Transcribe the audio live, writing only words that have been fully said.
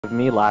with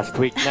me last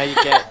week. Now you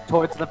get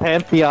towards the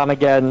Pantheon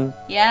again.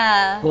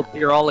 Yeah. Hope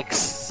you're all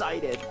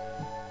excited.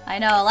 I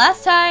know.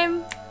 Last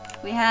time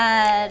we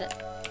had.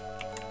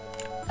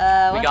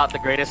 We got the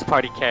greatest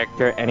party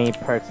character any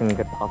person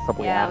could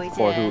possibly ask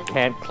for, who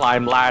can't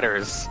climb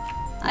ladders.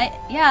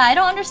 I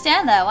don't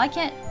understand that. Why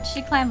can't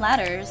she climb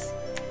ladders?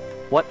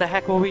 What the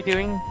heck were we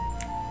doing?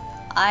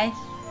 I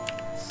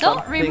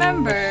don't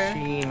remember.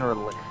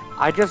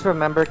 I just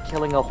remember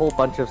killing a whole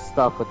bunch of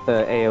stuff with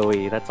the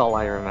AoE. That's all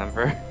I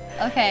remember.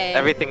 Okay.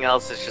 Everything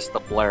else is just a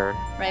blur.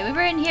 Right, we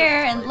were in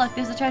here, and look,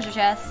 there's a treasure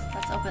chest.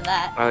 Let's open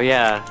that. Oh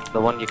yeah,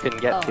 the one you couldn't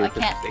get to. I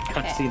can't.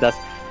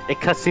 It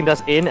cutscened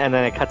us in, and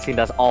then it cutscened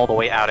us all the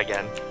way out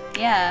again.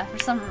 Yeah, for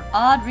some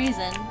odd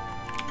reason.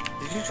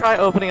 Did you try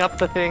opening up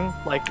the thing,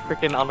 like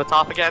freaking on the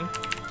top again?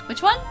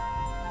 Which one?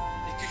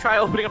 Did you try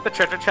opening up the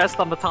treasure chest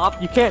on the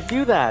top? You can't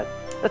do that.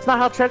 That's not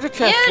how treasure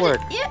chests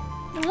work.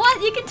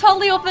 What? You can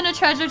totally open a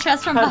treasure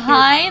chest from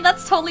behind?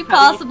 That's totally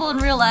possible in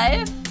real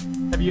life.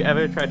 Have you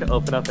ever tried to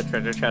open up a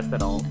treasure chest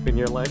at all in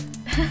your life?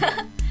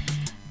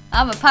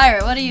 I'm a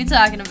pirate, what are you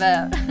talking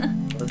about?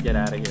 Let's get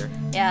out of here.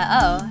 Yeah,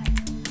 oh.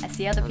 I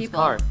see other people.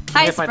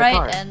 Hi,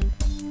 Sprite, and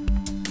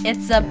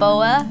it's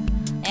Boa,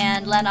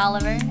 and Len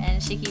Oliver,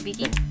 and Shiki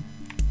Biki.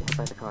 Hit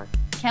by the car.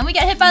 Can we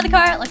get hit by the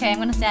car? Okay, I'm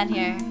gonna stand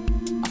here.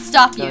 I'll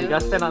stop you. No, you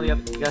gotta stand on the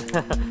other.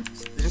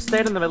 Just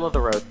stand in the middle of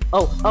the road.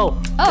 Oh,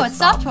 it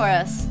stopped for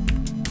us.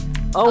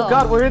 Oh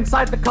god, we're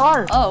inside the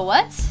car! Oh,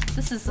 what?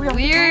 This is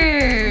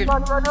weird.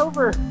 Run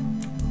over!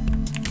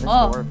 That's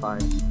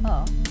horrifying.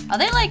 Oh. Are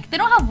they like, they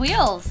don't have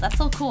wheels. That's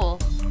so cool.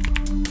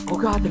 Oh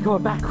god, they're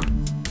going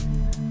backwards.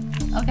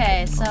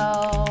 Okay,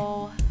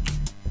 so...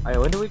 Alright,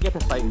 when do we get to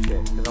fight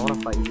shit? Because I want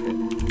to fight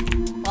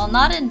shit. Well,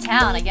 not in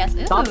town, I guess.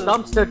 Ooh. Stop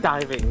dumpster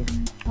diving!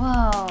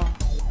 Whoa.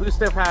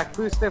 Booster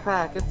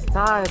pack, it's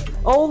time!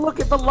 Oh, look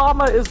at the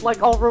llama is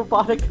like all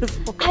robotic as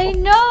well. I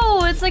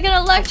know! It's like an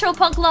electro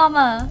punk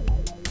llama.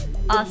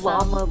 Awesome. The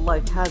llama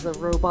like has a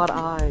robot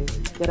eye.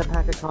 Get a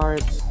pack of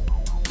cards.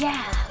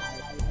 Yeah.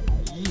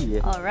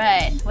 Yeah.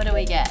 Alright, what do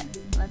we get?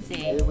 Let's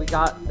see. We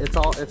got, it's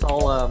all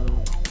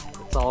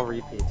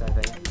repeats, I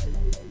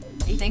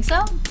think. You think so?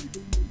 I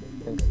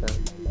think so.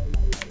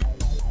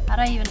 How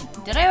do I even...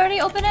 Did I already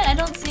open it? I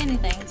don't see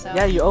anything, so...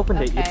 Yeah, you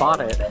opened it. You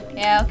bought it.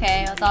 Yeah,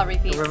 okay. It's all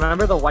repeats.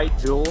 Remember the white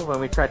jewel when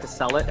we tried to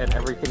sell it and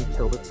everything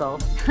killed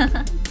itself?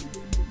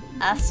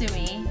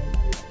 Asumi.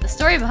 The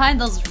story behind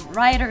those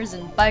rioters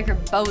and biker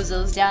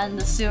bozos down in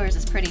the sewers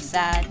is pretty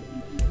sad.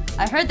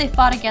 I heard they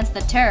fought against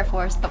the Terror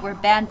Force, but were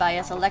banned by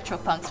us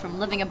electropunks from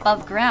living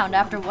above ground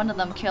after one of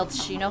them killed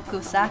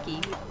Shinoku Saki.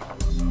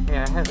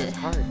 Yeah, I have this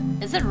card.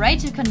 Is it right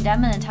to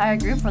condemn an entire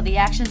group for the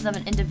actions of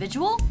an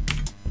individual?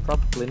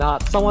 Probably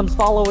not. Someone's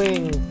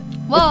following!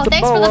 Whoa,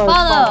 thanks for the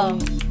follow!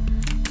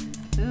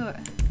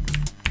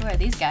 Who are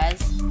these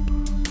guys?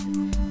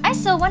 I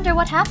still wonder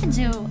what happened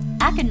to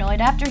Akinoid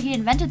after he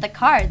invented the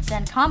cards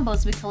and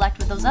combos we collect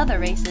with those other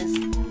races.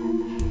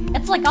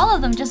 It's like all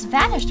of them just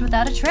vanished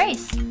without a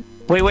trace.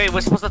 Wait,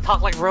 we're supposed to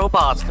talk like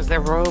robots, because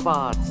they're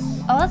robots.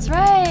 Oh, that's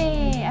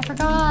right. I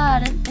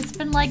forgot. It's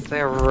been like...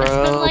 They're robots.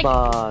 It's been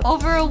like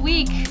over a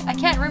week. I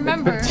can't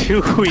remember. It's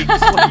been 2 weeks.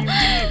 What do you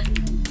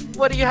mean?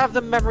 What do you have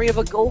the memory of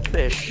a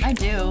goldfish? I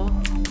do.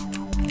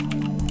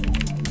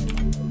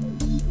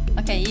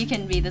 Okay, you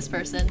can be this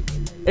person.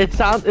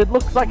 It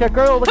looks like a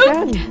girl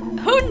again.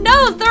 Who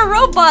knows? They're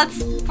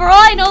robots. For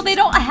all I know, they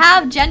don't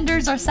have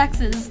genders or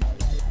sexes.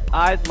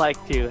 I'd like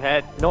to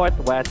head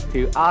northwest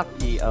to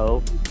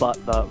Akio,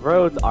 but the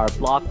roads are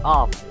blocked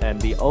off,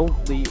 and the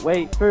only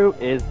way through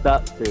is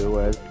the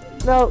sewers.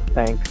 No,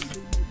 thanks.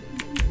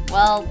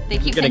 Well, they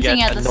keep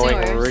hinting at the sewers. It's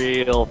gonna get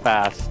annoying real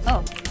fast.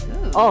 Oh.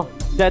 Ooh. Oh,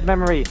 dead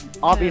memory.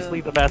 Obviously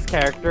the best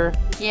character.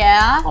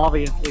 Yeah?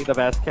 Obviously the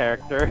best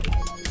character.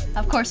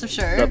 Of course, for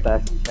sure. The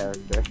best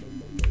character.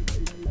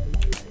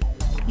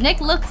 Nick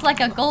looks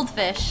like a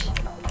goldfish.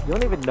 You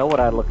don't even know what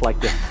I look like,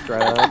 this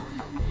scrub.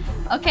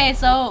 Okay,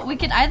 so we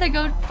can either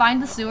go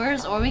find the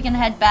sewers, or we can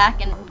head back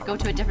and go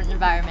to a different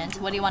environment.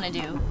 What do you want to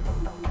do?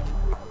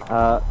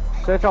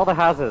 Search all the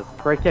houses.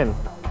 Break in.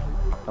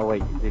 Oh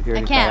wait, did you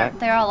already say that?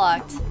 They're all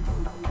locked.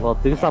 Well,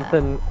 do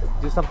something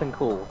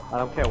cool. I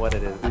don't care what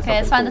it is. Okay,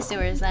 let's find the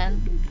sewers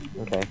then.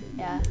 Okay.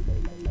 Yeah.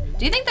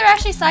 Do you think they're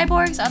actually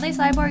cyborgs? Are they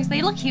cyborgs?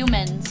 They look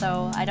human,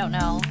 so I don't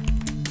know.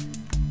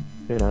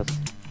 Who knows?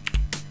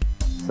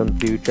 Some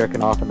dude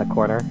jerking off in the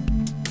corner.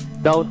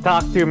 Don't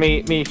talk to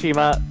me,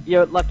 Mishima.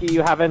 You're lucky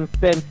you haven't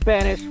been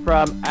banished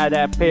from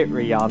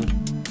Adapirion.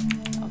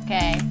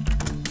 Okay.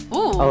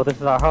 Ooh. Oh, this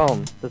is our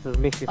home. This is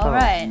Mishi's home.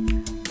 Alright.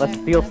 Let's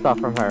steal stuff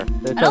from her.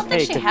 It's I don't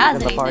think she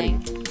has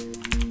anything.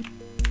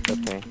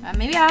 Okay.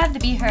 Maybe I have to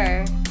be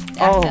her.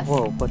 Oh,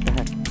 whoa, what the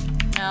heck?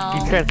 No.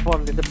 You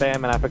transformed into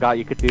Bam and I forgot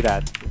you could do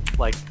that. It's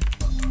like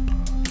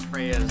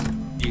Freya's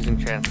using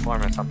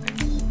transform or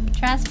something.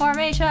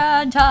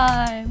 Transformation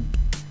time!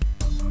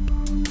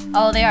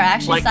 Oh, they are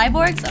actually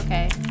cyborgs?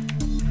 Okay.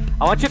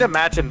 I want you to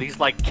imagine these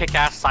like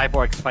kick-ass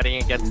cyborgs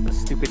fighting against the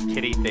stupid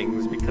kitty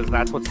things, because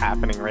that's what's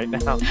happening right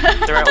now.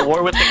 They're at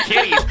war with the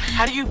kitties.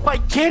 How do you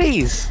fight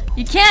kitties?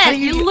 You can't.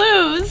 You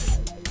lose.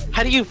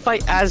 How do you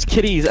fight as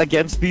kitties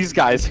against these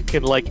guys who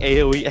can like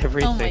AoE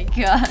everything? Oh my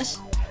gosh.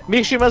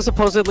 Mishima's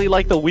supposedly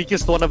like the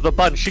weakest one of the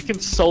bunch. She can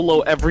solo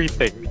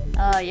everything.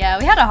 Oh yeah,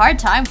 we had a hard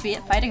time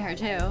fighting her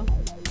too.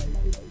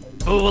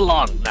 Move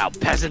along now,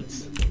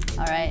 peasants.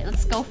 Alright,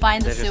 let's go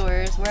find the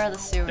sewers. Where are the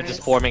sewers? They're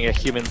just forming a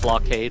human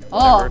blockade.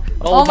 Oh, Whatever.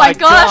 oh my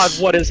gosh!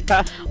 God, what is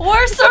happening?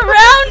 We're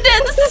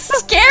surrounded! This is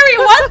scary!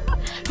 What?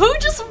 Who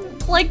just,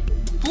 like,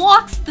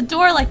 blocks the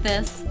door like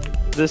this?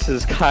 This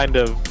is kind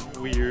of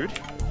weird.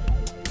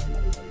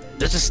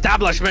 This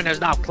establishment is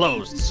now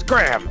closed.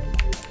 Scram!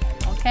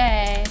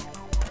 Okay.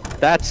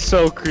 That's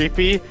so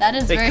creepy. That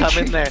is very They come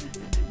creepy. in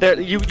there.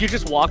 You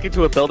just walk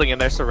into a building and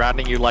they're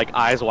surrounding you like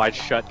eyes wide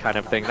shut kind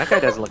of thing. That guy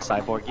doesn't look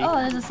cyborgy. Oh,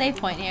 there's a save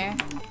point here.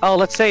 Oh,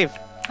 let's save.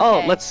 Oh,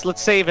 Okay.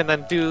 let's save and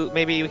then do.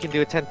 Maybe we can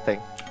do a 10th thing.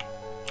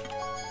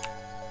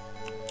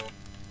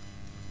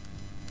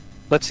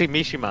 Let's see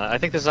Mishima. I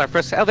think this is our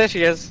first. Oh, there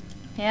she is.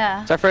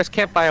 Yeah. It's our first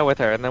campfire with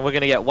her, and then we're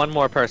gonna get one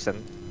more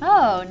person.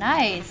 Oh,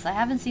 nice. I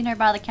haven't seen her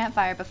by the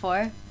campfire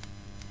before.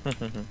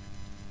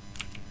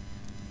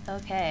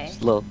 Okay.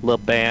 Just little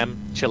Bam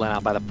chilling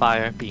out by the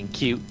fire, being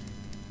cute,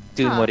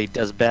 doing what he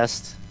does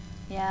best.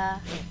 Yeah.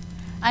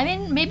 I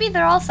mean, maybe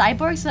they're all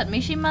cyborgs, but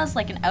Mishima's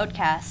like an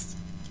outcast.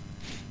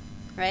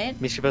 Right?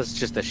 Mishima's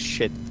just a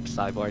shit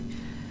cyborg.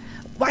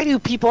 Why do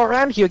people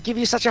around here give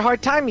you such a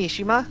hard time,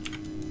 Mishima?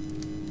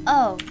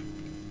 Oh.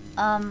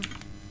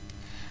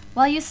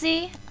 Well, you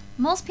see,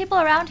 most people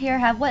around here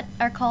have what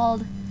are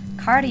called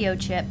cardio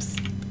chips.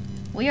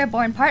 We are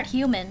born part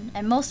human,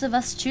 and most of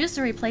us choose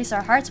to replace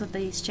our hearts with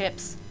these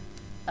chips.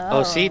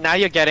 Oh, see, now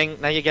you're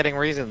getting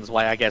reasons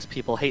why I guess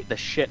people hate the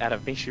shit out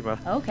of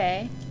Mishima.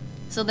 Okay.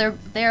 So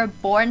they're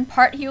born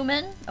part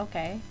human?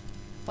 Okay.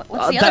 What's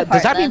the other part,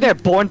 does that mean then? they're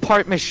born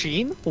part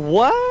machine?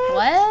 What?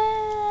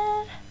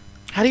 What?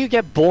 How do you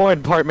get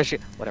born part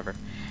machine? Whatever.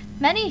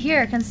 Many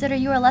here consider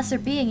you a lesser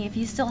being if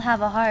you still have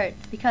a heart,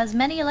 because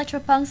many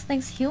electropunks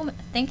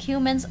think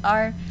humans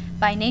are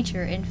by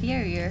nature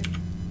inferior. ...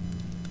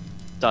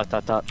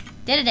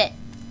 Did it?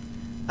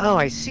 Oh,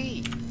 I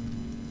see.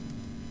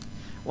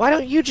 Why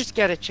don't you just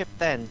get a chip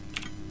then?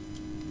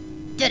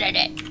 Did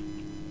it?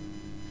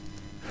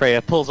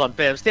 Freya pulls on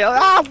Bam's tail.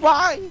 Ah,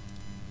 why?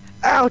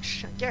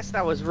 Ouch! I guess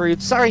that was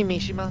rude. Sorry,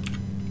 Mishima.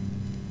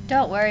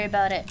 Don't worry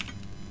about it.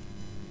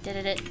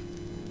 Did it?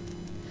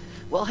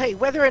 Well, hey,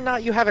 whether or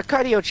not you have a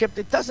cardio chip,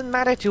 it doesn't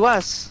matter to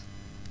us.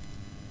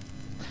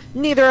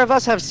 Neither of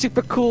us have a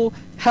super cool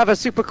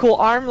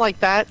arm like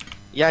that.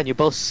 Yeah, and you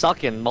both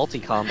suck in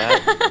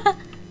multi-combat.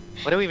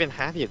 What do we even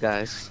have, you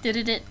guys?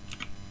 Did it?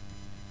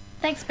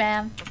 Thanks,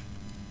 Bam.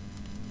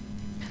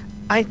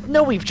 I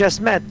know we've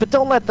just met, but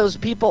don't let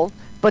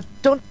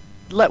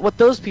what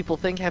those people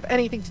think have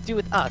anything to do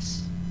with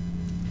us.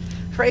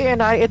 Freya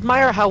and I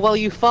admire how well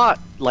you fought,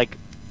 like,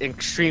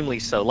 extremely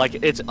so.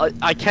 Like,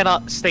 I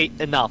cannot state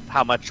enough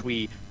how much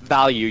we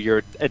value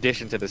your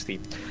addition to this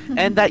team.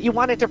 And that you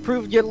wanted to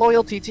prove your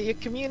loyalty to your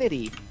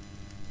community.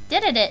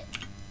 Did it?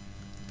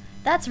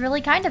 That's really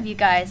kind of you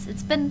guys.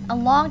 It's been a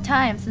long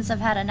time since I've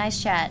had a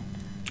nice chat.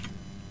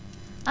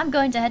 I'm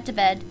going to head to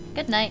bed.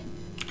 Good night.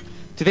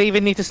 Do they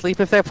even need to sleep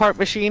if they're part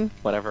machine?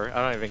 Whatever,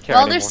 I don't even care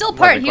Well, anymore. they're still What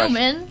part a question.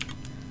 human.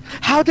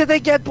 How did they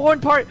get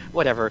born part?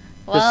 Whatever.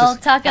 Well,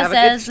 Taka have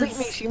says a good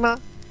sleep, Mishima.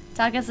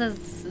 Taka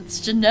says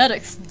it's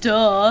genetics,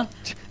 duh.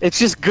 It's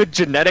just good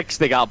genetics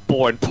they got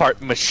born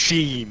part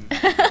machine.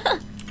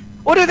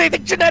 What do they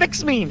think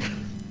genetics mean?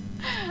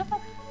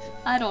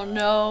 I don't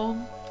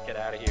know. Get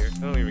out of here. I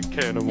don't even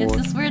care no more.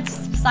 It's this weird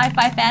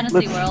sci-fi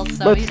fantasy world,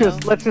 so you know.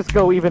 Let's just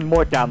go even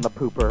more down the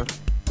pooper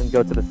and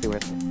go to the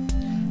sewers.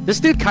 This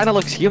dude kind of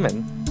looks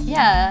human.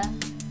 Yeah.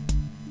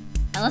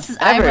 Unless his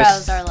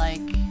eyebrows are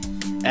like...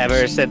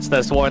 Ever since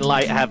the Sworn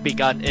Light have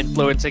begun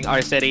influencing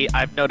our city,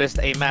 I've noticed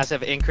a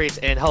massive increase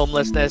in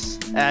homelessness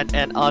and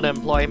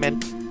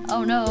unemployment.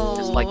 Oh no.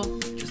 Just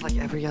like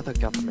every other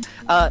government.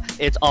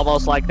 It's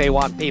almost like they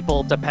want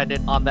people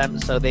dependent on them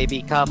so they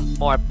become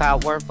more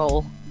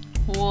powerful.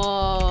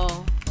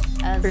 Whoa.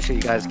 Pretty sure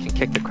you guys can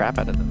kick the crap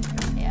out of them.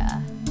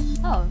 Yeah.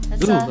 Oh,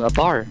 it's a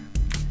bar.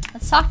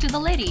 Let's talk to the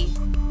lady.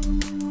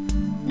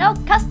 No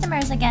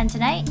customers again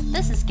tonight.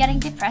 This is getting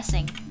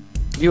depressing.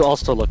 You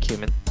also look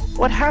human.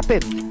 What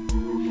happened?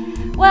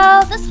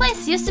 Well, this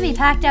place used to be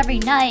packed every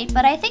night,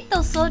 but I think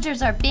those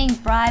soldiers are being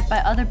bribed by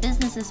other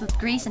businesses with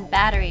grease and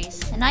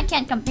batteries, and I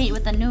can't compete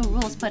with the new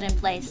rules put in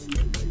place.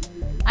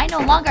 I no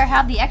longer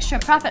have the extra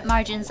profit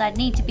margins I'd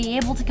need to be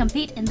able to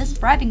compete in this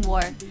bribing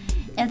war.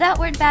 If that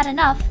weren't bad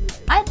enough,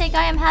 I think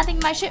I am having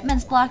my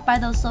shipments blocked by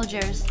those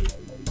soldiers.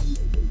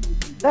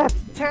 That's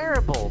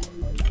terrible,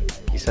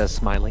 he says,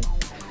 smiling.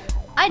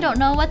 I don't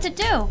know what to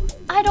do.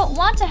 I don't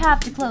want to have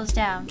to close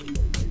down.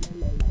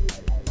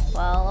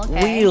 Well,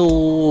 okay.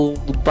 We'll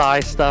buy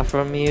stuff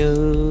from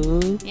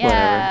you.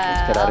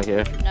 Yeah. Whatever. Let's get out of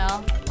here.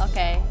 No?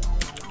 Okay.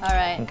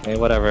 Alright. Okay,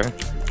 whatever.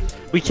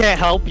 We can't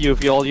help you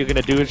if all you're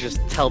gonna do is just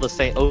tell the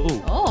same.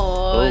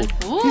 Oh.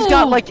 He's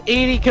got like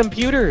 80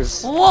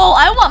 computers. Whoa,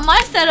 I want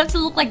my setup to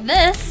look like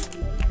this.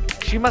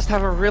 She must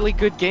have a really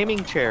good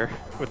gaming chair.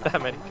 with that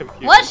many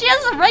computers. What? She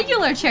has a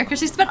regular chair because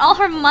she spent all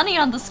her money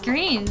on the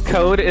screens.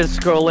 Code is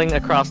scrolling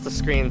across the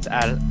screens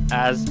as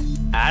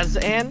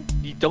an?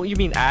 Don't you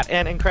mean at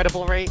an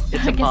incredible rate?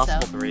 It's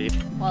impossible to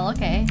read. Well,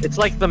 okay. It's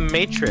like the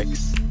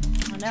Matrix.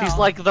 Oh, no. She's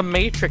like the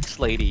Matrix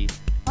lady.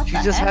 What She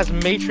the just heck? has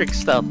Matrix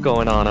stuff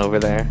going on over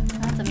there.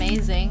 That's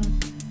amazing.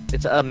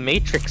 It's a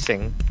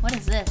Matrixing. What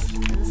is this?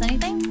 Is this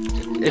anything?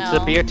 It's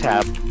No. a beer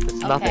tab.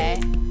 It's Okay.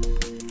 nothing.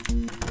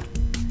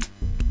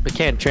 We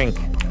can't drink.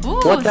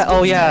 Ooh, What the?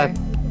 Oh yeah.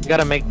 Spencer. You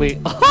gotta make me.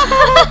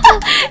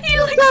 He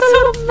looks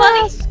so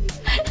funny.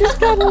 He's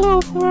got a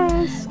little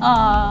thrust.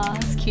 Aw,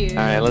 that's cute.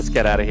 Alright, let's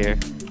get out of here.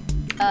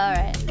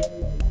 Alright.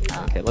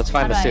 Oh, Okay, let's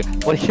find the how do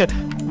suit. What are you,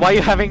 why are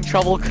you having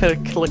trouble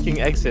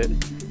clicking exit?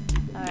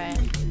 Alright.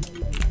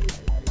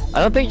 I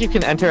don't think you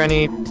can enter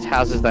any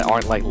houses that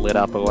aren't like lit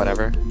up or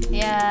whatever.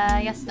 Yeah,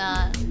 I guess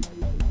not.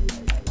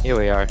 Here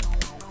we are.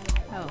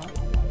 Oh.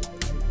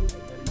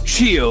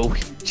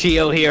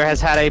 Chio here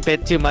has had a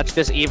bit too much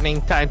this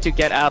evening. Time to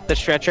get out the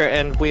stretcher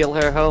and wheel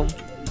her home.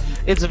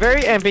 It's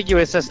very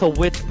ambiguous as to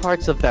which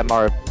parts of them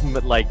are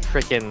like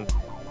freaking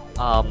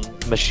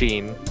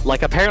machine.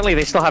 Like apparently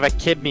they still have a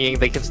kidney,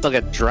 they can still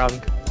get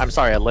drunk. I'm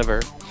sorry, a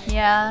liver.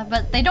 Yeah,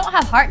 but they don't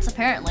have hearts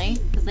apparently,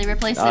 because they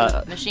replaced it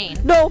with machine.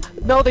 No,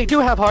 they do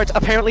have hearts.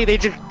 Apparently they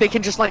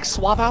can just like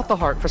swap out the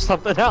heart for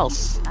something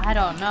else. I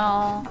don't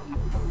know.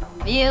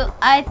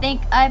 I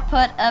think I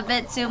put a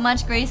bit too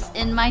much grease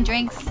in my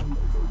drinks.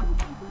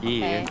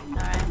 Yeah. Okay,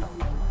 alright.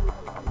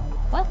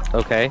 What?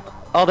 Okay.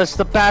 Oh, there's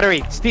the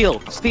battery.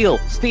 Steal.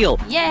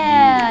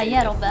 Yeah,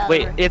 yellow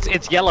battery. Wait,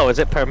 it's yellow. Is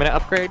it permanent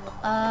upgrade?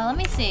 Let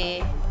me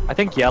see. I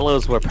think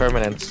yellows were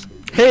permanents.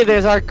 Hey,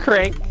 there's our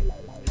crank.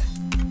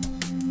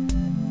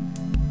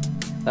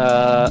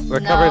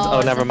 Recovers. No, Oh,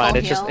 it's never a mind. full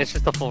It's heal.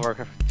 just the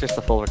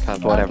full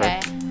recover. Whatever.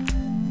 Okay.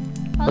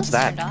 Well, What's this is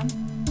that? turned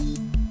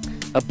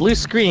on. A blue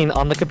screen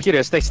on the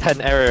computer states that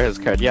an error has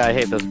occurred. Yeah, I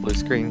hate those blue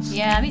screens.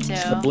 Yeah, me too.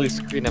 It's the blue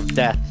screen of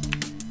death.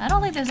 I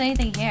don't think there's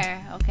anything here.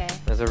 Okay.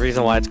 There's a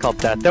reason why it's called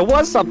death. There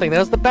was something. There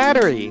was the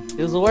battery. It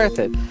was worth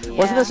it. Yeah.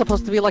 Wasn't this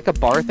supposed to be like a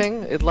bar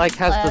thing? It like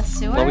has the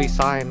sewer? glowy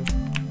sign.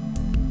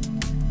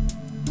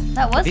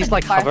 That was These a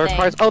like bar hover thing.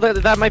 cars. Oh,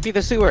 that might be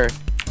the sewer.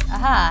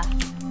 Aha.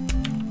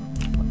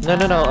 No,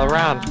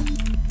 around.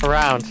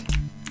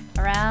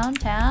 Around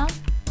town?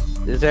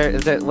 Is there?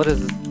 What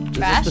is? Is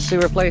Trash? this the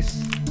sewer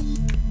place?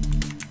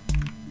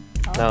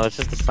 Oh. No, it's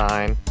just a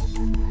sign.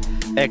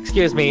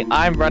 Excuse me,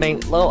 I'm running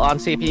low on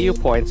CPU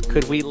points.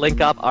 Could we link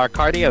up our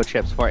cardio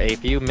chips for a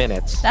few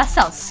minutes? That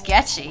sounds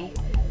sketchy.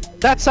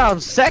 That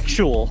sounds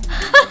sexual.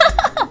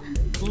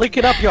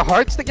 Linking up your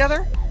hearts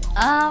together?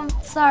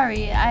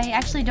 Sorry, I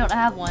actually don't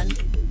have one.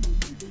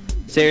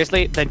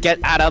 Seriously? Then get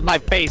out of my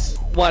face.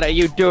 What are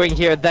you doing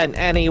here then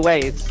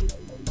anyways?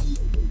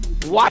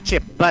 Watch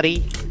it, buddy.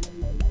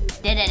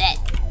 Did it.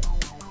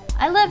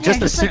 I live here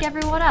just like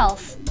everyone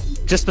else.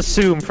 Just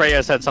assume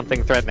Freya said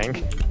something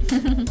threatening.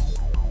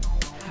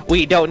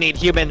 We don't need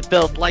human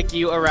filth like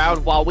you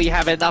around while we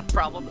have enough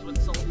problems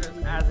with soldiers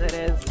as it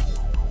is.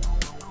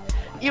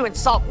 You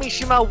insult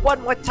Mishima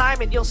one more time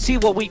and you'll see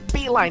what we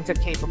felines are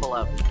capable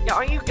of. Yeah,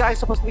 aren't you guys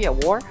supposed to be at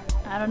war?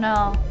 I don't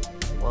know.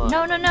 What?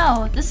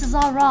 No. This is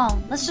all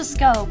wrong. Let's just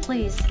go,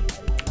 please.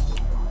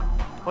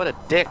 What a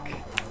dick.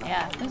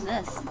 Yeah, who's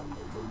this?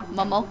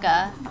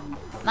 Momoka.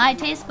 My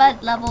taste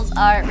bud levels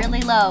are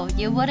really low.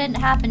 You wouldn't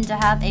happen to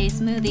have a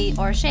smoothie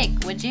or shake,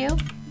 would you?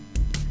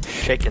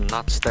 Shaken,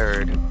 not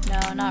stirred.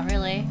 No, not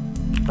really.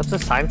 What's the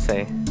sign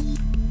say?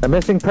 A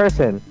missing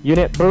person.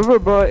 Unit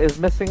is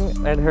missing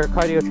and her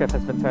cardio chip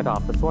has been turned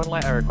off. The sworn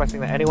light are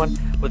requesting that anyone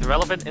with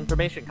relevant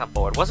information come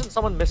forward. Wasn't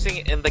someone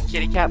missing in the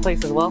kitty cat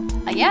place as well?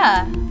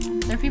 Yeah.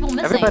 There are people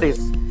missing. Everybody's...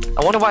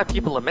 I wonder why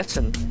people are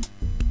missing.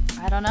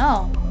 I don't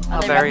know.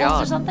 Are they very rebels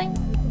odd. or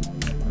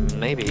something?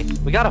 Maybe.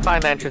 We gotta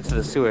find the entrance to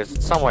the sewers.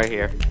 It's somewhere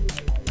here.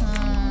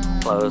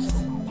 Closed.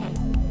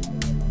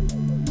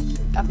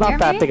 Up It's not here,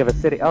 that maybe? big of a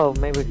city. Oh,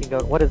 maybe we can go...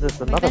 What is this?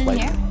 Have we Another been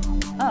place? here?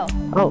 Oh.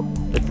 Oh,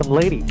 it's some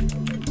lady.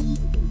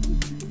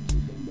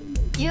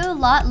 You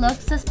lot look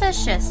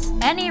suspicious.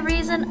 Any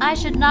reason I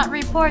should not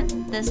report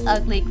this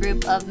ugly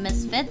group of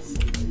misfits?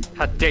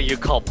 How dare you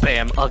call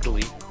Bam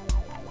ugly?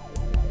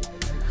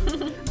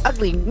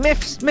 Ugly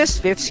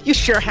misfits, you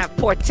sure have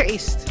poor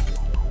taste.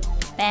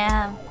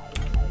 Bam.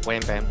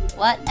 Wham bam.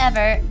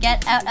 Whatever.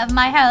 Get out of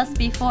my house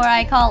before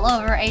I call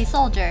over a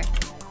soldier.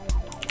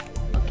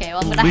 Okay,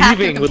 well I'm gonna hack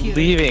your We're computer.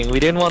 leaving. We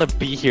didn't want to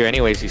be here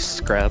anyways, you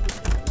scrub.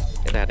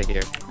 Get out of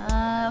here.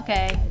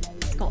 Okay.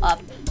 Let's go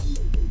up.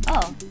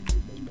 Oh.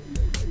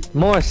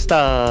 More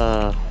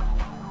stuff.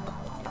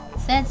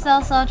 Since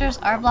those soldiers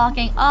are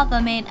blocking all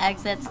the main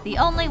exits, the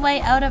only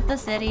way out of the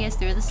city is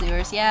through the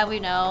sewers. Yeah, we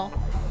know.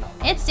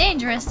 It's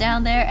dangerous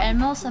down there, and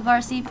most of our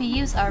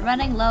CPUs are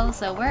running low,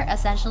 so we're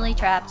essentially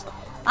trapped.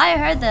 I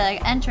heard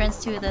the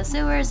entrance to the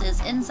sewers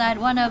is inside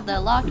one of the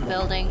locked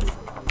buildings.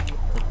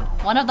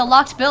 One of the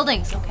locked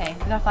buildings! Okay,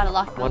 we gotta find a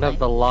locked building. One of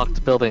the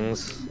locked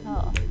buildings.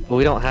 Oh. But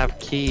we don't have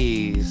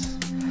keys.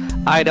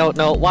 I don't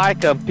know why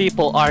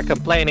people are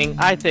complaining.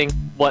 I think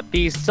what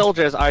these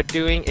soldiers are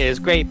doing is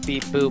great,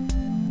 beep boop.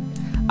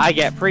 I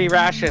get free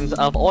rations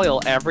of oil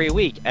every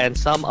week, and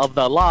some of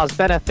the laws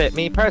benefit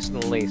me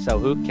personally, so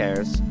who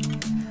cares?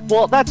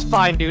 Well, that's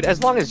fine, dude.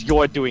 As long as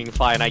you're doing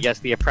fine, I guess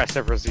the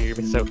oppressive regime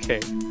is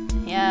okay.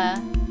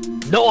 Yeah.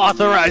 No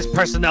authorized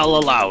personnel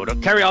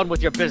allowed. Carry on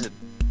with your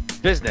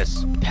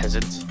business,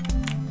 peasant.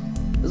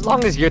 As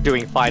long as you're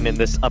doing fine in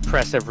this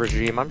oppressive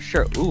regime, I'm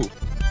sure. Ooh,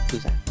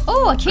 who's that?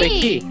 Ooh, a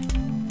key.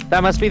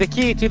 That must be the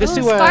key to the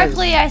sewers.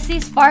 Sparkly, I see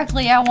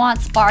sparkly. I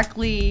want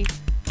sparkly.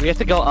 We have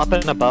to go up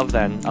and above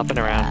then, up and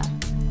around.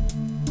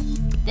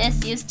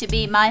 This used to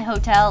be my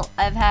hotel.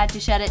 I've had to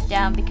shut it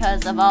down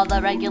because of all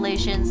the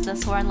regulations the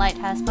Sworn Light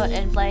has put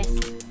in place.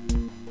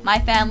 My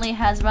family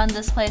has run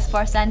this place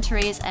for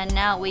centuries, and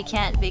now we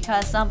can't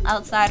because some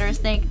outsiders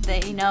think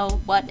they know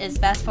what is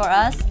best for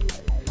us.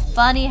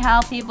 Funny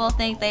how people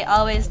think they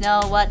always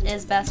know what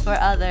is best for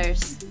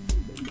others.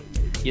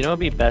 You know what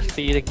would be best for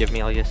you to give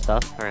me all your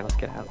stuff? Alright, let's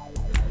get out.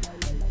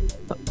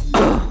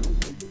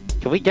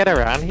 Can we get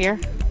around here?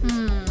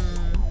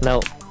 No.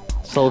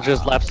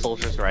 Soldiers left,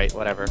 soldiers right,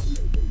 whatever.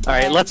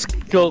 Alright, let's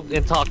go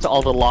and talk to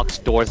all the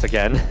locked doors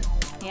again.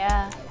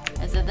 Yeah.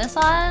 Is it this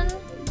one?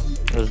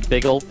 This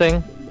big old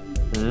thing?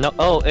 No.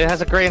 Oh, it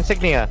has a gray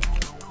insignia.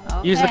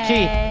 Okay. Use the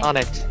key on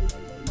it.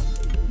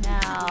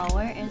 Now,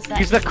 where is that?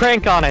 Use the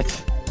crank on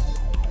it.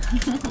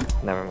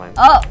 Never mind.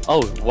 Oh!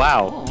 Oh,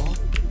 wow. Ooh.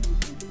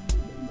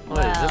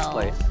 What is this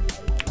place?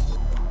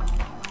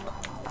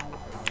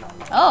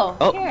 Oh,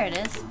 Oh. here it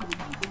is.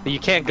 You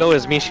can't go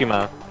as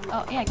Mishima.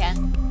 Oh, yeah, I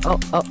can.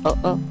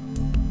 Oh.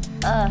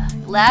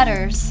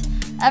 Ladders.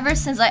 Ever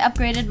since I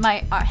upgraded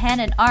my hand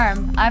and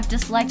arm, I've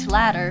disliked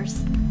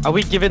ladders. Are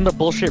we given the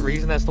bullshit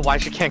reason as to why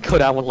she can't go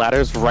down with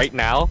ladders right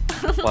now?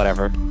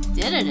 Whatever.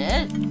 Did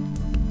it?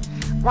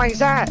 Why is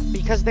that?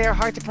 Because they're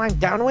hard to climb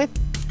down with?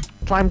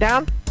 Climb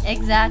down?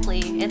 Exactly.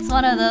 It's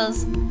one of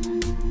those.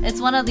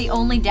 It's one of the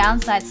only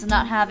downsides to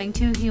not having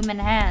two human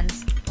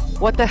hands.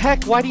 What the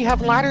heck? Why do you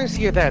have ladders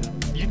here then?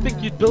 You'd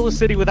think you'd build a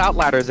city without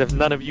ladders if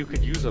none of you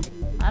could use them.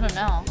 I don't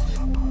know.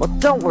 Well,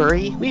 don't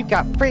worry. We've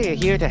got Freya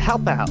here to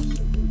help out.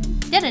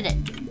 Did it?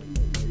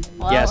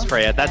 Well, Yes,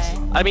 Freya.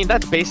 okay.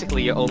 That's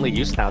basically your only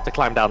use now, to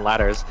climb down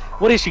ladders.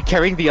 What is she,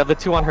 carrying the other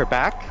two on her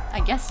back? I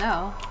guess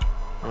so.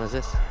 What is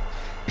this?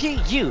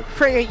 P.U.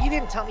 Freya, you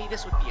didn't tell me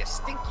this would be a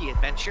stinky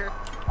adventure.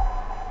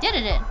 Did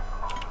it?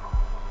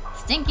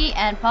 Stinky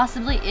and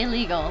possibly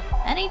illegal.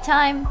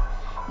 Anytime.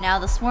 Now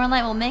the Sworn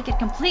Light will make it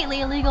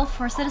completely illegal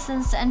for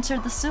citizens to enter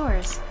the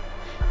sewers.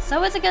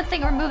 So it's a good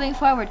thing we're moving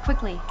forward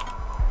quickly.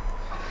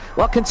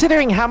 Well,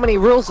 considering how many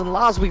rules and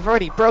laws we've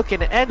already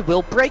broken and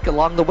will break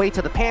along the way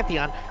to the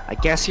Pantheon, I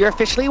guess you're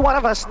officially one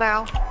of us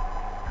now.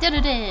 Did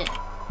it?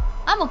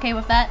 I'm okay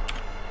with that.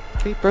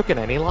 Have we broken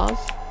any laws?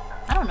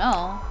 I don't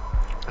know.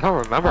 I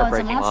don't remember Oh, it's a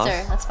breaking monster.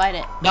 laws. Let's fight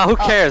it. No, who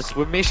cares?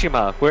 We're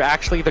Mishima. We're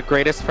actually the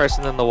greatest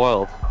person in the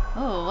world.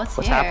 Oh, what's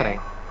What's here? happening?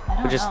 I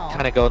don't We're just know.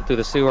 kind of going through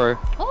the sewer.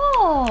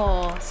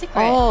 Oh, secret.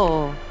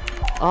 Oh,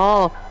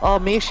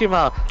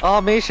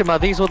 Mishima,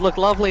 these would look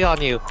lovely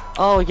on you.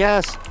 Oh,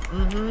 yes.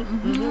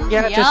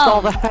 Yeah, Yum. just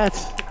all that.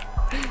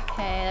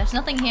 Okay, there's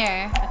nothing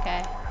here.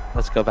 Okay.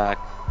 Let's go back.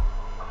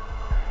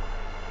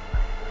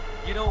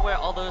 You know where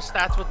all those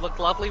stats would look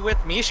lovely with?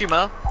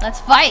 Mishima. Let's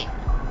fight.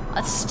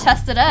 Let's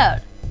test it out.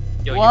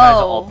 Yo, Whoa. you guys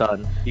are all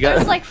done. You guys.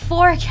 There's like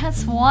 4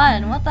 against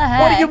 1. What the heck?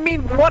 What do you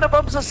mean one of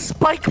them's a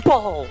spike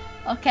ball?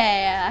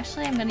 Okay,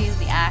 actually I'm gonna use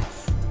the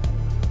axe.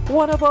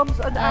 One of them's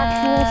an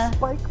actual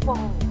spike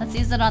ball. Let's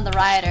use it on the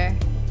rioter.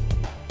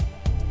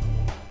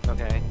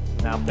 Okay,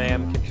 now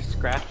Bam can just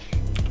scratch.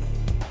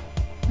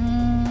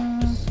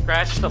 Just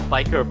scratch the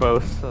biker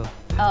both.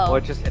 Oh. Or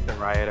just hit the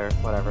rioter,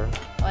 whatever.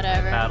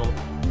 Whatever. Battle.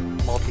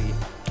 Multi.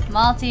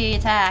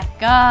 Multi-attack.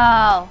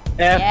 Go!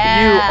 F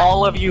Yeah. you,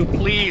 all of you,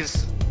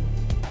 please.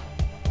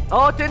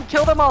 Oh, it didn't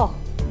kill them all.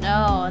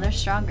 No, they're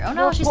stronger. Oh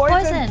no, You're she's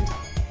poisoned. poisoned.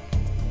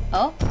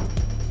 Oh?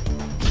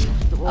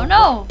 Oh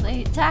no,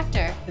 they attacked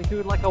her. They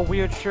do like a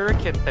weird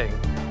shuriken thing.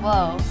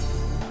 Whoa.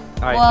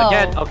 Alright, Whoa.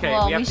 again, okay,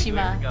 Whoa, we have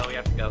Mishima. to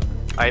go.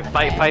 Alright,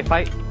 Okay.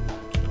 fight.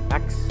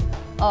 Axe.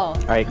 Oh,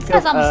 Alright, this kill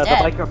guy's almost the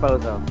dead. biker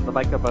bozo.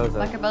 Biker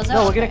bozo?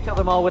 No, we're gonna Okay. kill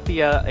them all with the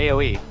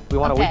AoE. We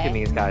want to Okay. weaken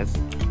these guys.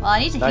 Well, I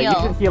need to You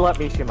can heal. heal up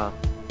Mishima.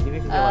 You need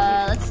to heal up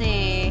Mishima. Let's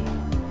see.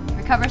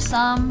 Recover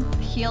some,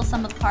 heal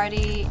some of the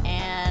party,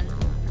 and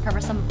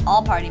recover some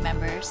all party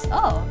members.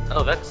 Oh,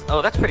 Oh,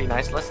 that's pretty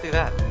nice. Let's do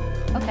that.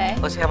 okay.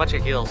 Let's see how much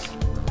it heals.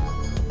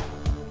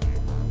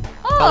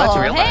 Oh, that's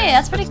real hey, nice.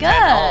 that's pretty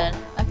That's 10.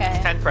 good. Okay.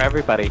 10 for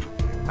everybody.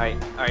 Alright.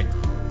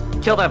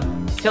 Kill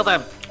them.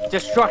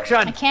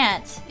 Destruction. I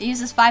can't. It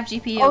uses 5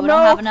 GPU. Oh we no!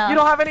 don't have enough. You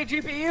don't have any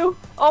GPU?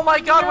 Oh my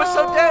god, we're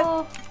so dead!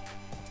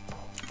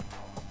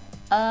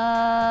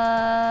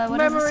 What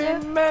does Memory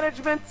this do?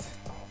 management.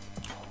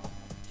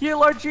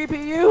 Heal our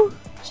GPU.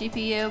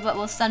 GPU, but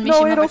we'll stun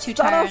No, Mishima it'll for 2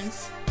 stun us.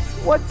 turns.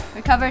 What?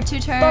 Recover 2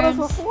 us turns,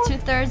 before?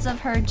 2/3 of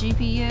her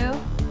GPU.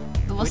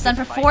 But we'll We stun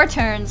for just 4 fight.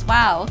 turns.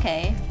 Wow,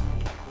 okay.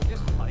 We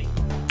just fight.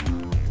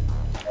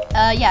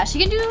 Yeah, she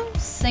can do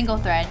single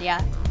thread,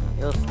 yeah.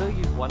 It'll still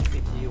use 1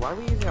 CPU. Why are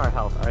we using our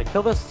health? Alright,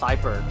 kill this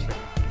Cyber Urchin.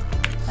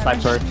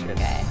 Cyber Urchin.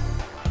 Okay.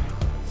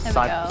 There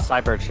we go.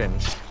 Cyber chin.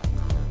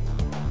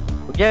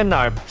 We're getting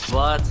our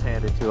butts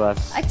handed to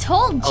us. I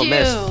told you!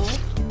 Missed.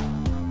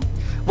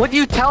 What did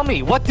you tell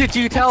me? What did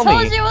you tell me?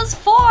 I told you it was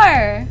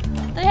 4!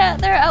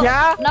 They're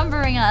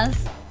outnumbering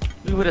us.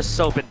 We would have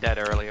so been dead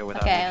earlier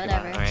without Okay, Mishima.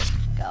 whatever. Right.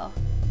 Go.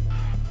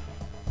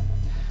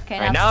 Okay,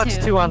 Alright, now it's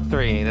 2 on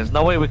 3. There's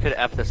no way we could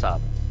F this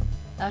up.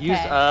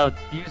 Okay.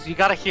 You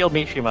gotta heal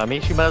Mishima.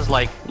 Mishima's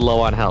like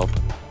low on health.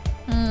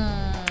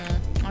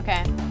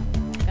 Okay.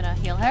 Gonna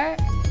heal her.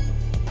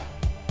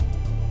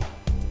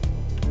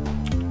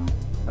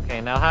 Okay,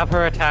 now have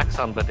her attack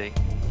somebody.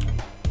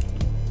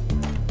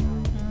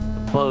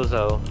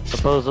 Bozo. The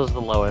Bozo's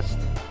the lowest.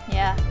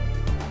 Yeah.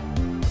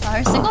 Oh,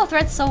 her single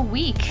threat's so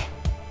weak.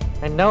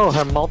 I know,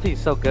 her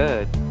multi's so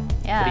good.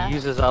 Yeah. But he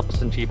uses up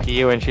some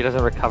GPU and she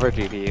doesn't recover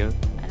GPU.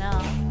 I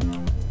know.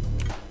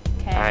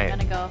 Okay, Alright. I'm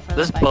gonna go for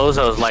This the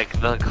Bozo's like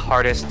the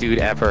hardest dude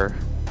ever.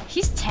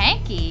 He's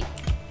tanky.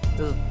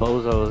 This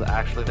Bozo is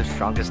actually the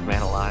strongest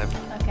man alive.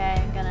 Okay,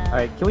 I'm gonna...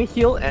 Alright, can we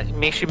heal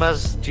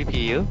Mishima's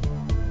GPU?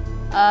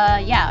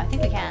 Yeah, I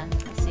think we can.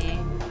 Let's see.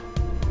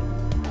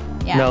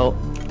 Yeah.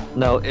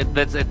 No,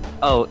 that's it.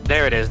 Oh,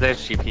 there it is. There's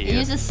GPU. It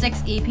uses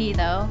 6 EP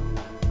though.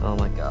 Oh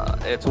my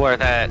god, it's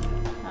worth it.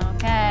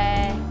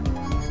 Okay.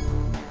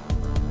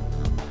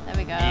 There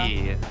we go.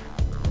 Yeah.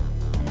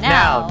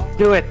 Now.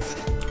 Do it.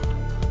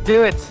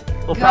 Do it.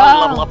 We'll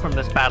probably level up from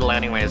this battle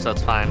anyway, so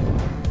it's fine.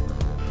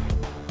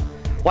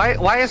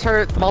 Why is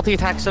her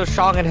multi-attack so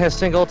strong and her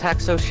single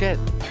attack so shit?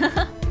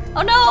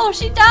 Oh no,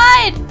 she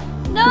died!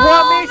 No,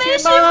 What,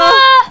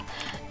 Mishima!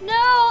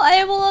 No,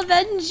 I will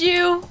avenge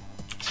you.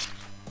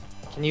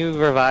 Can you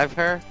revive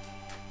her?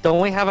 Don't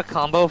we have a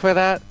combo for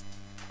that?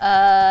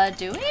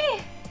 Do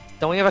we?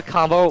 Don't we have a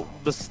combo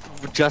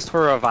just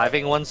for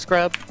reviving one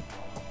scrub?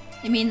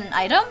 You mean an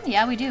item?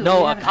 Yeah, we do. No,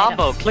 We a have an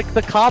combo. item. Click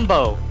the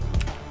combo.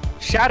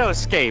 Shadow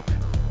escape.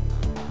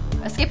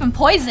 Escape from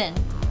poison.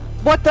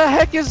 What the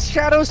heck is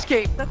shadow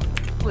escape? That's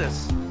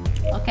ridiculous.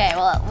 Okay,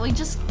 well, we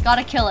just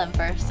gotta kill him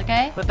first,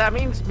 okay? But that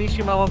means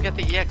Mishima won't get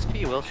the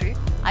EXP, will she?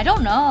 I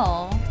don't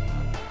know.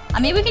 I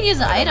mean, we can use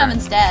an item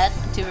instead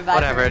to revive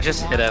Whatever, her if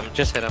just we hit want. him.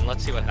 Just hit him.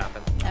 Let's see what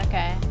happens.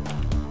 Okay.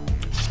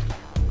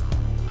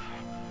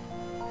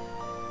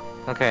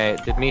 Okay,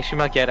 did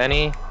Mishima get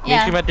any?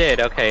 Yeah. Mishima did.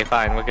 Okay,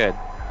 fine, we're good.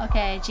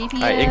 Okay, GPU.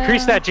 Alright,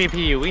 increase that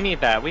GPU. We need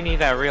that. We need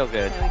that real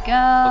good. There we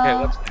go. Okay,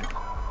 what's next?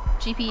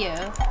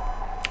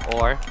 GPU.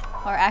 Or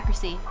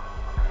Accuracy.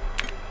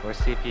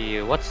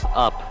 CPU. What's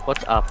up?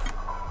 What's up?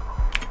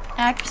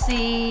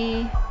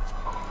 Accuracy.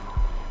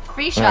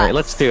 Free shots. Alright,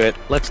 let's do it.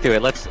 Let's do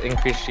it. Let's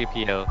increase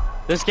GPU.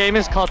 This game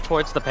is called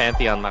Towards the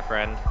Pantheon, my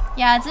friend.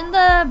 Yeah, it's in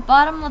the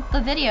bottom of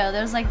the video.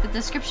 There's like the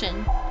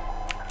description.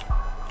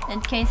 In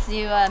case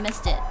you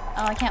missed it.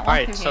 Oh, I can't walk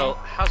Alright, through so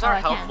here. how's our I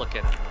health can.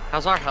 looking?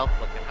 How's our health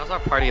looking? How's our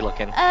party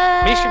looking?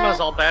 Mishima's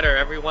all better.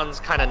 Everyone's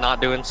kind of not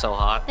doing so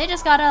hot. They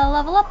just gotta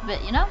level up a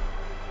bit, you know?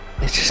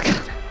 It's just kind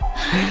of...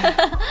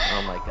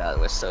 Oh my god,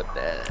 we're so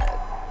dead.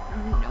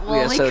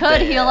 Well, are we so could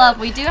dead. heal up.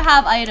 We do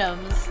have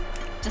items.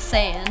 Just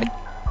saying.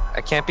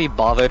 I can't be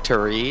bothered to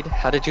read.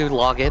 How did you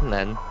log in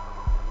then?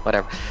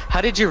 Whatever.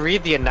 How did you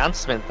read the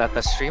announcement that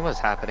the stream was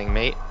happening,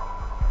 mate?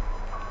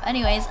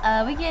 Anyways,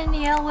 we can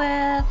heal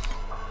with...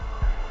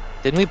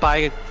 Didn't we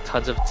buy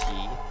tons of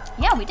tea?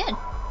 Yeah, we did.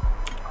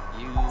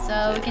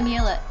 So we did. can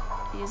heal it.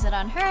 Use it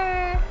on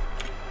her.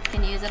 We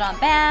can use it on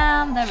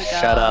Bam. There we go.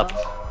 Shut up.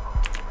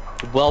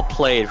 Well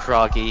played,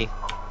 Froggy.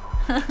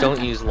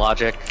 Don't use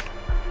logic.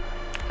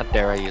 How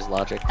dare I use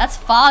logic? That's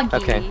Foggy.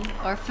 Okay.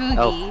 Or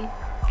Foogie.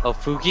 Oh,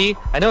 Fugi?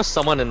 I know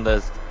someone in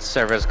the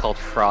server is called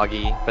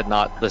Froggy, but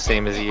not the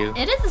same as you.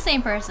 It is the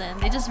same person.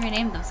 They just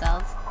renamed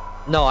themselves.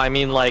 No, I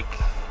mean like,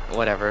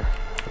 whatever.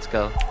 Let's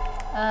go.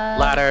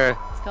 Ladder.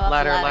 Let's go up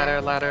Ladder,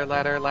 the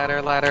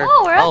ladder.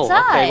 Oh, we're Okay,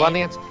 outside. we're on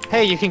the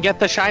hey, you can get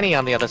the shiny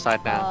on the other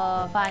side now.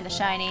 Oh, find the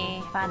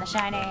shiny. Find the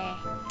shiny.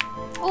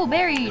 Oh,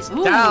 berries.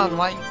 Ooh. Down,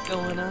 why are you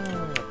going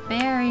up?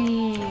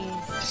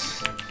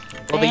 Berries.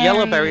 Well, the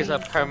yellow berries are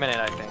permanent,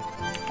 I think.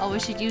 Oh, we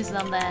should use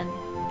them then.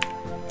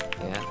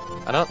 Yeah.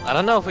 I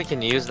don't know if we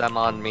can use them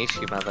on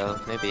Mishima though.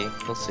 Maybe.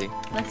 We'll see.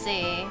 Let's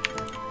see.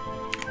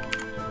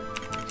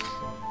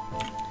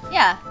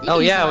 Yeah. you Oh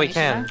use yeah, them on we Mishima.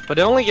 can. But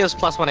it only gives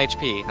 +1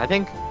 HP. I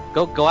think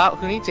go out.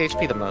 Who needs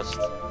HP the most?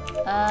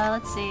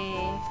 Let's see.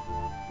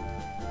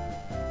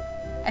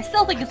 I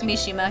still think it's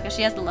Mishima because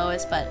she has the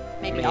lowest, but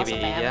maybe also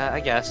Bam. Yeah, I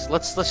guess.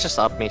 Let's just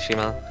up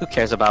Mishima. Who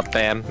cares about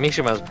Bam?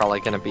 Mishima is probably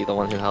gonna be the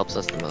one who helps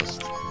us the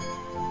most.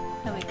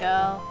 There we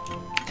go.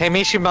 Hey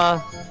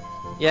Mishima.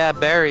 Yeah,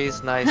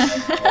 berries, nice.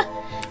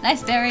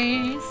 Nice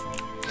berries.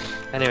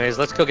 Anyways,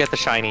 let's go get the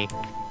shiny.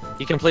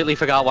 You completely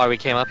forgot why we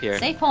came up here.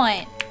 Save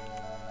point.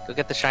 Go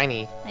get the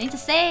shiny. I need to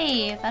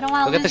save. I don't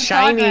want Go to get lose the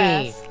shiny.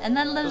 progress. And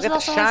then Go there's get the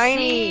also a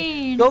shiny.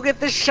 scene. Go get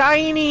the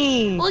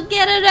shiny. We'll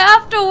get it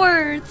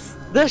afterwards.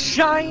 The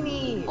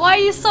shiny. Why are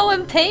you so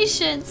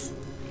impatient?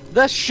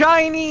 The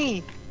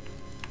shiny.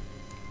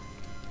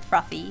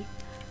 Fruffy.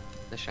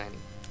 The shiny.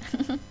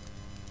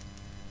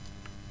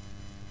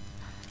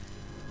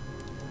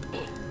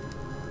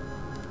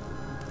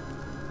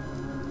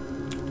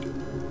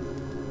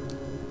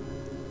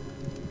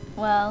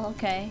 Well,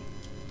 okay.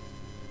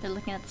 They're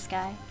looking at the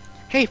sky.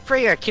 Hey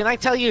Freya, can I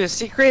tell you a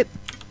secret?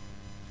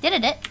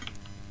 Did it?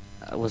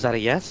 Was that a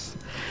yes?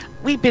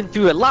 We've been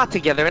through a lot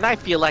together and I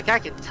feel like I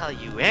can tell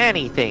you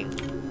anything.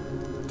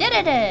 Did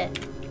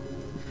it?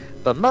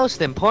 But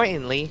most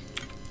importantly,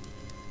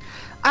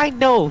 I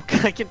know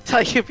I can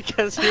tell you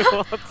because you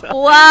won't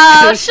tell.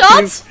 Wow,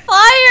 shots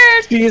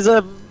fired!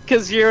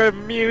 Because you're a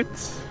mute.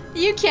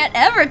 You can't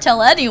ever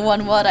tell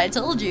anyone what I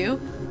told you.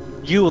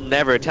 You will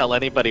never tell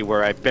anybody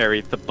where I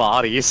buried the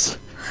bodies.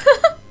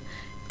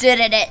 Did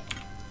it?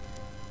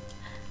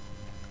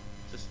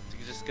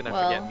 You're just gonna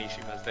Well, forget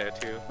Mishima's there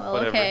too. Well,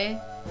 Whatever. okay.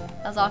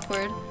 That's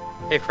awkward.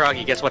 Hey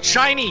Froggy, guess what?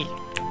 Shiny!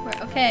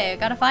 Okay, I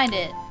gotta find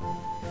it.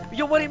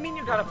 Yo, what do you mean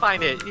you gotta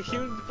find it? You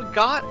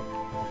forgot?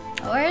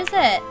 Where is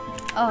it?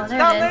 Oh, It's there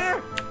down it is.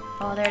 there!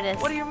 Oh, there it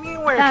is. What do you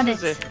mean where Found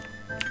is it. it?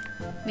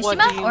 What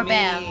do Mishima you or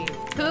Bam? mean?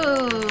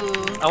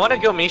 Ooh. I want to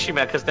go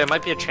Mishima because there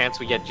might be a chance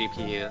we get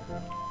GPU.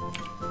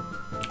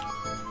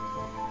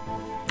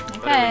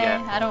 Okay,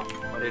 I don't.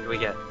 What did we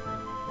get?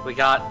 We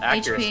got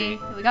accuracy.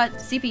 HP. We got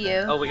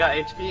CPU. Oh, we got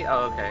HP?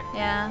 Oh, okay.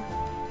 Yeah.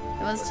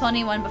 It was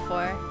 21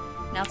 before.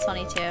 Now it's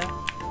 22.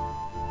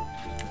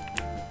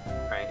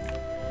 Right.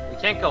 We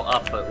can't go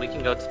up, but we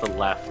can go to the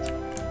left.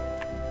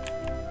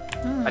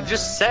 It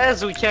just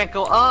says we can't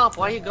go up.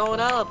 Why are you going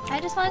up? I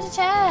just wanted to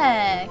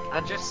check.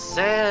 It just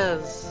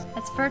says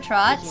It's for we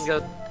trots. can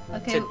go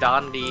Okay. to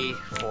Dundee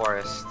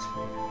Forest.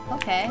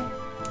 Okay.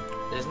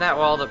 Isn't that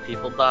where all the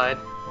people died?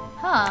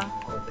 Huh.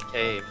 Or the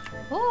cave.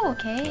 Ooh,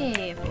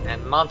 cave.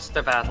 And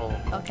monster battle.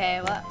 Okay,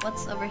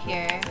 what's over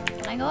here?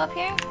 Can I go up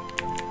here?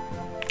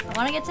 I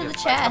want to get to the You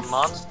fight chest. the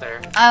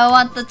monster. I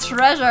want the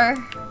treasure.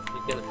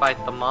 You can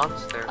fight the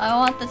monster. I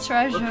want the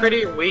treasure. We're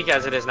pretty weak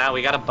as it is now.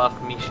 We gotta buff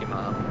Mishima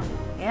up.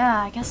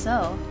 Yeah, I guess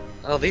so.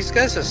 Oh, these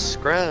guys are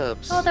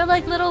scrubs. Oh, they're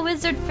like little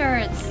wizard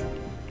ferrets.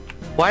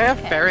 Why are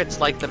okay. ferrets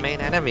like the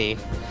main enemy?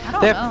 I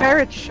don't They're know.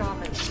 ferret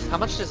shamans. How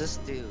much does this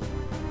do?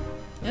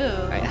 Ooh,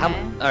 Alright, okay.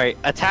 alright,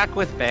 attack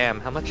with Bam.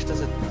 How much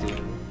does it do?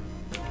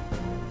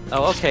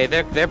 Oh, okay,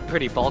 they're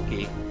pretty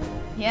bulky.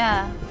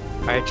 Yeah,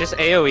 Alright, just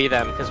AoE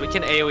them, because we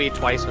can AoE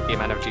twice with the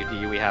amount of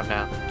GPU we have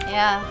now.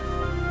 yeah.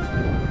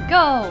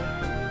 Go!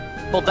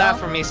 Pull that Oh.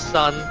 for me,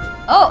 son.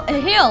 Oh,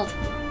 it healed!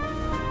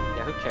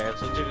 Yeah, who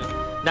cares?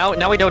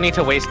 Now we don't need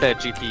to waste the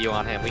GPU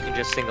on him. We can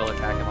just single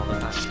attack him all the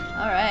time.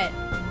 Alright.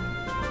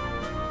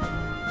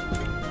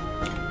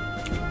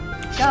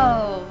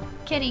 Go!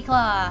 Kitty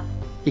Claw!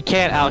 He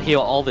can't out-heal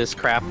all this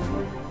crap.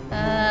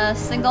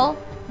 Single?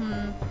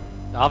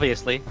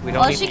 Obviously, we don't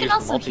Well, need she to can use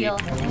also multi. heal.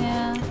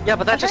 Yeah. Yeah,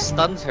 but that Okay. just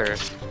stuns her.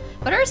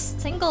 But her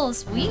single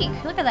is weak.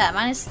 Look at that,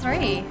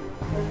 -3.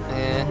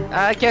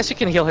 I guess you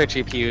can heal her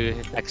GPU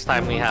next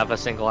time we have a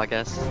single, I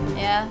guess.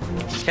 Yeah.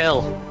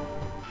 Kill.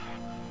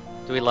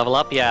 Do we level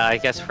up? Yeah, I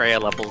guess Freya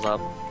levels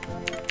up.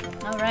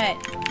 Alright.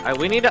 Alright,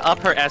 we need to up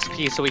her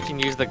SP so we can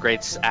use the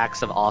Great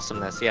Axe of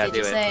Awesomeness. Yeah, Did do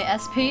you it. say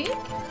SP?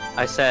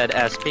 I said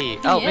SP.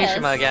 Oh, Yes.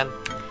 Mishima again.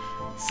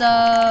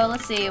 So,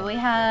 let's see. We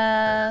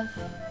have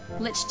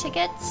glitch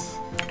tickets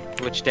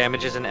Which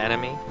damages an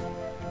enemy.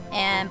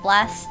 and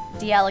blast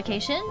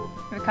deallocation.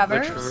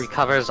 Recovers. Which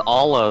recovers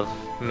all of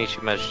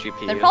Mishima's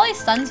GPU. That probably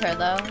stuns her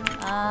though.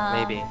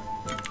 Maybe.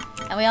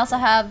 And we also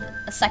have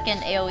a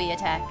second AoE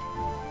attack.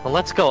 Well,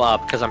 let's go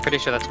up, because I'm pretty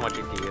sure that's more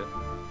GPU.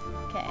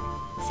 Okay.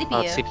 Oh,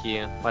 CPU. it's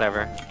CPU.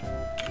 Whatever.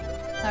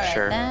 Alright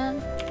sure.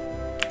 then.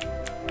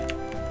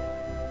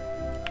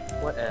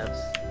 What else?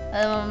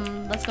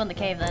 Let's go in the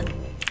cave then.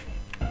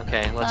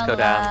 Okay, let's go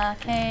down.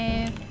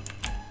 Cave.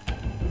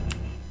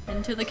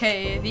 Into the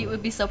cave. He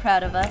would be so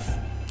proud of us.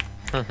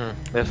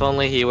 If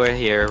only he were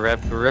here.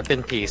 Rip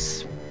in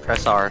peace.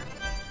 Press R.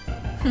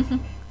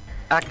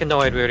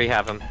 Akanoid, we already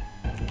have him.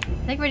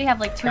 I think we already have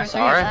like 2 or Press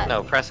 3 R? of that.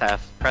 No, press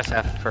F. Press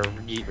F for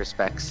yeet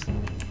respects.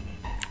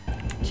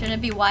 Shouldn't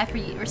it be Y for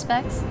yeet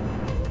respects?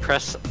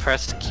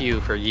 Press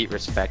Q for yeet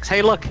respects.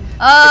 Hey, look!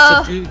 Oh!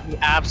 It's a dude who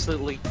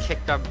absolutely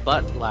kicked our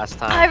butt last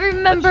time. I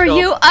remember Let's show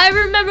you! him. I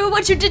remember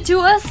what you did to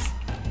us!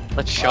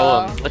 Let's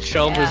show him. Let's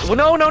show him yeah. who's.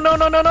 Well,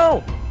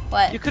 no!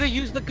 What? You could have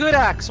used the good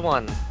axe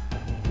one.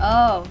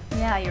 Oh,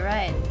 yeah, you're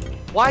right.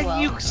 Why Well.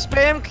 do you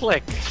spam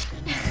click?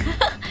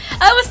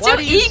 I was Why too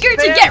do you eager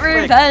to spam get click?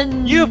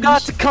 revenge! You've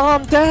got to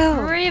calm down.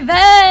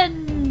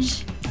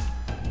 Revenge!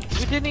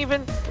 We didn't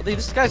even.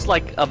 This guy's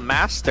like a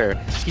master.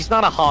 He's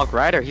not a hog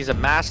rider. He's a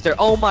master.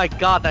 Oh my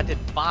god, that did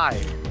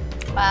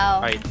 5. Wow.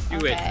 Alright, do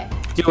okay.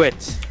 it. Do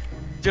it.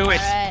 Do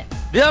it. Alright.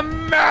 The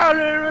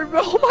matter.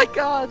 Oh my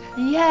god.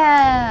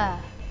 Yeah!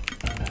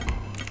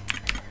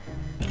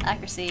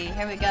 Accuracy,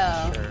 here we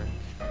go. Sure.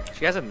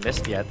 She hasn't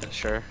missed yet, but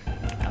sure.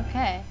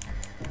 Okay.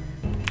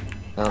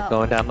 Oh, Oh.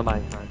 going down the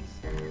mine carts.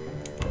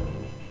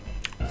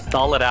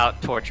 Stall it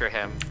out, torture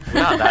him.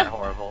 Not that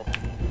horrible.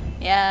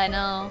 Yeah, I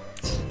know.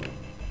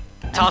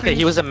 Taka, pretty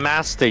he was a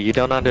master. You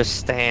don't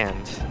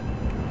understand.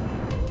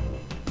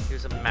 He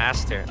was a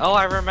master. Oh,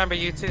 I remember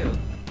you too.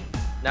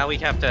 Now we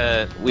have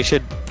to. We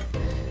should.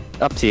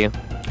 Up to you.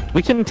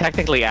 We can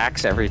technically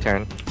axe every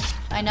turn.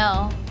 I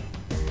know.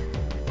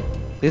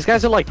 These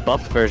guys are like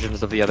buff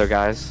versions of the other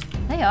guys.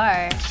 They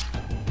are.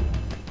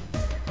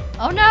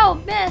 Oh no,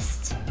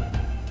 missed!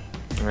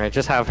 Alright,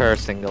 just have her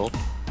single.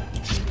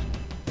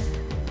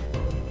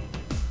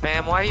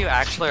 Bam, why are you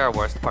actually our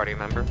worst party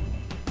member?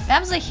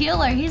 Bam's a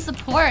healer, he's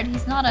support,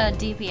 he's not a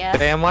DPS.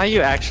 Bam, why are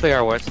you actually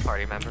our worst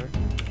party member?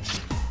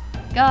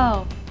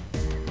 Go.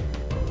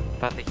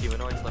 About the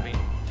humanoids, let me...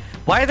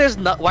 Why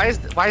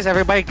is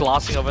everybody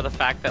glossing over the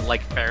fact that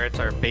like ferrets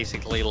are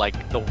basically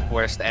like the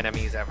worst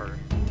enemies ever?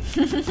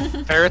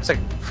 Ferrets are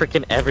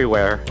freaking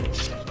everywhere,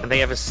 and they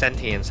have a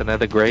sentience, and they're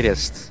the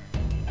greatest.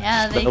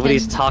 Yeah, they But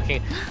nobody's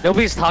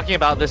talking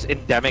about this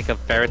endemic of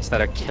ferrets that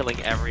are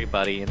killing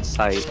everybody in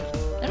sight.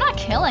 They're not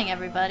killing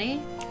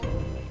everybody.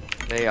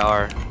 They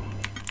are.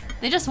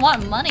 They just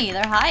want money,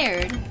 they're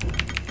hired.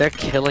 They're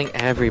killing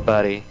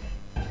everybody.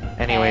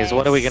 Anyways, Okay,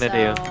 what are we gonna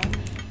do?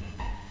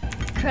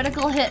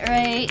 Critical hit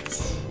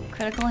rate.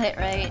 Critical hit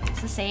rate.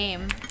 It's the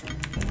same.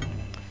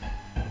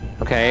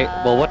 Okay,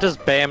 well what does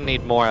Bam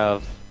need more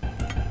of?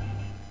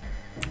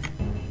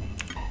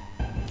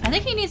 I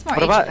think he needs more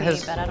What about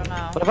HP, but I don't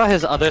know. What about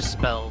his other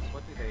spells?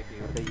 What do they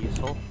do? Are they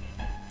useful?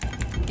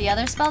 The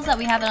other spells that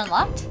we haven't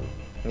unlocked?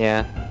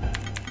 Yeah.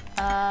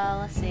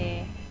 Let's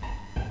see.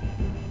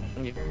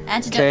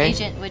 Antidote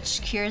agent,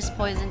 which cures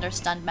poisoned or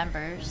stunned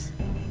members.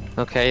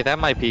 Okay, that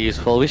might be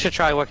useful. We should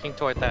try working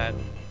toward that.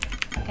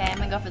 Okay, I'm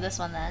gonna go for this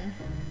one then.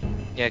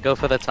 Yeah, go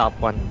for the top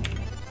one.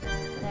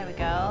 There we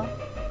go.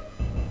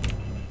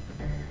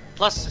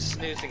 Plus,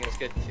 snoozing is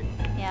good too.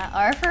 Yeah,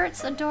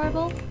 Arfert's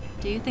adorable.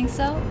 Do you think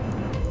so?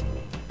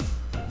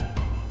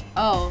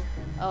 Oh.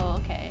 Oh,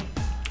 okay.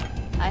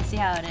 I see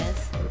how it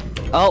is.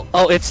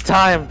 Oh, it's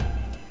time!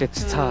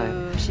 It's time.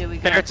 Ooh, should we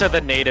go? Ferrets are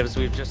the natives.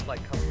 We've just like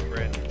come over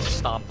and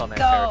stomped on their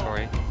Go.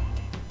 territory.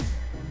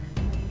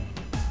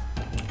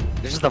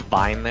 There's just a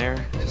vine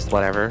there. Just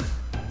whatever.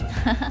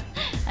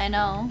 I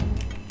know.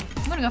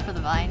 I'm gonna go for the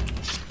vine.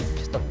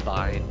 Just a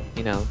vine.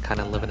 You know, kind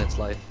of living its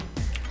life.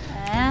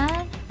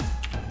 And...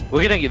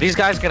 We're gonna. These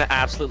guys are gonna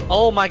absolutely.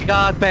 Oh my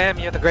God, Bam!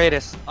 You're the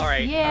greatest. All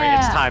right,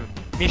 it's time.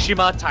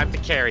 Mishima, time to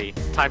carry.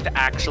 Time to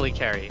actually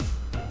carry.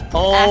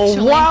 Oh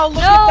Actually, wow! Look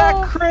no! at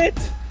that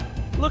crit!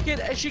 Look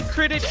at she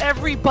critted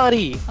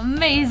everybody.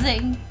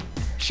 Amazing.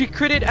 She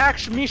critted.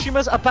 Actually,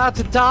 Mishima's about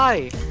to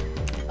die.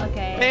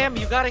 Okay. Bam!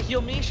 You gotta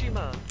heal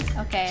Mishima.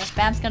 Okay, if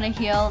Bam's gonna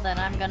heal, then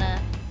I'm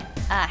gonna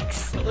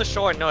axe. Kill the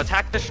Shorn. No,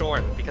 attack the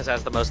Shorn because it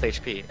has the most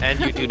HP, and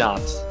you do not.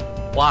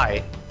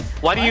 Why?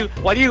 Why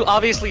do you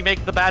obviously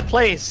make the bad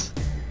plays?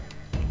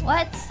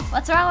 What?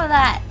 What's wrong with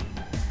that?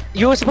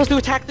 You were supposed to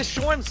attack the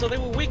Shorn so they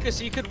were weaker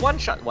so you could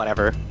one-shot.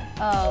 Whatever.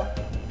 Oh.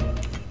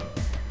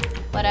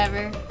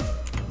 Whatever.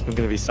 I'm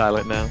gonna be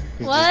silent now.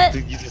 What?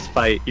 You just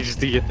fight. You just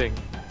do your thing.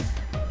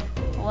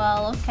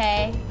 Well,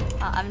 okay.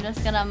 I'm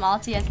just gonna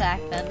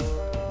multi-attack then.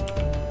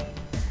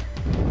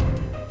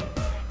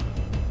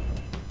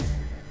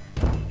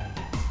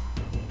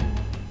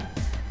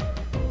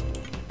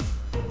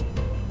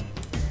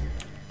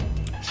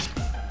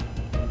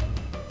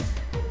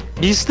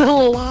 He's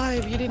still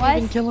alive. You didn't What?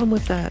 even kill him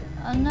with that.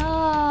 Oh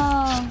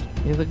no!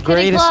 You're the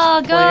greatest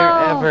Claw, player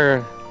go!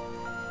 ever.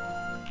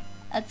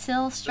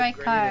 Until strike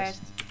card.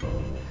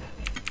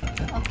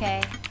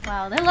 Okay.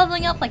 Wow, they're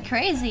leveling up like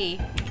crazy.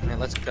 Alright,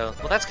 let's go.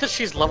 Well, that's because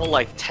she's level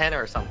like 10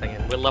 or something,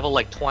 and we're level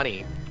like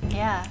 20.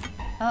 Yeah.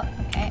 Oh,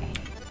 okay.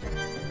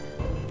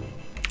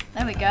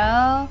 There we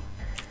go.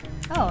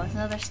 Oh, it's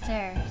another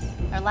stairs.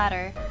 Or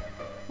ladder.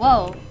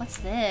 Whoa, what's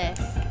this?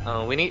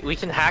 Oh, we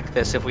can hack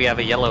this if we have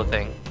a yellow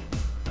thing.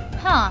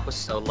 Huh. We're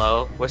so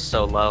low. We're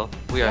so low.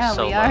 We are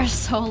so we low. are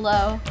so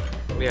low.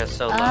 We are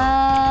so low.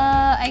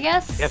 I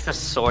guess. We have to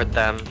sword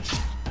them.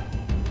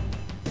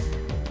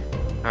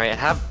 Alright,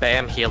 have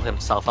Bam heal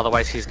himself,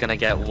 otherwise he's gonna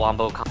get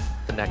wombo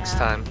the next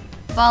time.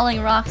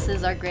 Falling rocks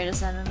is our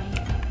greatest enemy.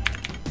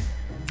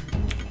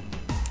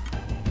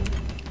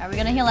 Are we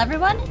gonna heal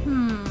everyone?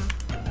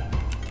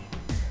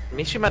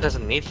 Mishima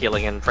doesn't need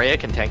healing and Freya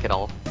can tank it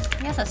all.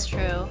 I guess that's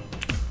true.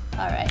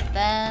 Alright,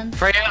 then.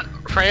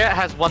 Freya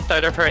has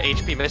 1/3 of her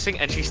HP missing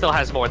and she still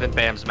has more than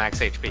Bam's max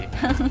HP.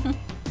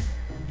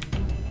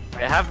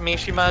 Alright, have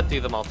Mishima do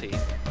the multi.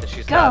 That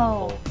she's got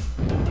full.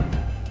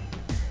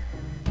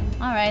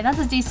 Alright, that's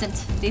a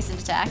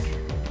decent attack.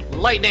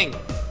 Lightning!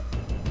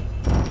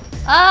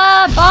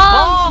 Bombs!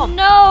 Bomb!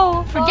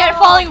 No! Forget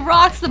falling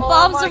rocks, the Oh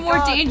bombs my are more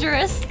God.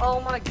 dangerous.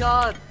 Oh my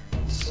God!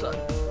 Just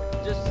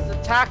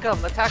attack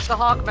him! Attack the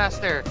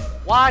Hawkmaster!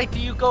 Why do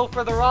you go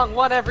for the wrong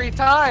one every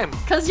time?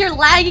 Cause you're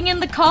lagging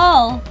in the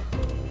call.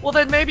 Well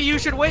then maybe you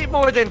should wait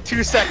more than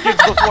 2 seconds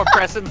before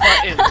pressing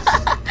buttons.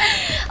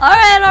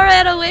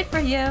 Alright, I'll wait for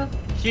you.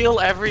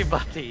 Heal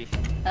everybody.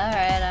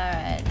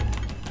 Alright.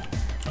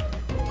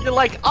 You're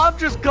like, I'm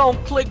just gonna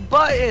click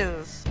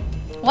buttons.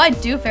 Why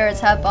do ferrets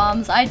have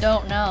bombs? I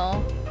don't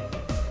know.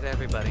 Hit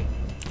everybody.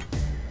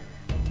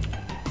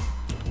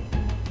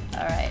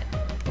 Alright.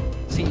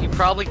 See, you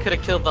probably could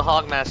have killed the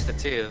Hogmaster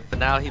too, but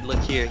now look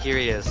here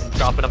he is,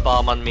 dropping a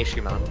bomb on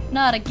Mishima.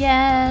 Not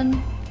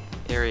again.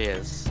 Here he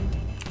is.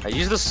 I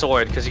use the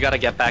sword because you gotta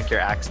get back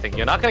your axe thing.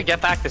 You're not gonna get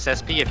back this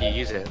SP if you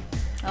use it.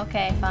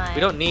 Okay, fine.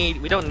 We don't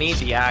need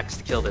the axe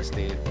to kill this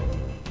dude.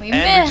 We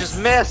And missed. we just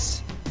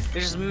miss. They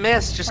just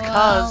missed, just Well,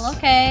 cause.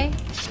 okay.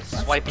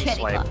 Swipey kitty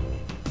swipe. claw.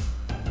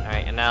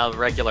 Alright, and now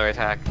regular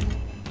attack.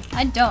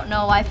 I don't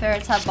know why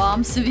ferrets have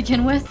bombs to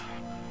begin with.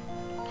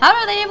 How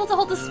are they able to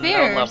hold the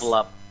spears? No level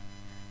up.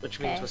 Which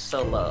means Okay. we're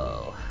so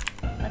low.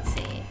 Let's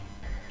see.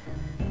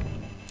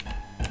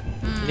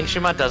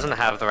 Nishima doesn't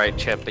have the right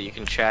chip, but you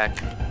can check.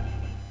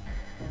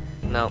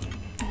 Nope.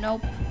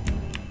 Nope.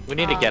 We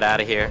need to get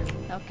out of here.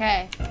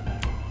 Okay.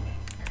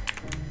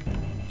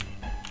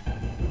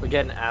 We're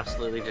getting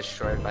absolutely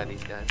destroyed by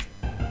these guys.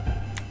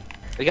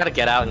 We gotta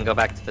get out and go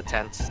back to the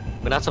tents.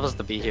 We're not supposed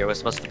to be here, we're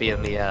supposed to be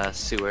in the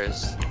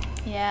sewers.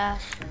 Yeah.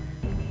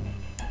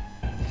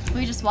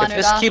 We just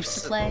wandered off to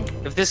play.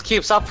 If this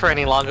keeps up for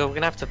any longer, we're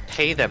gonna have to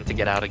pay them to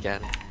get out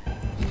again.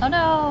 Oh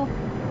no.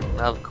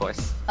 Of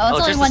course. Oh,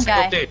 it's only just one a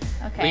single guy. Dude.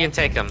 Okay. We can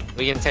take him.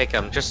 We can take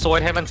him. Just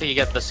sword him until you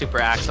get the super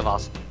axe of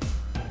awesome.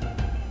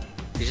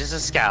 He's just a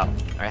scout.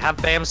 Alright, have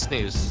Bam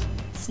snooze.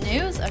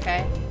 Snooze?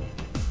 Okay.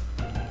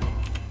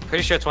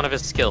 Pretty sure it's one of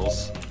his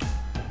skills.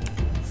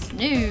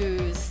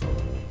 Snooze.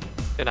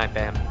 Good night,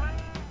 Bam.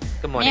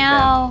 Good morning,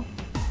 Meow. Bam.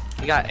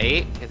 You got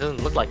 8? It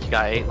doesn't look like you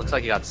got 8. Looks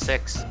like you got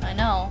 6. I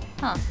know.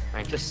 Huh.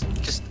 Alright, just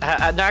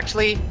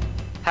actually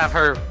have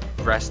her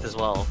rest as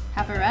well.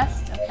 Have a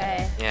rest?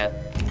 Okay. Yeah.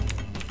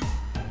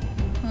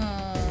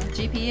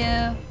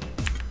 GPU.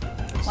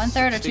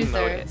 1/3 or Let's do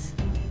 2/3?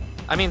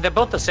 I mean, they're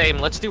both the same.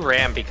 Let's do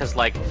RAM because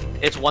like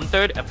it's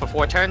 1/3 for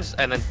 4 turns,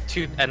 and then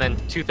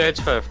 2/3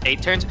 for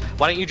 8 turns.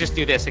 Why don't you just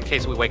do this in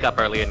case we wake up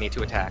early and need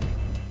to attack?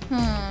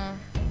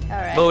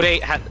 Alright. Mode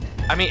 8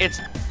 I mean,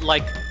 it's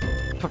like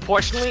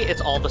proportionally,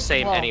 it's all the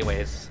same Whoa.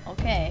 anyways.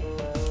 Okay.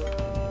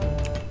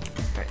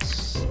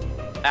 Nice.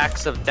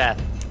 Axe of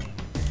Death.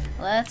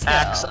 Let's go.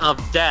 Axe of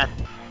Death.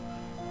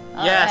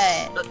 All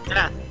Yes, right. the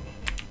death.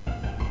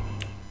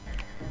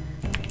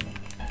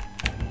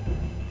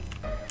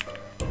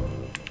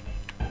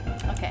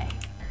 Okay.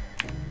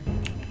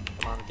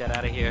 Come on, get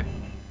out of here.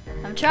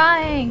 I'm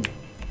trying.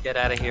 Get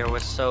out of here. We're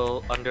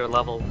so under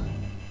leveled.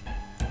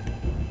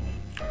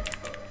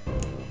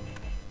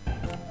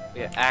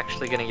 We're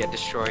actually gonna get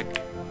destroyed.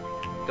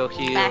 Go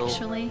heal.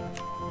 Actually.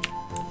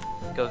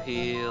 Go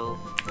heal.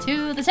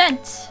 To the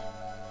tent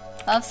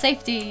of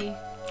safety.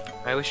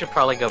 Alright, we should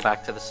probably go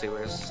back to the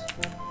sewers.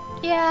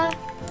 Yeah.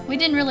 We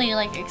didn't really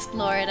like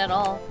explore it at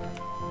all.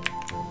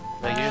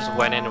 No, you just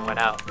went in and went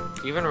out. Do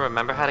you even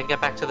remember how to get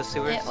back to the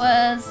sewers? It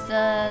was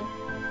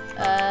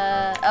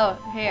oh,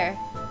 here.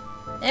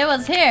 It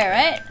was here,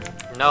 right?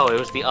 No, it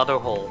was the other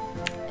hole.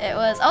 It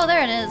was, oh,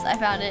 there it is. I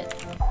found it.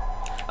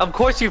 Of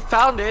course you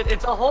found it!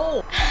 It's a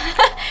hole!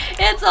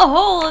 It's a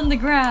hole in the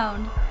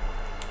ground.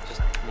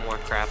 Just more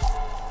crap.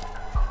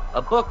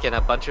 A book and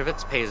a bunch of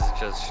its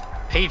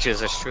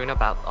pages are strewn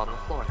about on the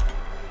floor.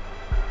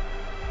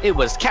 It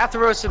was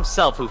Catharos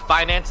himself who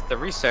financed the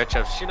research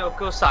of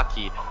Shinoko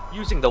Saki,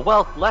 using the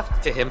wealth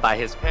left to him by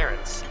his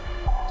parents.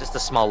 Just a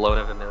small loan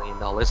of $1 million.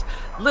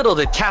 Little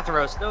did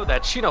Catharos know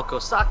that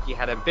Shinoko Saki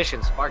had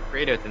ambitions far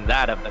greater than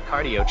that of the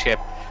cardio chip.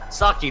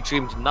 Saki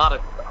dreamed not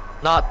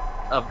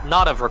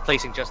of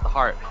replacing just the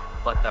heart,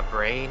 but the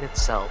brain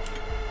itself.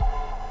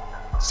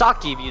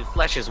 Saki viewed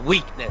flesh as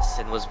weakness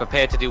and was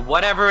prepared to do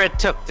whatever it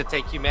took to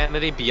take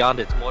humanity beyond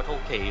its mortal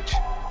cage.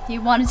 He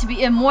wanted to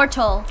be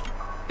immortal.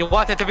 He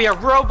wanted to be a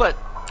robot.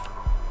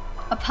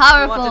 A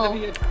powerful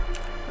He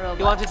robot.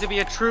 wanted to be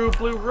a true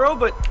blue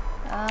robot.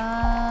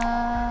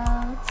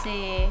 Let's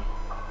see.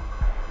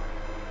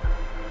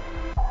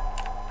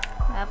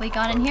 Have we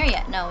gone in here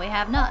yet? No, we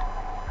have not.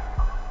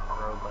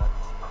 Robot.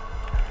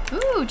 Ooh,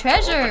 Open it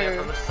treasure!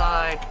 from the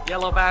side.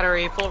 Yellow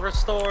battery, full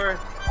restore.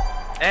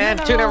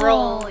 And tuna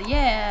roll.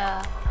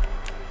 Yeah.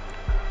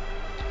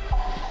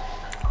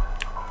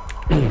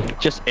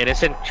 Just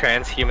innocent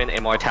transhuman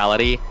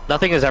immortality.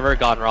 Nothing has ever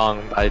gone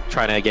wrong by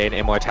trying to gain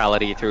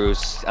immortality through,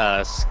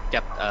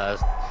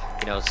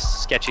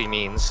 sketchy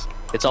means.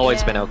 It's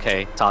always been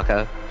okay,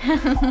 Taka.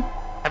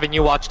 Haven't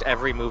you watched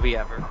every movie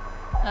ever?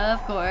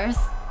 Of course.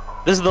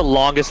 This is the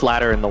longest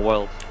ladder in the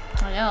world.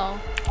 I know.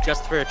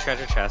 Just for a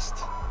treasure chest.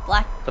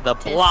 Black. For the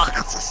Tis.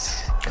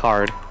 blocks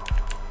card.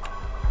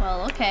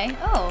 Well, okay.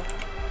 Oh.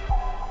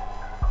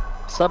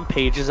 Some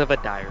pages of a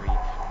diary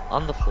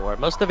on the floor.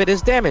 Most of it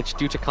is damaged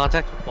due to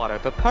contact with water,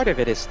 but part of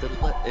it is still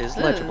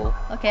legible.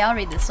 Okay, I'll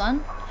read this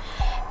one.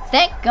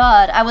 Thank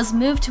God I was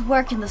moved to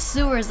work in the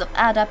sewers of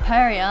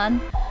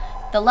Pantheon.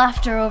 The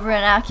laughter over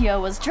in Akio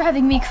was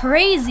driving me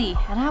crazy,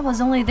 and I was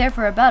only there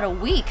for about a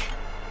week.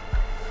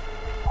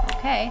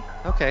 Okay.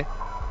 Okay.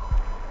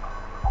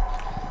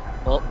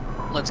 Well,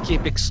 let's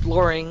keep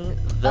exploring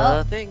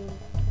the thing.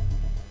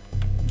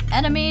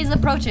 Enemies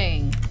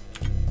approaching.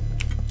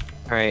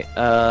 Alright,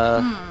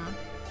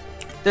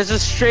 there's a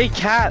stray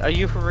cat. Are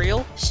you for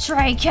real?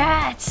 Stray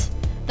cat!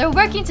 They're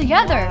working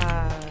together!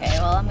 Why? Okay,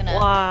 well, I'm gonna...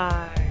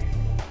 Why?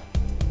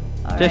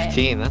 Alright.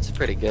 15, that's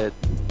pretty good.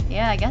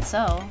 Yeah, I guess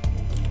so.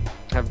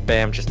 Have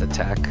Bam just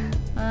attack.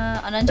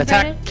 Unintegrated?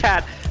 Attack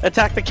cat!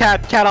 Attack the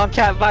cat! Cat on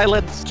cat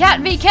violence! Cat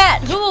v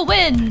cat! Who will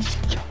win?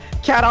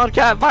 Cat on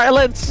cat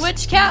violence!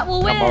 Which cat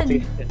will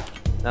win?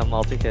 Not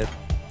multi-hit.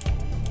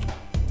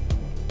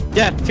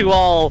 Death to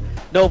all.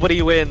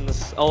 Nobody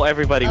wins. Oh,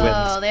 everybody wins.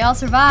 Oh, they all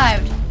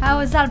survived. How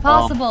is that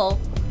possible?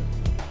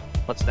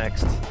 What's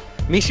next?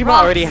 Mishima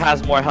Rocks. already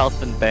has more health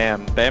than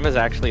Bam. Bam is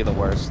actually the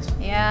worst.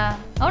 Yeah.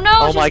 Oh no!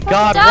 Oh she's my about to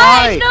god, die.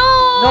 why?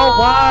 No! No,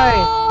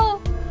 why?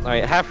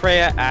 Alright, have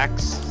Freya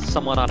axe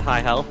someone on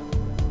high health.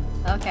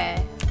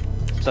 Okay.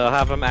 So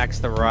have him axe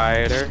the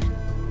rider.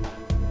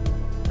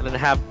 And then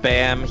have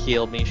Bam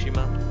heal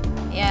Mishima.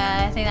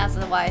 Yeah, I think that's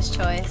a wise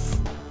choice.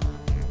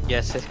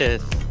 Yes, it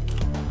is.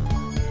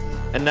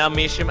 And now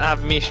have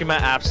Mishima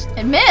abs.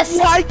 It missed.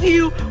 Why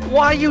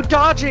are you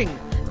dodging?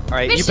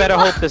 Alright, you better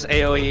Mishima! hope this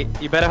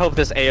AoE. You better hope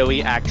this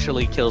AoE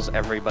actually kills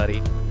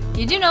everybody.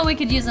 You do know we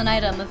could use an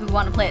item if we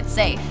want to play it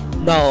safe.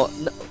 No,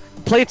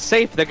 play it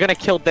safe. They're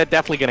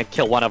definitely gonna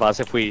kill one of us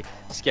if we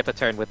skip a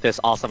turn with this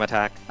awesome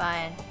attack.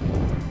 Fine.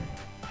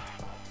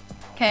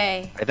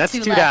 Okay. Right, that's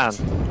two left.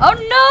 down. Oh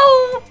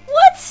no!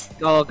 What?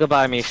 Oh,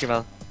 goodbye,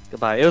 Mishima.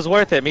 Goodbye. It was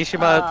worth it.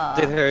 Mishima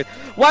did her.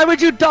 Why would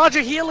you dodge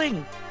a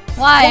healing?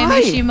 Why,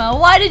 Mishima?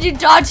 Why did you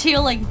dodge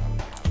healing?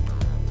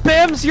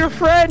 Bam's your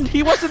friend.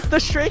 He wasn't the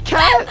stray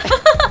cat.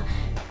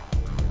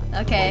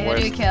 Okay, who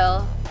do we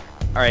kill?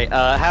 Alright,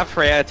 have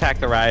Freya attack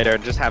the rider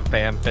and just have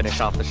Bam finish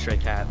off the stray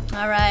cat.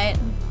 Alright.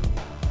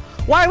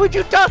 Why would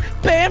you dodge?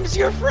 Bam's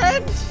your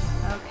friend.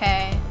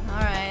 Okay,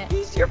 alright.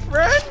 He's your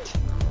friend.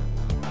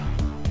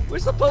 We're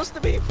supposed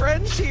to be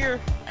friends here.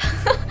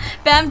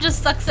 Bam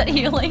just sucks at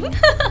healing.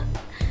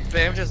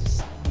 Bam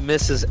just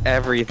misses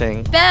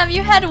everything. Bam,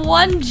 you had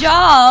one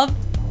job.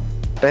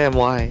 Bam,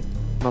 why?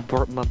 My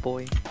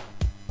boy.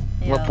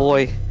 Yo. My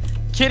boy.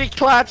 Kitty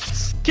claw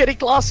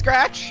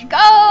scratch.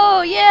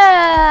 Go,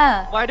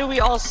 yeah. Why do we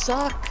all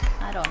suck?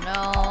 I don't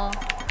know.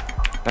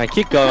 Alright,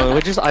 keep going.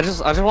 I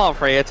just want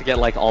Freya to get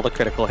like all the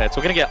critical hits.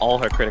 We're gonna get all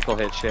her critical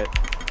hit shit.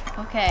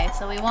 Okay,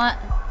 so we want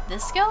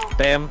this skill?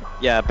 Bam.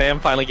 Yeah, Bam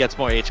finally gets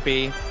more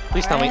HP.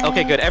 Please tell me.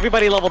 Okay, good.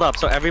 Everybody leveled up,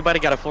 so everybody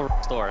got a full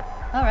restore.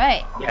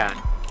 Alright. Yeah,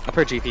 up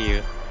her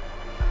GPU.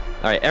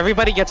 Alright,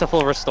 everybody gets a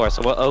full restore,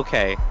 so we're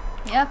okay.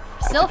 Yep,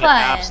 still After the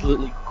fine.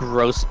 absolutely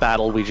gross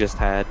battle we just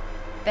had.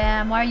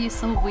 Bam, why are you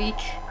so weak?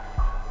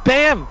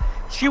 Bam!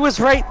 She was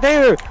right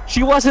there!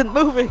 She wasn't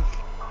moving!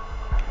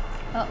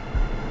 Oh.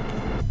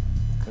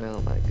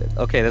 Oh my god.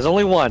 Okay, there's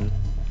only one.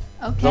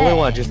 Okay. There's only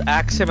one. Just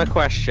ask him a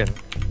question.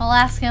 I'll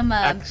ask him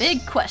a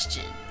big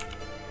question.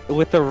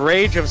 With the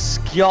rage of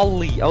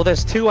Skjolli. Oh,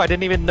 there's two. I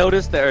didn't even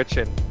notice the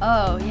urchin.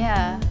 Oh,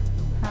 yeah.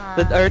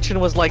 The urchin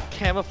was like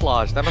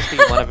camouflage. That must be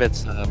one of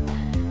its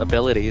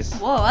abilities.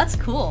 Whoa, that's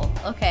cool.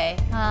 Okay.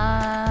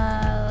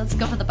 Let's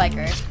go for the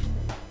biker.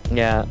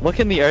 Yeah. What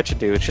can the urchin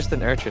do? It's just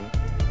an urchin.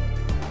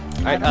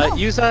 Alright,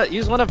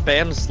 use one of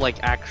Bam's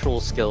like actual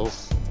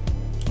skills.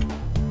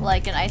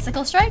 Like an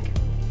icicle strike?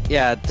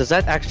 Yeah, does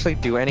that actually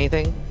do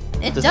anything?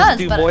 It does does,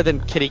 this do but more than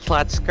kitty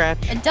clat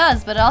scratch? it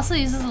does, but it also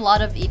uses a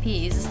lot of EP. It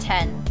uses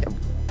 10.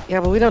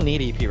 Yeah, but we don't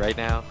need EP right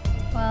now.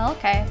 Well,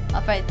 okay.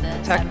 I'll fight the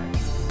timer.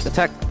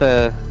 Attack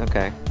the...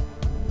 okay.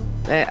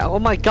 Oh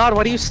my god,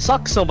 why do you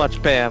suck so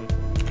much, Bam?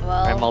 Well,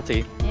 Alright,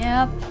 multi.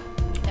 Yep.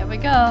 There we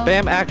go.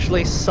 Bam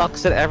actually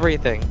sucks at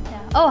everything.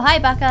 Yeah. Oh, hi,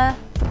 Baka.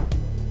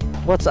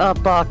 What's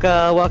up,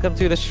 Baka? Welcome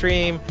to the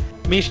stream.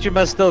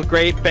 Mishima's still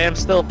great, Bam's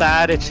still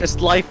bad. It's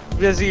just life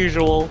as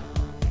usual.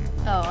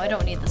 Oh, I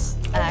don't need this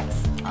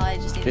axe. I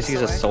just need Just a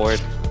use sword. a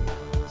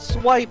sword.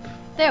 Swipe!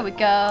 There we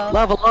go.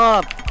 Level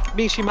up!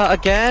 Mishima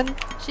again?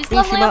 She's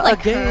leveling up Mishima like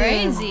again.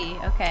 crazy.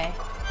 Okay.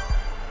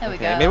 There we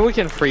go. Maybe we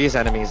can freeze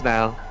enemies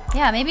now.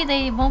 Yeah, maybe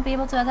they won't be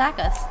able to attack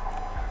us.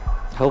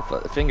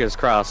 Hope, fingers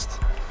crossed.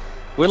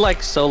 We're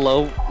like so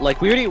low. Like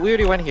we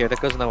already went here. That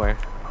goes nowhere.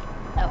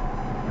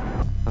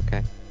 Oh.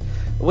 Okay.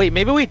 Wait,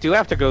 maybe we do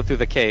have to go through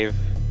the cave.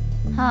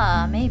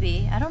 Huh,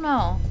 maybe. I don't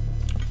know.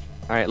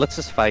 Alright, let's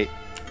just fight.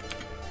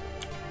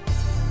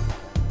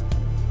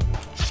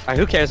 Alright,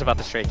 who cares about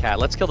the stray cat?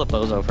 Let's kill the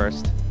bozo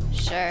first.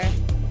 Sure.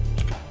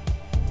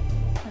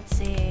 Let's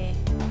see.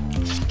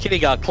 Kitty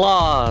got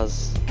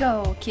claws!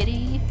 Go,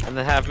 kitty. And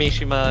then have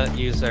Mishima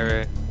use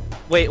her...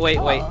 Wait.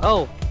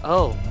 Oh.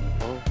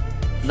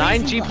 9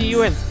 Freezing GPU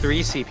bugs. and 3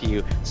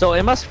 CPU. So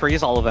it must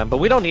freeze all of them, but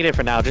we don't need it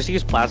for now. Just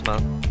use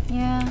plasma.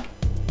 Yeah.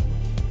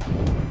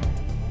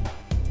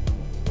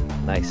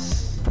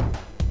 Nice.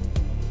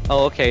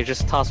 Oh, okay,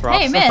 just toss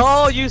rocks. Hey, miss.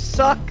 Oh, you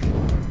suck!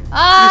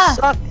 Ah! You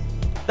suck!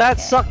 That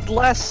sucked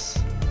less!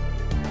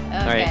 Okay.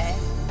 Alright.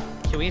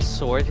 Can we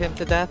sword him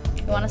to death?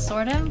 You want to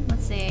sword him?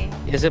 Let's see.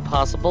 Is it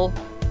possible?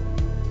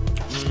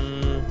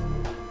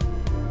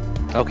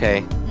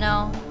 Okay.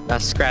 No. Now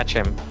scratch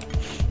him.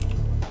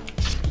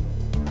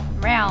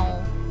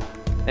 Row.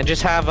 And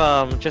just have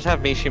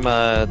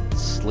Mishima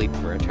sleep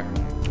for a turn.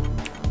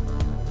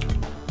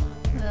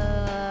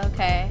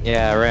 Okay.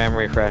 Yeah, RAM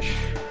refresh.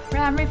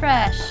 Ram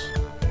refresh.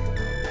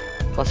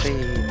 Plus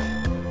 8.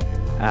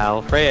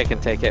 Ow, Freya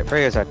can take it.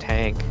 Freya's our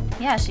tank.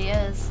 Yeah, she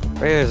is.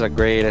 Freya's our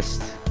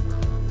greatest.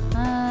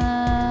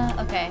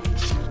 Okay.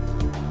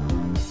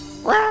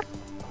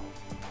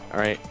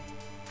 Alright.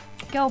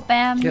 Go,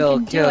 Bam. Kill,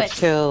 you can do it.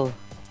 kill.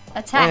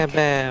 Attack.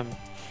 Bam, bam.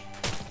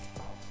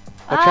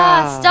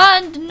 Ah,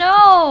 stunned.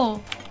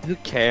 No. Who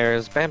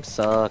cares? Bam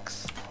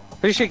sucks.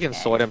 Pretty sure you can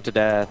sort him to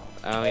death.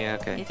 Oh yeah,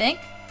 okay. You think?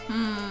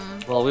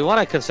 Well, we want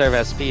to conserve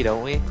SP,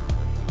 don't we?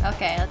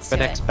 Okay, let's For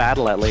do next it.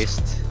 battle, at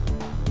least.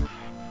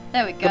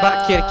 There we go.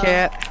 Goodbye, kitty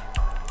cat.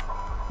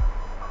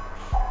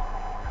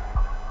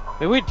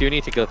 Maybe we do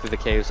need to go through the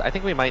caves. I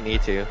think we might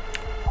need to.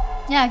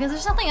 Yeah, because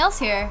there's nothing else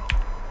here.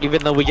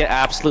 Even though we get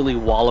absolutely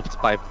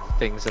walloped by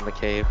things in the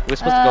cave. We're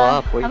supposed to go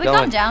up. Where have you we going?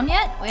 gone down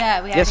yet? Oh,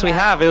 yeah, we have. Yes, we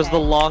have. It was the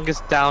Okay.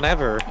 longest down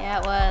ever. Yeah,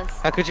 it was.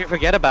 How could you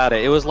forget about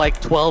it? It was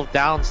like 12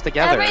 downs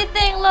together.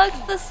 Everything looks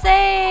the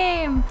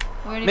same.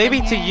 We're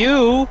Maybe to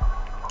you.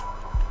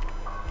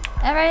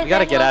 Everything We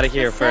gotta get out of looks the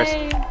here first.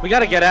 same. We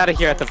gotta get out of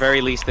here at the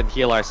very least and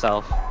heal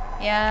ourselves.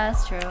 Yeah,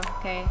 that's true.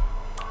 Okay.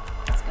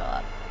 Let's go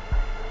up.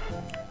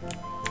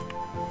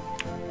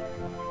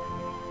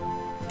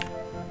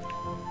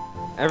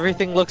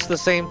 Everything looks the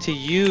same to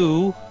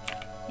you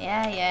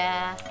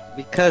Yeah.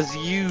 because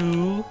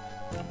you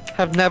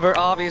have never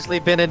obviously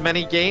been in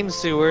many game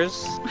sewers.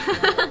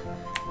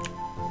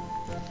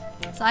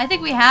 So I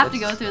think we have to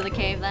go through the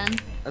cave then.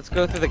 Let's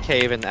go through the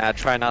cave and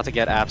try not to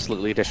get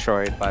absolutely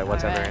destroyed by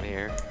whatever Alright. in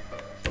here.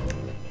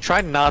 Try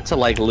not to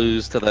like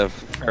lose to the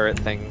ferret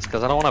things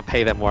because I don't want to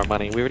pay them more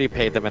money. We already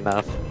paid them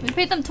enough. We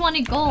paid them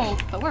 20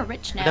 gold, but we're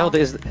rich now. No,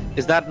 is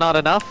that not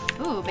enough?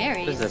 Ooh,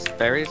 berries. What is this?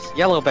 Berries?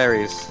 Yellow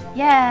berries.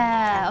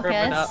 Yeah, okay.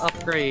 Permanent Let's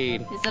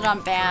upgrade. use it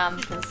on Bam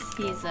because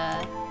he's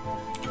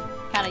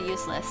kind of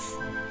useless.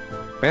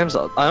 Bam's.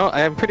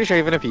 I'm pretty sure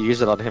even if you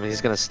use it on him, he's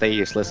gonna stay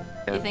useless.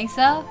 You think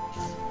so?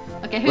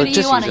 Okay, who Well, do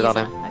just you want to use use it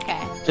it on on?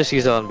 Okay, Just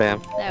use it on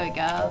Bam. there we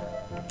go.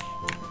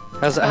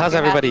 How's you're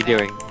everybody happy,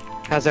 doing?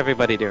 How's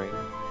everybody doing?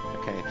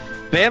 Okay.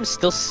 Bam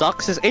still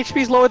sucks. His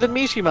HP's lower than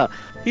Mishima.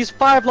 He's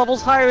 5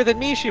 levels higher than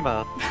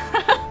Mishima.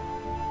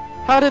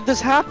 How did this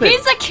happen?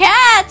 He's a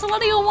cat! So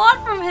what do you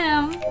want from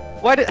him?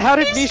 How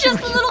did He's Mishima?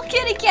 just a little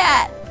kitty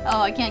cat!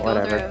 Oh, I can't go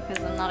Whatever. through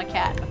because I'm not a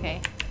cat.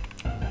 Okay.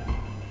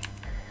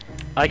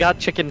 I got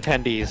chicken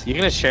tendies. You're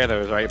gonna share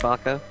those, right,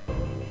 Baka?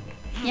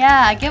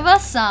 Yeah, give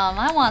us some.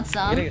 I want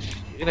some. You're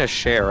gonna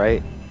share,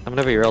 right? I'm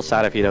gonna be real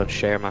sad if you don't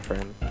share, my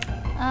friend.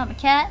 I'm a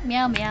cat.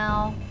 Meow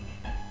meow.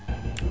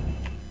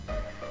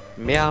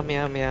 Meow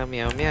meow meow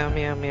meow meow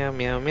meow meow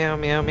meow meow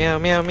meow meow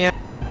meow meow.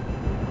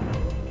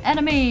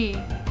 Enemy!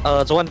 Oh,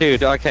 it's one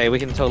dude. Okay, we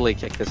can totally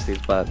kick this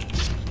dude's butt.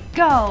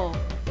 Go!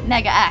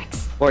 Mega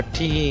Axe.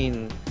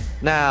 14.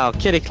 Now,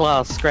 kitty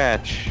claw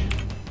scratch.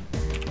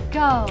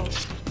 Go!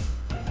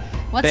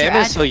 What's your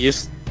Bam is so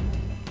address?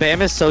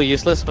 Bam is so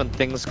useless when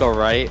things go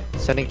right.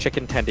 Sending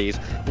chicken tendies.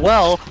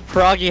 Well,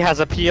 Froggy has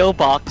a PO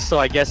box, so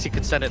I guess you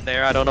could send it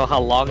there. I don't know how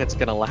long it's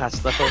gonna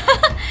last though.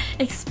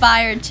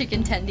 Expired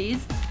chicken tendies.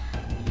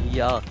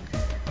 Yuck.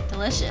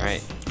 Delicious.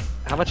 Alright.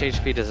 How much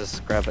HP does this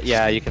scrub?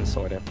 Yeah, you can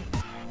sort it.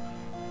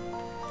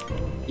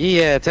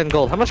 Yeah, 10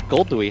 gold. How much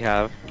gold do we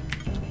have?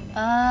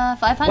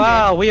 500.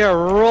 Wow, we are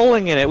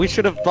rolling in it. We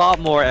should have bought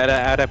more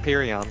at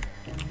Aperion.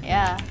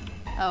 Yeah.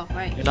 Oh,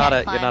 right. You're not a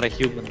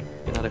human.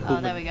 You're not a human.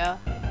 Oh, there we go.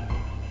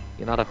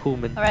 You're not a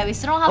human. Alright, we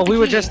still don't have Oh, the we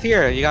were key. just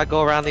here. You gotta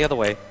go around the other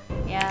way.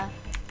 Yeah.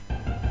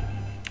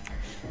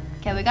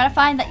 Okay, we gotta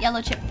find that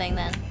yellow chip thing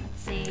then.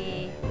 Let's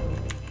see.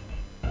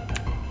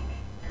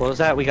 What was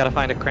that? We gotta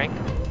find a crank?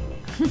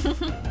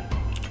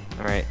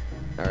 Alright.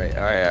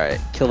 Alright.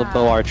 Kill the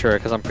bow archer,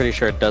 because I'm pretty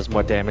sure it does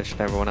more damage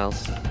than everyone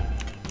else.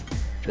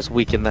 Just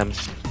weaken them.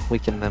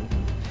 Weaken them.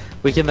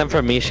 Weaken them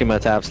for Mishima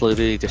to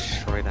absolutely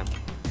destroy them.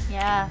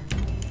 Yeah.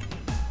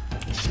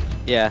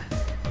 Yeah.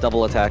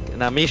 Double attack.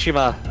 Now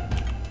Mishima,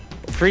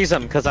 freeze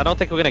them, because I don't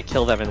think we're gonna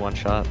kill them in one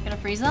shot. Gonna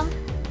freeze them?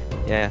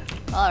 Yeah.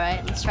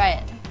 Alright, let's try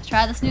it. Let's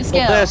try this new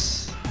skill. Hold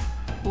this.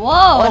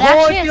 Whoa, it Oh,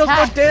 actually it deals more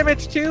attacks.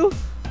 damage too?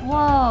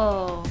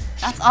 Whoa,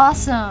 that's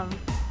awesome.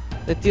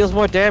 It deals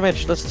more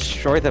damage. Let's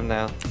destroy them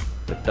now.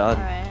 We're done.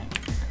 Alright.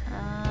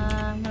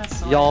 I'm gonna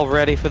sword. Y'all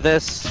ready for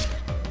this?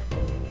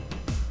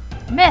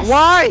 Miss!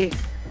 Why?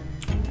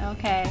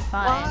 Okay,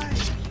 fine.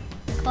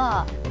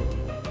 Claw.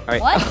 Alright.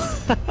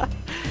 What?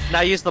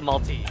 Now use the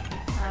multi.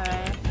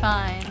 Alright,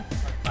 fine.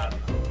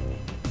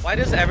 Why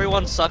does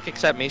everyone suck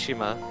except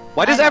Mishima?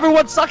 Why I does don't-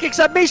 everyone suck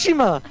except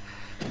Mishima?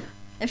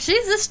 If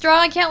she's this strong,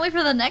 I can't wait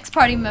for the next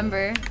party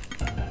member.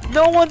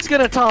 No one's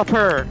gonna top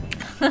her.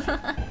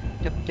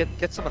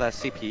 Get some of that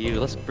CPU.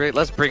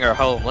 Let's bring her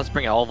home. Let's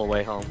bring it all the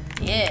way home.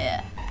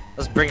 Yeah.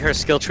 Let's bring her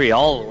skill tree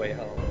all the way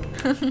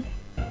home.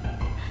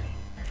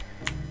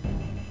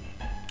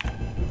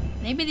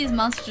 Maybe these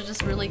monsters are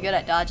just really good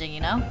at dodging,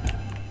 you know?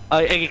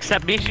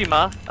 Except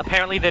Mishima.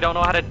 Apparently they don't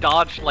know how to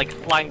dodge like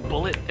flying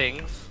bullet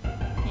things.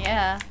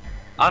 Yeah.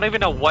 I don't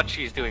even know what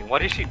she's doing.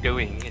 What is she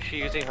doing? Is she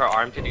using her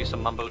arm to do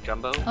some mumbo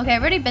jumbo? Okay,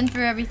 I've already been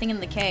through everything in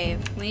the cave.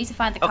 We need to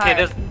find the card.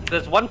 Okay,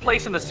 there's one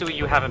place in the sewer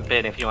you haven't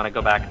been if you want to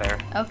go back there.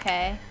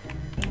 Okay.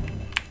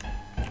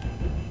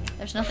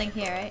 There's nothing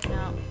here, right?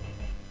 No.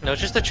 No,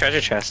 it's just a treasure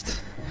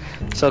chest.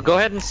 So go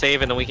ahead and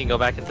save and then we can go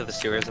back into the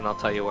sewers and I'll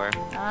tell you where.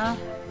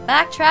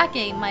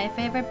 Backtracking, my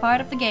favorite part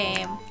of the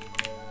game.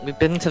 We've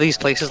been to these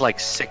places like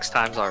 6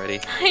 times already.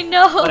 I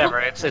know. Whatever,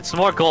 it's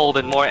more gold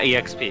and more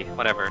EXP.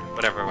 Whatever.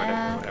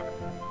 Yeah.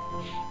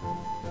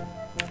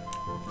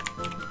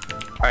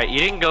 Alright, you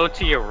didn't go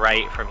to your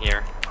right from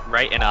here.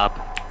 Right and up.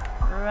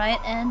 Right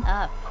and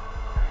up.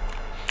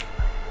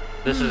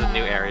 This is a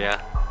new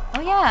area.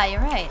 Oh yeah,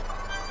 you're right.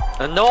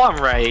 No, I'm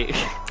right.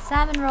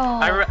 Salmon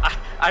roll.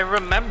 I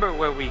remember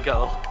where we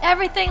go.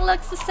 Everything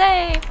looks the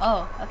same.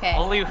 Oh, okay.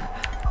 Only...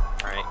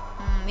 Alright.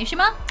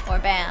 Mishima or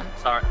Bam?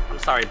 I'm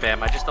sorry,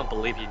 Bam. I just don't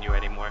believe in you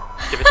anymore.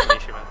 Give it to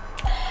Mishima.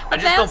 I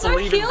just Bam's don't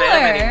believe our in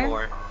Bam healer.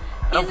 anymore.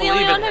 I don't He's the believe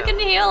only in one who him. can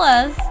heal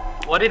us.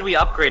 What did we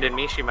upgrade in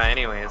Mishima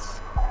anyways? Is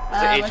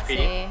it Let's HP?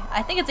 see.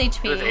 I think it's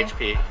HP. It was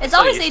HP. It's So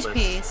always useless.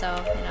 HP,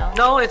 so, you know.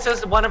 No, it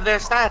says one of their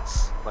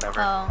stats. Whatever.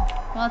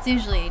 Oh, well, it's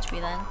usually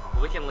HP then.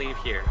 We can leave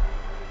here.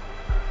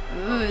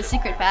 Ooh,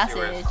 secret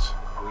passage.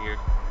 Weird.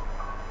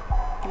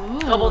 Ooh.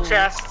 Double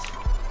chest.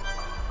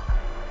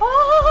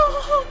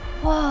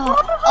 Whoa.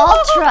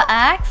 Ultra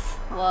axe?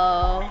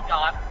 Whoa. We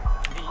got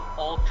the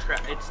ultra.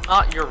 It's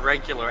not your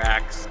regular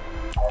axe.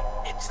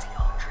 It's the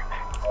ultra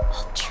axe.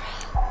 Ultra.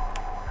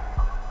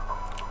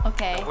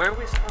 Okay. Now, where are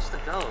we supposed to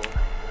go?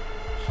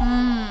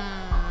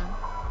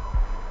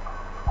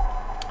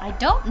 I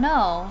don't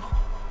know.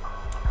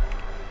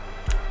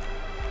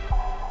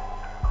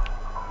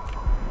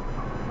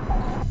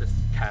 Just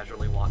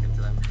casually walk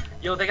into them.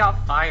 Yo, they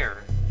got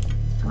fire.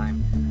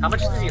 Time. How much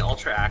does the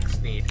ultra axe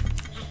need?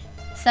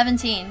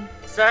 17.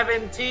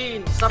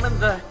 17! Summon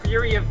the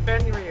Fury of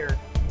Fenrir.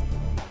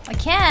 I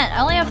can't.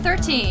 I only have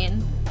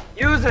 13.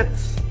 Use it!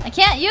 I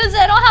can't use it.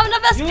 I don't have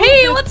enough Use SP.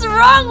 it. What's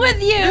wrong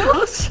with you?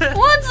 Use it!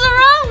 What's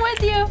wrong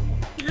with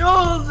you?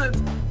 Use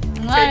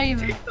it! Not Take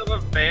even. some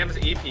of Bam's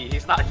EP.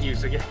 He's not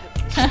using it.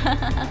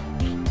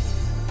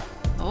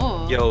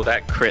 Oh. Yo,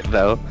 that crit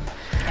though.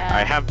 Yeah.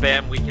 Alright, have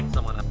Bam weaken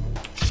someone up.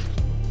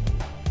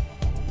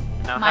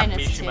 Now have -2.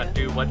 Mishima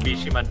do what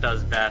Mishima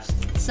does best.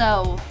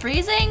 So,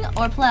 freezing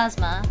or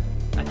plasma?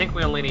 I think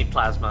we only need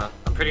plasma.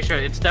 I'm pretty sure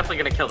it's definitely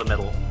gonna kill the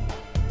middle.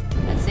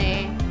 Let's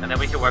see. And then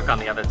we can work on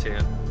the other two.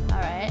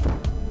 Alright.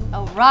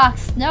 Oh,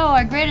 rocks. No,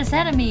 our greatest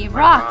enemy.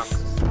 Rocks.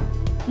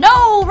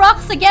 No,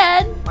 rocks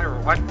again.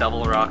 Why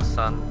double rocks,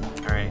 son?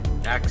 Alright,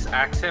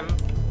 axe him.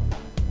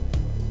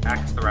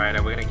 Axe the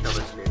rider. We're gonna kill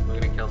this dude. We're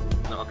gonna kill...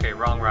 No, okay,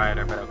 wrong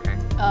rider, but okay.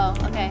 Oh,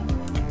 okay.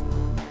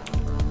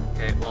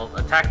 Okay, well,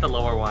 attack the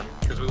lower one,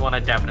 because we want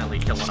to definitely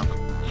kill one of them.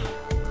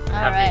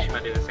 Have Alright.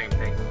 Mishima do the same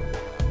thing.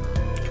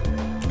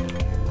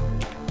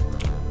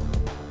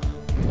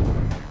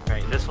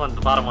 Alright, this one,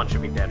 the bottom one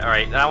should be dead.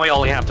 Alright, now we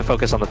only have to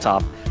focus on the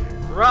top.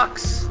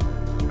 Rocks!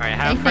 Alright,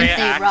 have They think Freya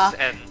they axe rock.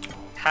 and...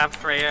 Have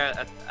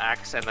Freya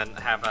axe and then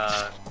have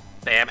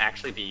Bam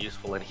actually be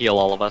useful and heal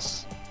all of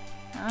us.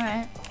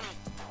 Alright.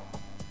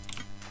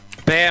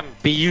 Bam,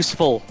 be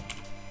useful!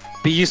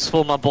 Be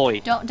useful, my boy!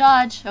 Don't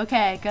dodge.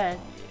 Okay, good.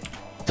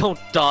 Don't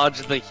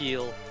dodge the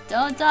heal.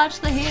 Don't dodge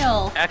the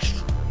heal.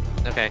 Actually...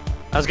 Okay.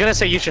 I was gonna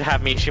say you should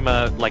have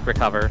Mishima, like,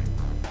 recover.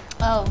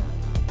 Oh.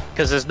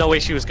 Because there's no way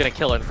she was gonna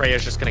kill and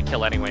Freya's just gonna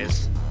kill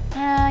anyways.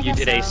 I You guess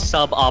did a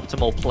so.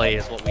 suboptimal play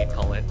is what we'd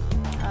call it.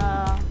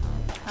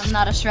 I'm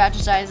not a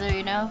strategizer,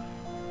 you know?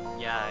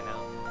 Yeah, I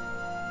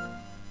know.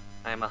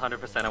 I am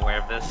 100% aware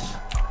of this.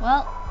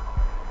 Well,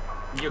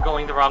 You're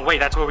going the wrong way,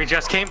 that's where we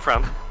just came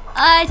from.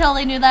 I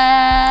totally knew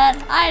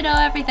that. I know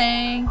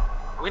everything.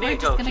 We We're need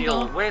to just go gonna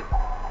heal. go- Where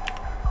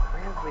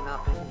have we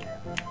not been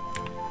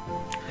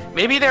yet?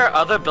 Maybe there are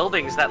other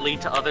buildings that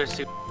lead to other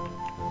sewers.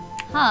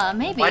 Huh,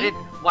 maybe.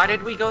 Why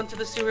did we go into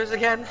the sewers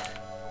again?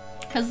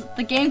 Because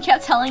the game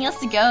kept telling us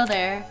to go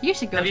there. You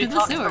should go Have to you the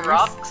talked to sewers. the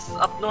rocks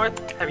up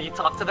north? Have you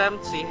talked to them?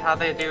 See how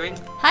they're doing?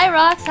 Hi,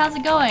 Rocks. How's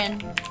it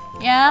going?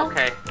 Yeah?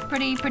 Okay.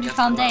 Pretty Yes,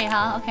 calm hello. day,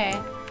 huh? Okay.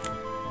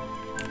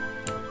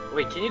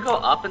 Wait, can you go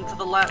up and to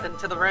the left and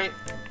to the right?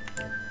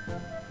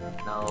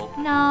 No.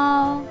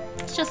 No,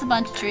 it's just a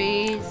bunch of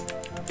trees.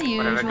 The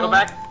usual.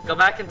 Whatever. Go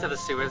back into the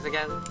sewers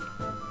again.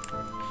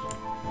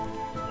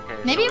 Okay.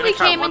 so Maybe we're we gonna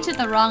try came one- into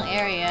the wrong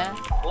area.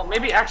 Well,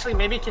 maybe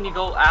can you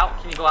go out?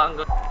 Can you go out and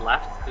go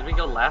left? Did we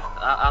go left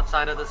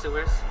outside of the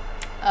sewers?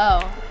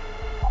 Oh,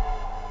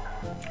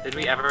 Did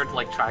we ever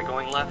like try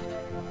going left?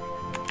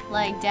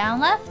 like down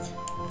left?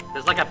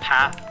 There's like a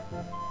path.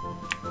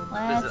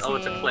 Let's Oh,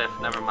 see. it's a cliff.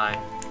 Never mind.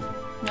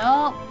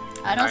 Nope,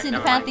 I don't Alright, see the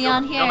never mind.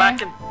 Pantheon here.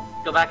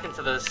 Go back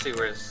into the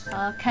sewers.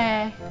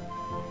 Okay.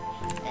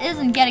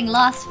 Isn't getting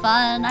lost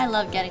fun? I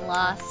love getting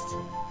lost.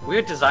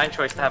 Weird design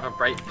choice to have a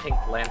bright pink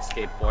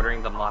landscape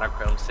bordering the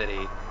monochrome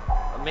city.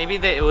 Maybe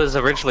it was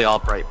originally all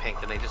bright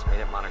pink and they just made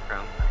it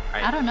monochrome.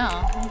 Right. I don't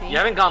know. Maybe. You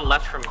haven't gone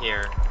left from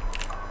here.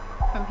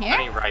 From I here?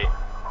 mean right.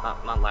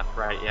 Not left,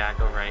 right. Yeah,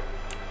 go right.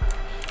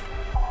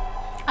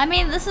 I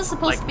mean, this is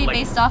supposed to be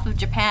based off of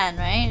Japan,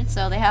 right?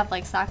 So they have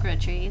like sakura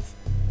trees.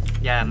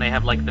 Yeah, and they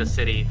have like the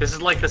city. This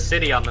is like the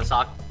city on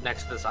the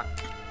next to the sock.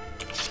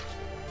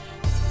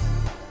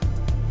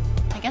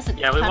 I guess it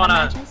Yeah, we kind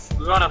of matches.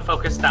 wanna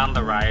focus down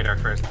the rioter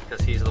first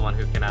because he's the one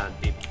who can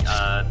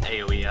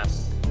AOE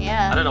us.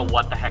 Yeah. I don't know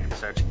what the heck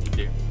this urchin can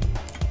do.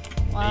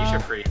 Well, You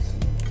should freeze.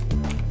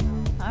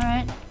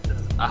 alright.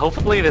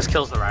 Hopefully this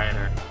kills the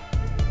rioter.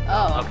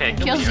 Oh, okay, it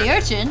kill kills the the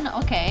urchin.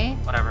 Okay.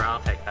 Whatever,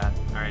 I'll take that.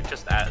 Alright,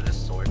 just add this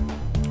sword.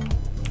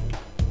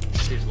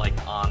 She's like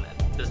on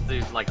This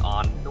dude's like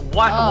on.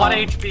 What? Oh. 1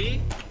 HP?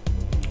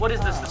 What is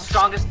this? The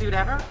strongest dude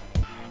ever?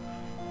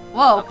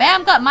 Whoa, Okay.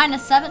 Bam got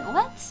 -7.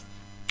 What?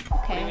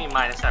 What do you Okay. mean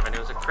 -7? It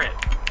was a crit.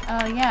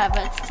 Oh yeah,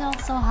 but it's still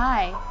so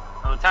high.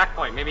 Oh, attack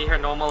point. Maybe her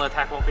normal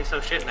attack won't be so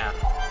shit now.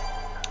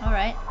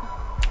 Alright.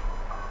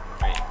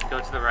 Wait, go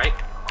to the right.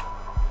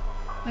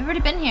 We've already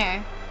been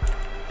here.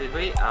 Did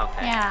we?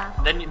 Okay. Yeah.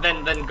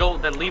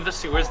 Then leave the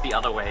sewers the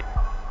other way.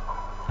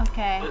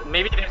 Okay.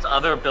 Maybe there's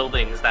other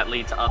buildings that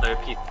lead to other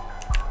people.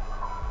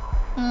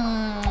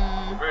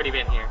 Hmm. We've already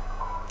been here.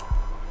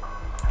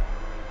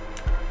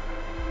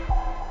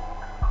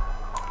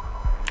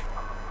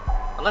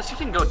 Unless you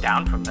can go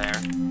down from there.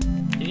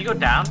 Can you go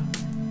down?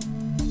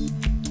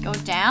 Go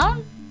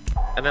down?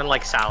 And then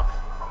like south.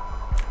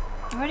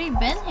 We've already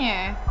been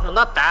here. No,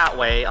 not that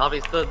way.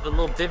 Obviously, the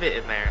little divot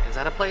in there. Is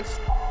that a place?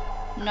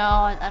 No,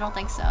 I don't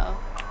think so.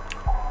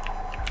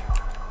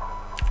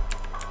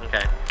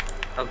 Okay.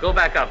 I'll go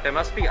back up. There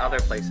must be other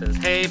places.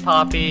 Hey,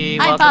 Poppy.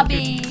 Hi, welcome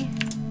Poppy.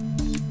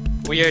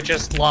 We are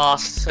just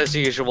lost as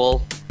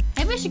usual.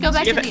 Maybe we should go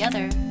back See to if the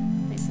other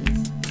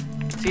places.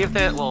 See if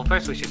there. Well,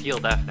 first we should heal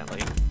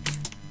definitely.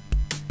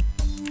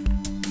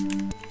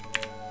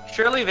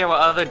 Surely there were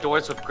other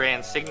doors with gray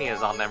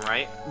insignias on them,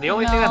 right? The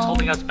only thing that's No.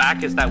 holding us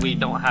back is that we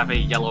don't have a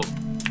yellow.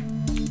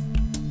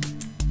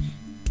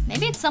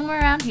 Maybe it's somewhere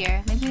around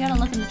here. Maybe we gotta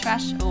look in the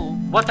trash. Oh.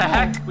 What the Oh.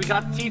 heck? We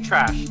got tea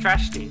trash.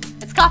 Trash tea.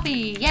 It's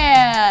coffee.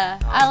 Yeah.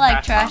 Oh, I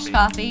like trash trash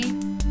coffee.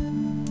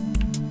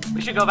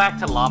 We should go back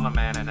to Llama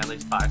Man and at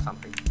least buy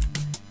something.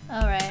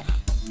 Alright.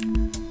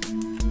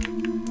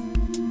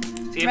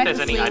 See if there's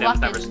any Recklessly items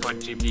that walking. restore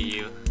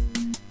GPU.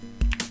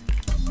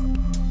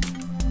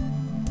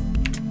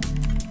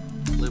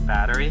 Blue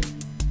battery.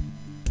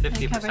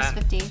 50%. covers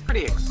 50. It's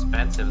pretty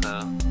expensive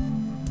though.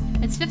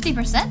 It's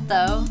 50%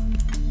 though.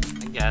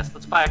 I guess.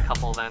 Let's buy a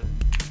couple then.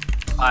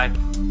 Buy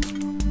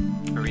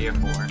 3 or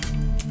 4.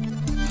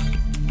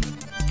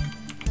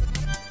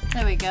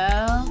 There we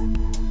go.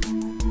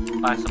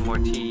 Buy some more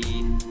tea.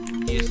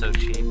 Tea is so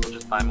cheap. We'll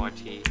just buy more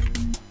tea.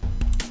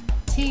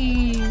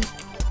 Tea.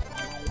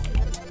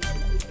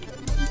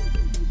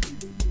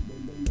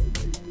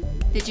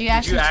 Did you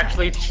Did you actually?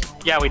 actually?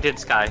 Yeah, we did,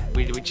 Sky.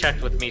 We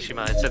checked with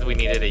Mishima. It said we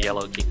needed a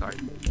yellow keycard.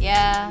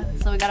 Yeah.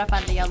 So we gotta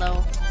find the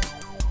yellow.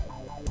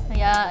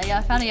 Yeah.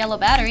 I found a yellow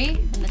battery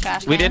in the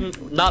trash. We can.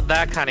 didn't. Not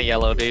that kind of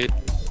yellow, dude.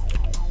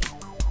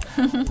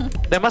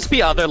 There must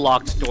be other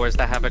locked doors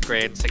that have a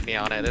gray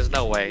insignia on it. There's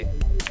no way.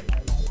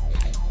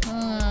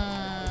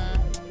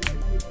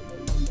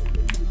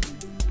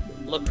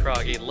 Look,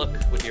 Froggy. Look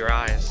with your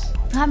eyes.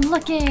 I'm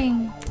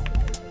looking.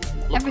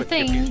 Look with your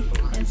Everything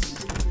beautiful eyes.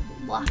 is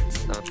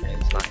locked. Okay,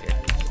 it's not here.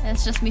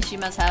 It's just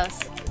Mishima's house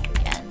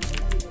again.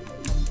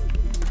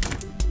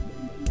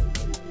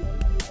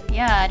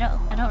 Yeah,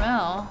 I don't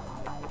know.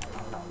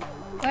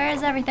 Where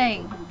is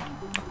everything?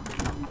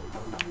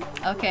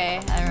 Okay,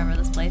 I remember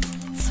this place.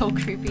 It's so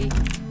creepy.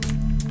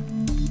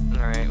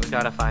 Alright, we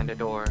gotta find a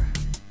door.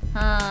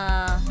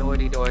 Huh.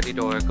 Doorty, doorty,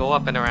 door. Go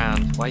up and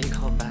around. Why are you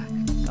going back?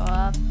 Go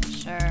up,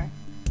 sure.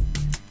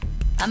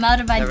 I'm out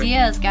of Never-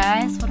 ideas,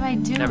 guys. What do I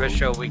do? Never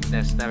show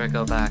weakness. Never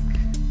go back.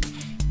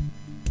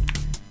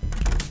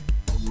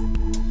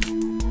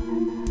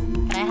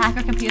 Can I hack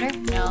her computer?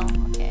 No.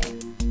 Okay.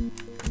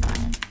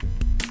 Fine.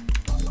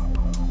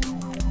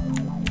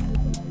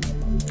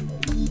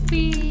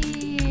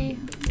 Whee!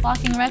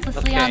 Walking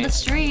recklessly on Okay. the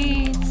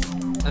streets.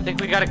 I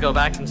think we gotta go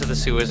back into the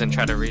sewers and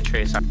try to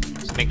retrace our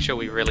steps. Make sure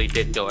we really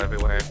did go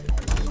everywhere.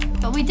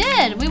 But we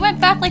did. We went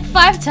back like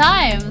 5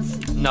 times.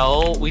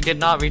 No, we did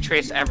not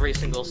retrace every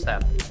single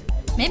step.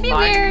 Maybe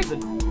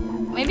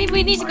Maybe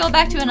we need to go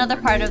back to another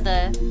part of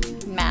the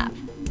map.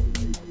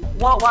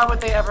 What? Why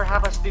would they ever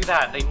have us do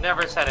that? They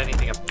never said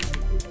anything. I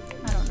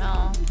don't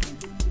know.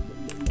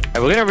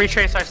 Alright, we're gonna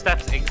retrace our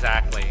steps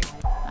exactly.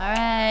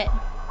 Alright.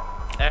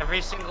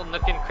 Every single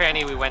nook and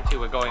cranny we went to,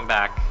 we're going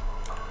back.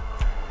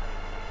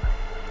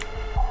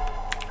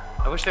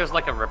 I wish there was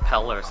like a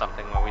rappel or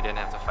something where we didn't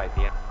have to fight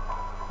the end.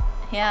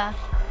 Yeah.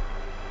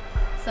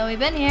 So we've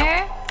been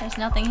here. There's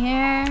nothing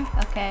here.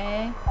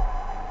 Okay.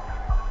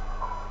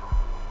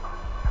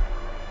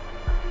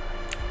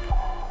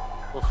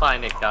 We'll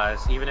find it,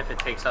 guys, even if it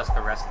takes us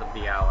the rest of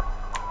the hour.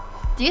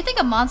 Do you think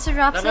a monster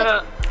drops No, it? no,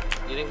 no.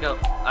 You didn't go.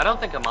 I don't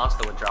think a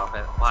monster would drop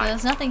it. So Why?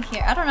 there's nothing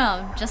here. I don't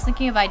know. Just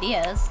thinking of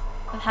ideas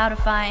of how to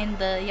find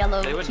the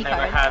yellow They would key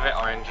never card. have it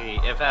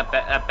RNG. If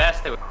at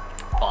best they would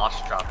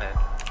boss drop it.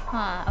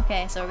 Huh.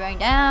 Okay. So we're going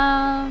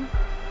down.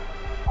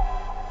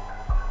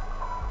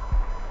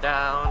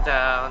 Down,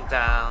 down,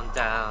 down,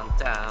 down,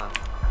 down.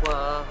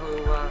 Whoa,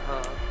 whoa,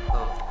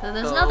 whoa. So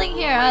there's Go nothing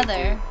here away,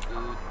 either. dude.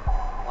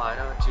 Why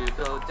don't you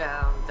go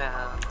down,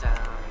 down,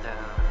 down,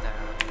 down,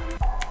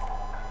 down?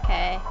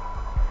 Okay.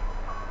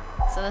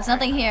 So there's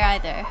nothing here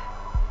either.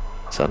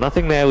 So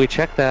nothing there. We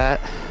checked that.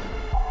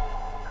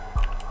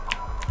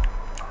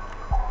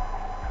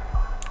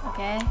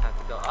 Okay. Have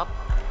to go up.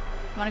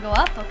 You wanna go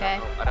up? Okay.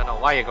 I don't know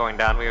why you're going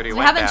down. We already We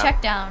went haven't down.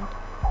 checked down.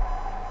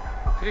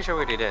 I'm pretty sure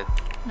we already did.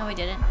 No, we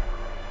didn't.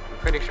 I'm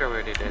pretty sure we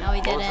already did. No, we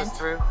What was this didn't.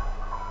 through?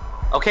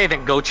 Okay,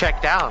 then go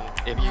check down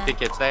if you Yeah.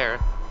 think it's there.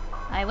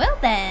 I will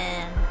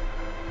then.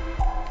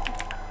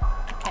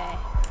 Okay.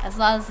 As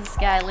long as this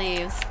guy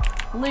leaves.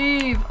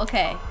 Leave!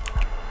 Okay.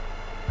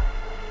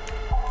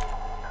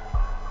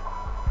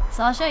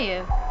 So I'll show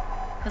you.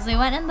 Because we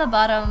went in the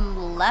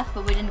bottom left,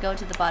 but we didn't go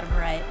to the bottom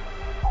right.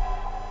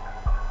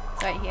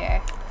 It's right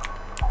here.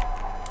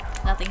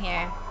 Nothing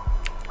here.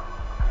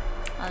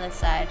 On this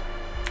side.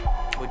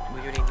 We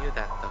already knew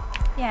that though.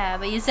 Yeah,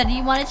 but you said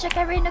you want to check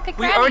every nook and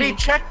We cranny. already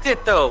checked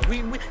it though.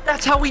 We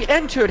that's how we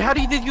entered. How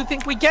did you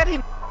think we get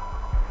in?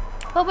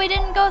 But we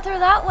didn't go through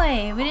that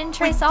way. We didn't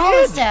trace all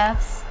did. the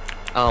steps.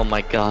 Oh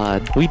my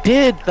god. We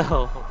did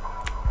though.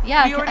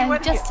 Yeah, We already I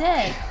went just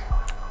did.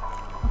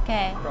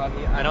 Okay.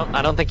 Froggy,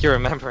 I don't think you're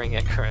remembering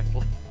it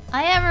correctly.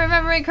 I am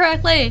remembering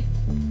correctly.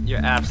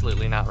 You're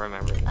absolutely not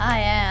remembering. I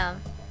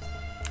am.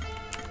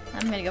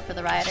 I'm gonna go for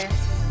the rider.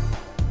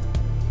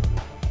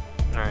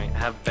 Alright,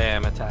 have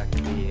Bam attack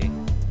the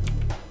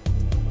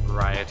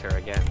Rioter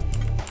again.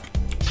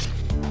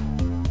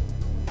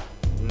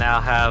 Now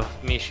have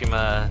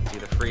Mishima do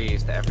the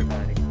freeze to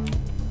everybody.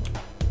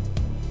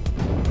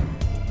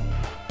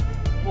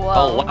 Whoa.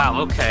 Oh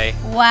wow, okay.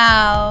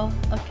 Wow.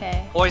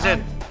 Okay.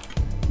 Poison!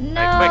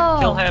 No. Alright,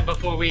 quick, kill him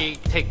before we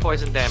take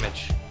poison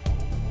damage.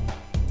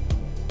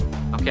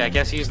 Okay, I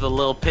guess use the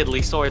little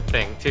piddly sword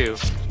thing too.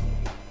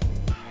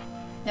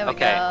 There we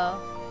Okay. go.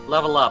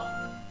 Level up.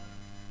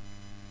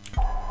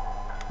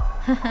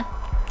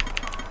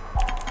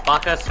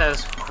 Baka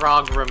says,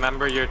 Frog,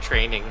 remember your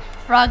training.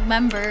 Frog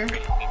member.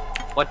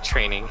 What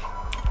training?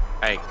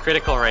 Alright,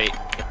 critical rate.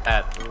 Get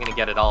that. I'm gonna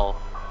get it all.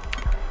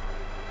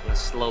 I'm gonna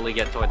slowly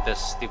get toward this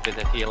stupid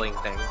healing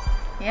thing.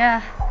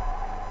 Yeah.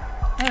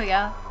 There we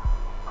go.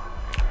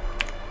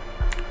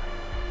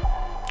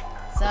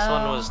 So. This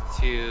one was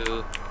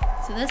to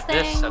So this thing.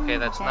 this. Okay,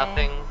 that's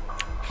nothing.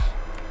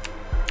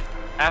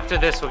 After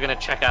this, we're gonna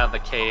check out the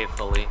cave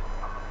fully.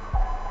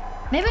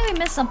 Maybe we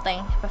missed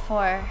something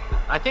before.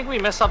 I think we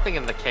missed something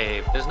in the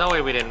cave. There's no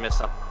way we didn't miss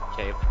something in the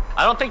cave.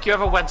 I don't think you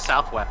ever went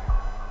southwest.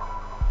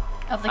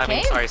 Of the I cave?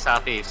 mean, sorry,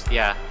 southeast.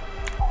 Yeah.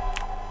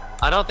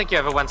 I don't think you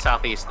ever went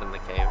southeast in the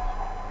cave.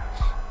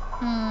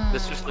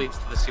 This just leads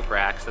to the super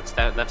axe. That's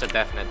a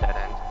definite dead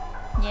end.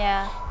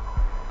 Yeah.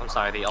 I'm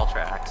sorry, the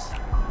ultra axe.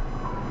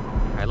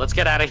 Alright, let's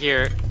get out of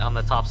here on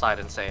the top side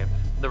and save.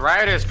 The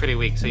rioter is pretty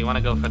weak, so you want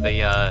to go for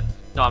the,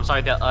 no, I'm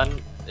sorry, the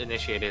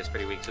uninitiated is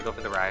pretty weak, so go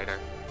for the rioter.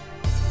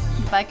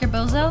 Biker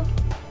bozo?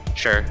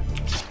 Sure.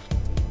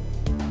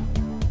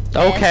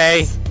 Okay.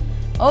 Yes.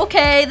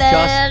 Okay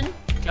then.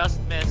 Just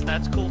missed,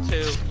 that's cool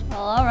too. Well,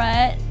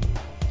 alright.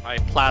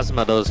 Alright,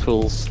 plasma those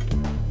fools.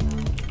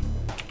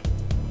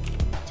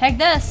 Take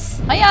this.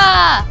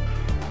 Hiya!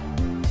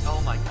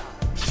 Oh my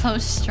god. So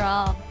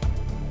strong.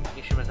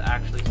 Mishima's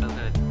actually so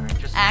good. Alright,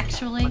 just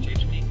Actually? how much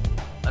HP?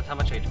 That's how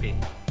much HP.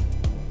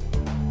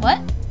 What?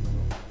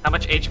 How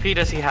much HP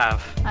does he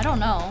have? I don't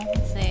know.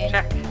 Let's see.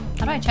 Check.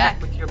 How do I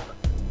check? With your,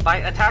 by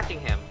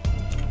attacking him.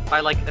 By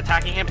like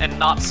attacking him and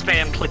not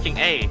spam clicking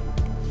A.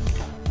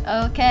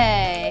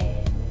 Okay.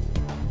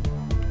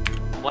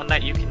 One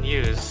that you can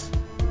use.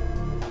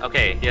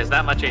 Okay, he has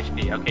that much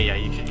HP. Okay, yeah,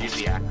 you should use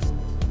the axe.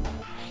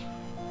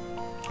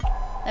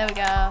 There we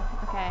go.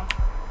 Okay.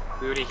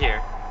 We already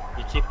here.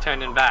 You keep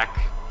turning back.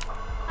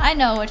 I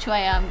know which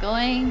way I'm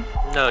going.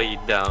 No, you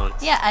don't.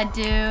 Yeah, I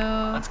do.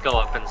 Let's go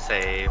up and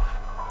save.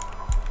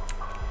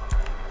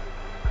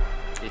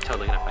 You're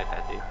totally gonna fight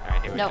that dude.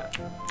 Alright, here we Nope.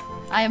 go.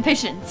 I am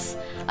patience.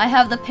 I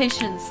have the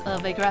patience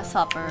of a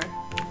grasshopper.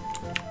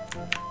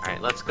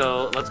 Alright, let's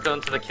go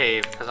into the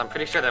cave, because I'm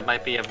pretty sure that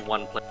might be of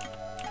one place.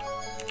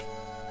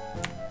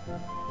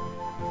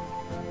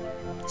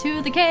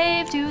 To the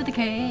cave, to the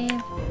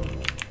cave.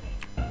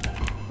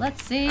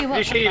 Let's see what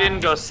Pretty sure we you didn't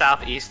find. go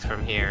southeast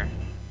from here.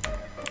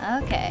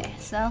 Okay,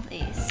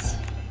 southeast.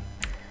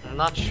 I'm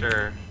not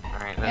sure.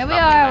 Alright, Here we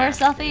are, we're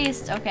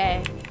southeast.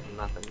 Okay.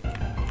 Nothing.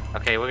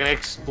 Okay, we're gonna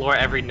explore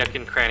every nook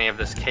and cranny of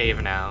this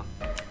cave now.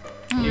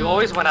 You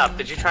always went up.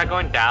 Did you try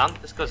going down?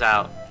 This goes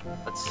out.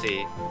 Let's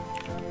see.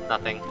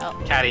 Nothing.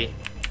 Oh. Catty.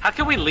 How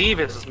can we leave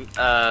as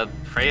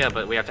Freya,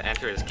 but we have to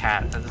enter as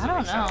cat? That doesn't I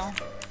don't make know.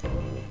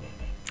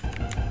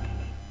 sense.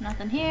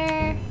 Nothing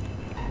here.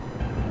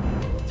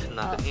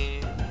 Nothing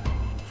here.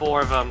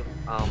 4 of them.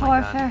 Oh my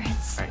Four god.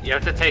 ferrets. Alright, you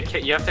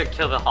have to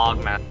kill the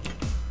hog man.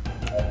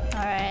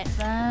 Alright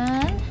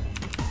then.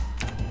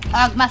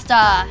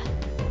 Hogmaster!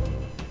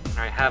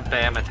 Alright, have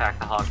Bam attack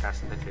the hog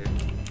master too.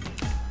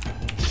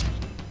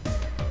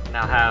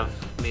 Now have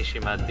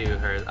Mishima do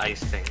her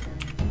ice thing.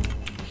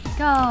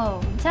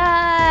 Go!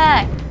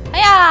 Attack!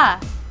 Hiya!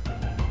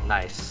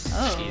 Nice.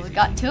 Oh, we Easy.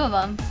 got 2 of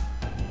them.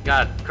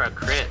 Got a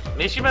crit.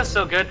 Mishima's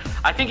so good.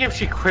 I think if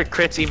she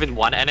crits even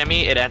one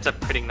enemy, it ends up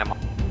critting them all.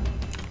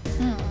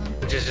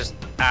 Which is just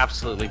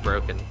absolutely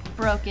broken.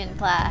 Broken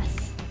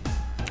class.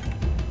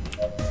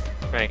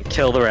 Right,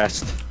 kill the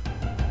rest.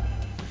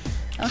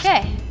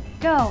 Okay,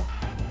 go.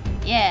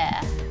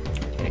 Yeah.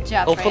 Good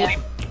job, Freya.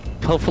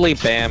 Hopefully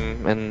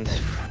Bam and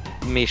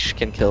Mish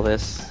can kill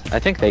this. I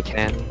think they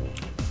can.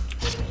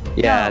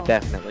 Yeah, No.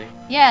 definitely.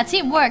 Yeah,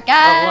 teamwork,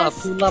 guys. Level up,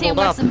 who leveled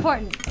Teamwork's up?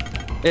 important.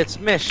 It's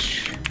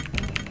Mish.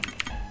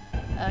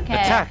 Okay.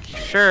 Attack,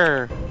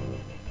 sure.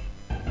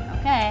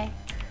 Okay.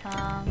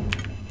 I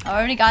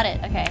already got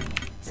it. Okay.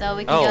 So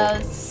we can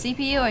go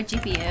CPU or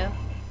GPU.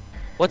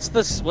 What's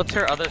this? What's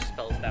her other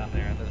spells down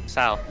there in the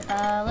south?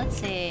 Let's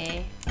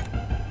see.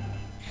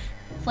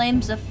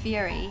 Flames of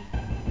Fury.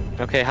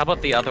 Okay, how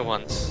about the other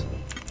ones?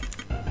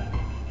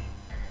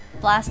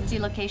 Blast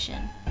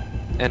Delocation.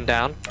 And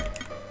down?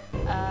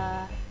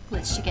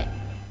 Glitch Ticket.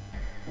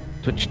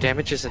 Which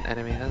damages an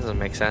enemy? That doesn't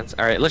make sense.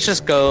 Alright, let's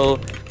just go...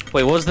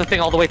 Wait, what was the thing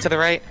all the way to the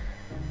right?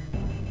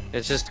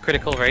 It's just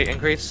critical rate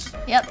increase?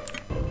 Yep.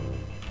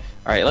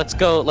 Alright, let's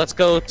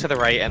go to the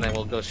right and then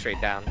we'll go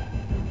straight down.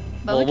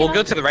 But Well, we'll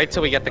go to the right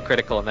till we get the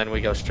critical and then we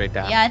go straight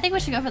down. Yeah, I think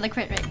we should go for the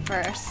crit rate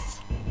first.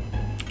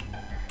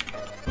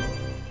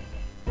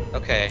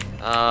 Okay,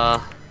 I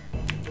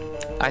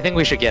think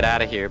we should get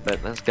out of here,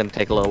 but that's gonna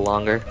take a little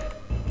longer.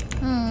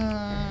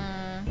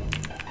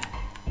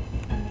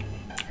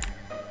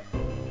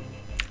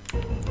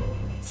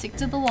 Stick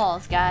to the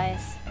walls,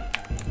 guys.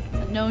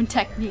 It's a known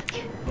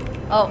technique.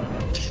 Oh.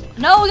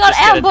 No, we got Just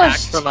get attacked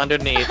ambushed! from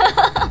underneath.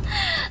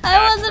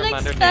 I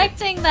wasn't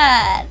expecting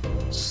that.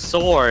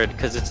 Sword,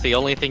 because it's the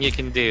only thing you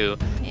can do.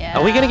 Yeah.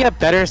 Are we gonna get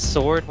better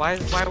sword? Why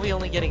are we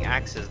only getting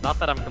axes? Not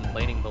that I'm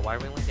complaining, but why are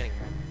we only getting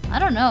axes? I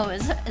don't know.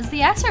 Is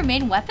the axe our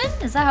main weapon?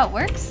 Is that how it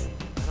works?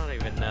 I don't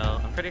even know.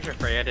 I'm pretty sure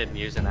Freya didn't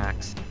use an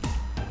axe.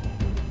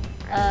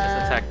 Just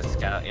attack the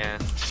scout, yeah.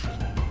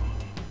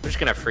 We're just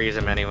gonna freeze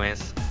him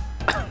anyways.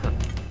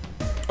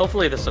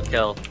 Hopefully this will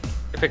kill.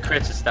 If it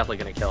crits, it's definitely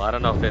gonna kill. I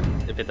don't know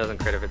if it doesn't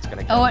crit, if it's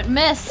gonna kill. Oh, it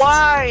missed!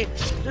 Why?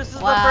 This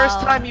is Wow. the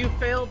first time you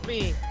failed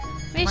me.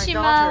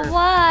 Mishima,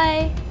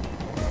 why?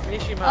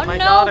 Mishima, Oh my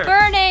no, daughter.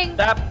 burning!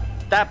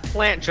 That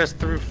plant just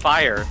threw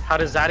fire. How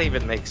does that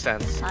even make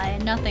sense?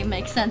 Nothing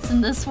makes sense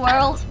in this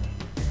world.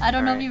 I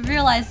don't know if you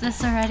realized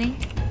this already.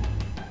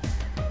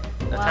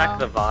 Attack Wow.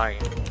 the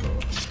vine.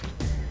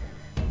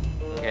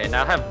 Okay,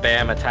 now have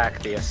Bam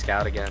attack the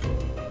scout again.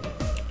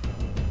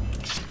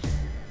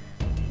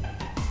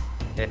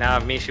 Okay, now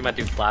have Mishima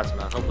do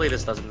plasma. Hopefully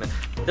this doesn't miss.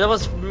 That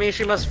was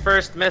Mishima's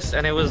first miss,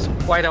 and it was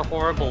quite a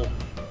horrible.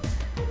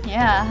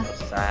 Yeah.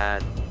 So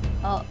sad.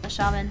 Oh, the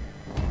shaman.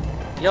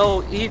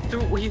 Yo, he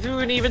threw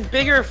an even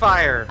bigger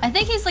fire. I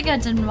think he's like a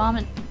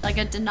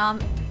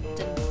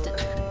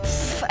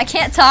I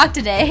can't talk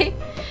today.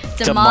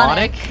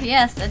 Demonic?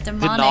 Yes, a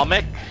demonic.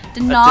 Dynamic?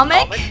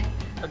 Dynamic?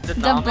 A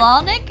dynamic?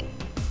 Demonic?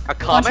 A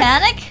comic?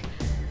 Botanic?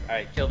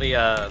 Alright, kill the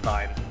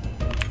vine.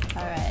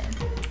 Alright.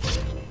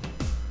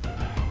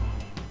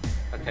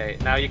 Okay,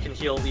 now you can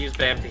use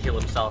Bam to heal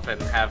himself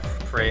and have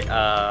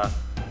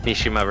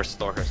Mishima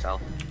restore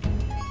herself.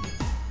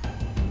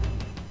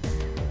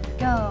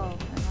 Go.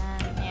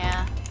 And then,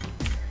 yeah.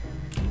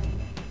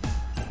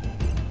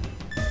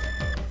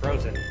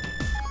 Frozen.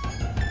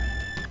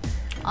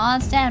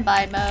 On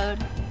standby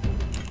mode.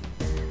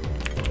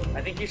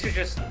 I think you should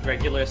just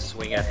regular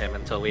swing at him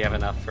until we have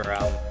enough for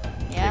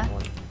Yeah. big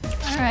one.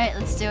 Alright,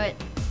 let's do it.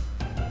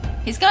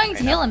 He's going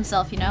to heal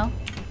himself, you know?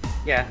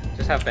 Yeah,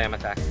 just have Bam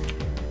attack.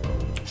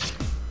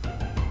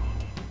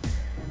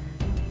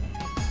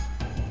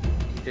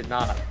 He did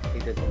not. He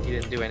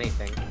didn't do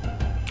anything.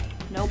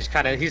 Nope.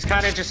 He's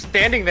kinda just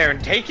standing there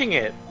and taking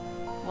it.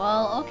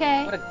 Well,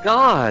 okay. What a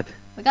god!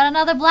 We got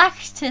another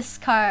Blacktis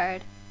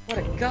card. What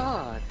a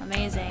god!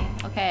 Amazing.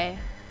 Okay.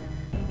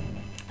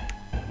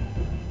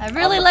 I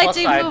really the like plus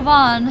to side- move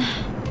on.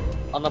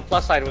 On the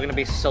plus side, we're gonna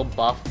be so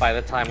buff by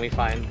the time we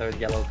find the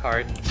yellow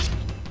card.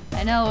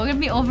 I know, we're gonna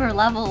be over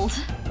leveled.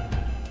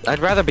 I'd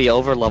rather be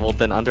over leveled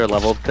than under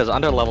leveled, because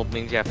under leveled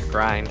means you have to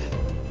grind.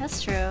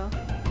 That's true.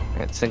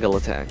 Alright, single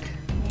attack.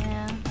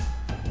 Yeah.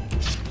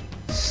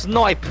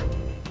 Snipe!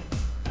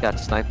 Got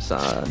snipe,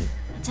 son.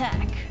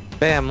 Attack.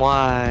 Bam,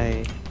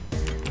 why?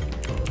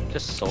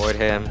 Just sword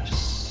him.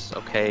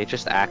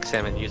 Just axe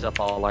him and use up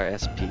all our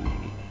SP.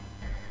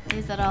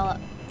 Use that all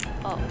up.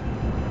 Oh.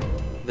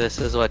 This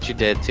is what you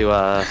did to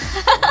us.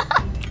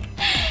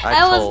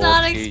 I was told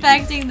not you.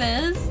 expecting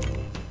this.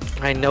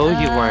 I know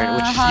you weren't.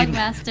 Which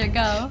Hogmaster,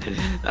 go.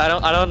 I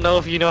don't know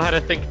if you know how to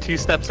think 2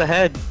 steps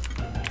ahead.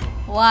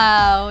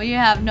 Wow, you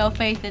have no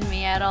faith in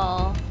me at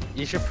all.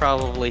 You should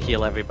probably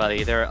heal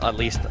everybody. They're at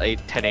least 10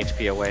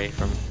 HP away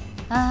from.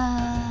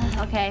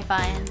 Okay,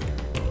 fine.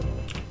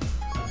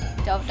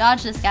 Don't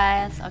dodge this,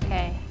 guys.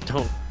 Okay.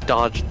 Don't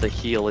dodge the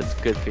heal. It's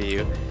good for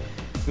you.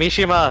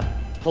 Mishima,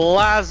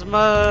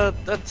 plasma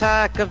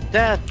attack of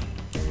death.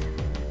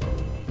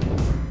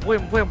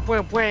 Wham, wham,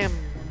 wham, wham.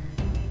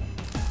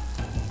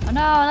 Oh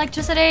no,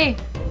 electricity!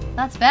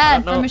 That's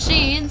bad for know.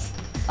 machines.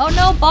 Oh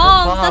no,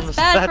 bombs! That's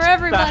bad for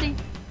everybody.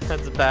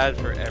 That's bad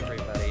for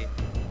everybody.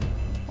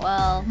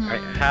 Well,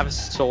 Alright, have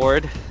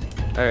sword.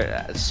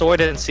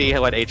 Sword and see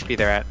what HP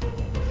they're at.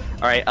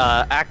 Alright,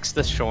 axe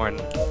the Shorn.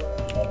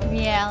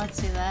 Yeah, let's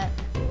do that.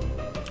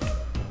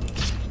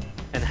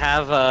 And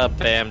have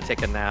Bam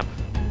take a nap.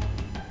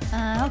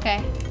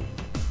 Okay.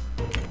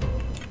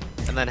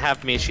 And then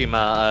have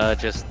Mishima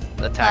just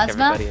attack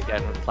Plasma? everybody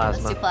again with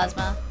plasma. Let's do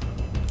plasma.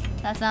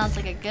 That sounds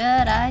like a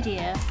good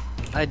idea.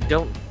 I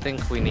don't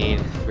think we need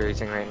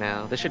freezing right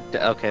now. This should.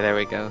 Okay, there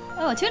we go.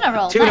 Oh, a tuna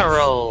roll. Tuna nice.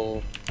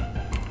 roll.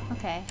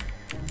 Okay.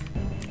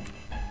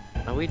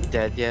 Are we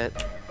dead yet?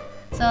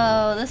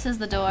 So this is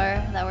the door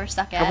that we're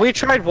stuck at. Have we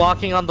tried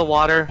walking on the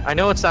water? I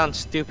know it sounds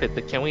stupid,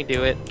 but can we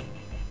do it?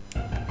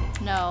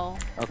 No.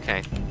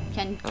 Okay.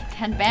 Can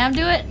Bam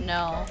do it?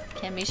 No.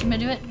 Can Mishima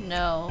do it?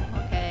 No.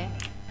 Okay.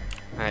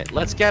 Alright,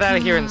 let's get out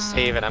of here and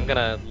save it. I'm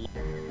gonna...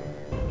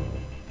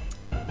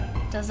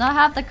 Does not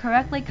have the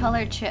correctly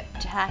colored chip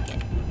to hack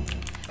it.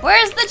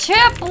 Where's the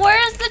chip?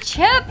 Where's the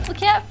chip? We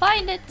can't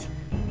find it.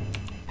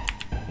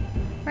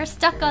 We're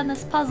stuck on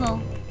this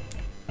puzzle.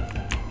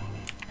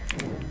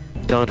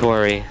 Don't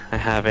worry, I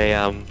have a,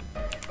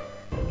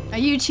 Are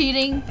you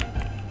cheating?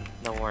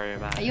 Don't worry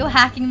about Are it. you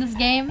hacking this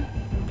game?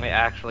 I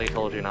actually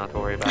told you not to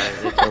worry about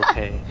it. It's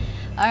okay.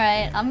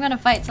 Alright, I'm gonna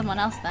fight someone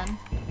else then.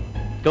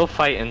 Go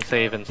fight and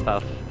save and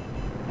stuff.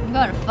 I'm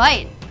going to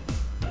fight.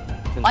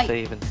 And Fight.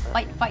 save and stuff.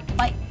 Fight, fight,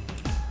 fight.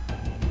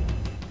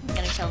 I'm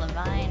gonna kill the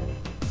vine.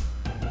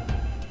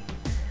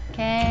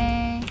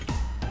 Okay.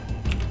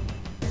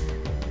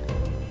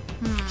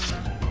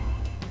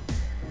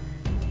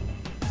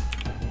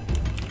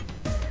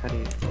 How do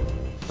you...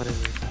 What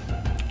is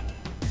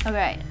this?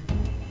 Alright.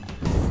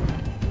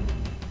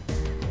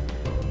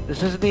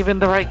 This isn't even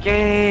the right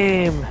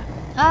game!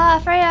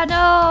 Ah, Freya,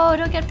 no!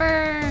 Don't get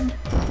burned!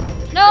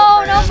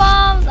 No, no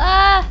bombs!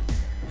 Ah!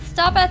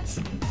 Stop it!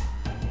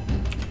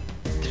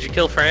 Did you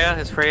kill Freya?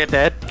 Is Freya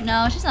dead?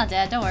 No, she's not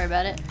dead. Don't worry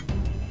about it.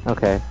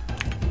 Okay.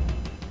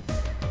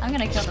 I'm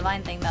gonna kill the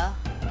vine thing though.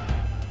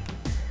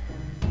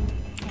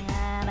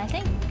 And I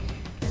think...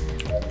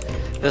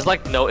 There's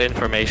like no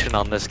information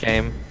on this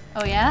game.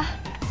 Oh yeah?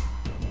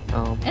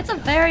 It's a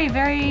very,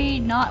 very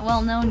not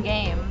well-known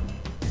game.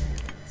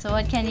 So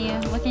what can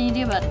you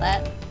do about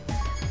that?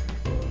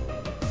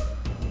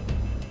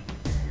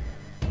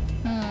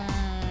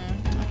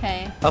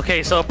 Okay.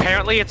 Okay, so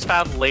apparently it's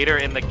found later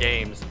in the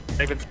games.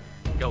 They've been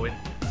going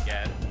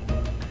again.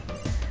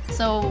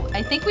 So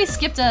I think we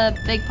skipped a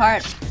big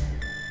part.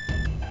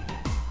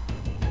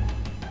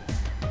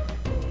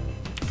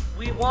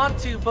 We want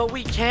to, but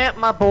we can't,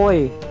 my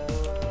boy.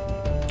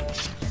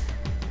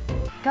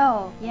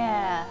 Go,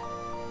 yeah.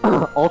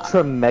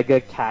 Ultra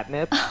mega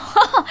catnip.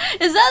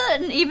 Is that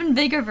an even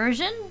bigger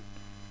version?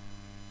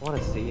 I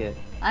want to see it.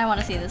 I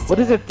want to see this too. What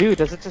does it do?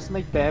 Does it just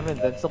make Bam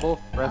invincible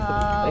for the rest of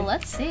his life?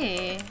 Let's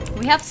see.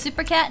 We have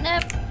super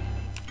catnip.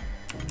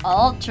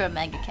 Ultra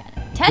mega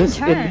catnip. 10 This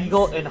turns.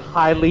 illegal and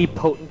highly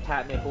potent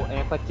catnip will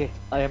amp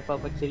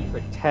up a kitty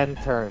for 10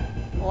 turns.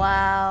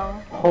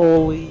 Wow.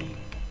 Holy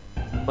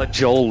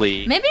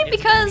majoli. Maybe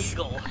because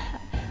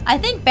I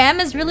think Bam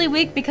is really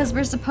weak because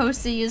we're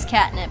supposed to use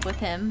catnip with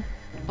him,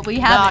 but we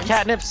haven't. Nah,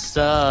 catnip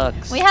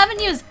sucks. We haven't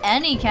used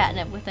any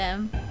catnip with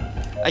him.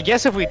 I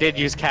guess if we did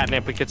use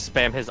catnip, we could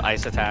spam his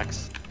ice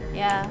attacks.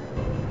 Yeah.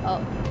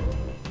 Oh.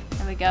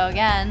 There we go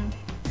again.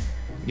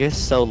 You're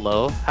so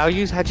low. How'd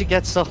you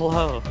get so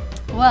low?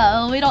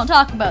 Well, we don't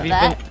talk about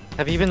that.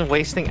 Have you been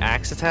wasting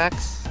axe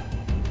attacks?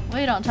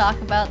 We don't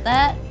talk about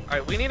that.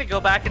 Alright, we need to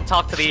go back and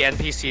talk to the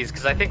NPCs,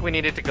 because I think we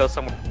needed to go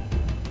somewhere.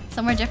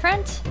 Somewhere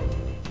different?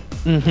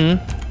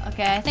 Mm-hmm.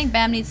 Okay, I think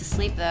Bam needs to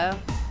sleep though.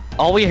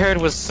 All we heard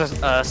was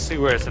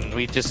sewers, and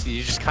you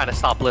just kind of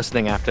stopped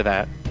listening after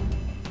that.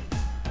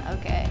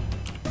 Okay.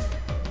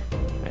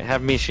 Right,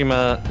 have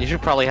Mishima. You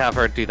should probably have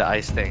her do the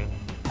ice thing.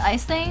 The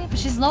ice thing? But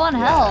she's low on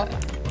health.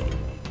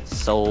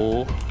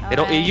 So it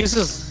Alright.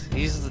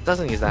 it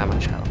doesn't use that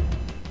much health.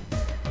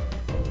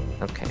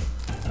 Okay.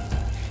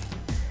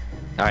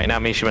 All right, now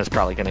Mishima's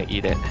probably gonna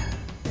eat it.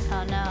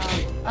 Oh no.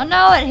 Oh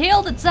no, it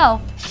healed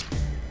itself.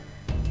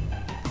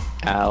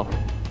 Ow. All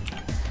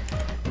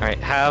right,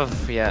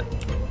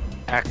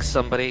 axe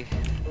somebody.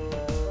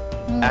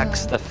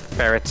 Axe the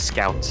ferret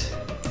scout.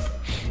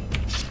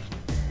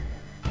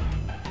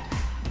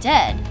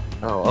 Dead.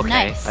 Oh, okay.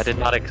 Nice. I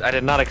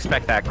did not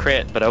expect that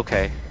crit, but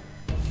okay.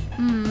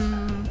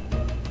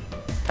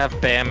 Have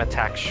Bam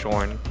attack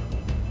Shorn.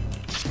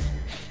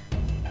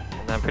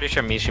 And I'm pretty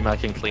sure Mishima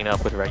can clean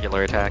up with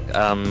regular attack.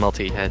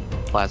 Multi-head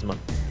plasma.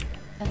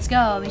 Let's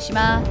go,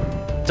 Mishima.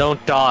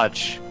 Don't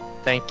dodge.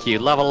 Thank you.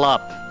 Level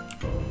up.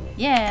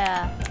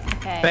 Yeah.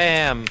 Okay.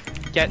 Bam.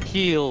 Get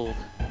healed.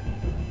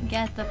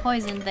 Get the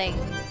poison thing.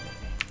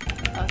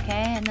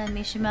 Okay, and then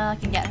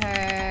Mishima can get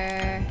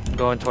her.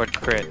 Going toward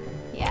crit.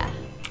 Yeah.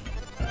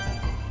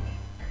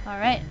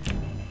 Alright.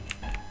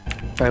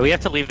 Alright, we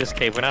have to leave this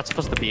cave. We're not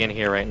supposed to be in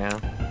here right now.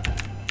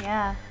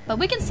 Yeah. But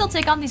we can still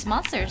take on these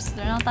monsters.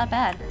 They're not that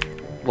bad.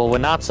 Well, we're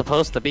not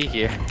supposed to be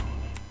here.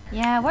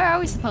 Yeah, where are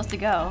we supposed to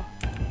go?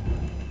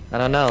 I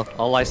don't know.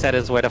 All I said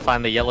is where to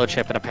find the yellow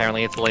chip, and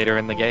apparently it's later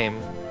in the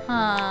game.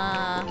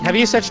 Huh. Have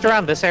you searched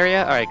around this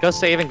area? Alright, go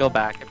save and go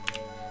back.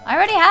 I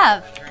already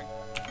have.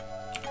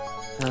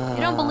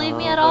 You don't believe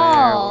me at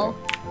all.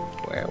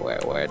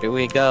 Where do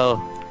we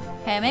go?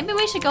 Okay, maybe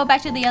we should go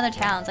back to the other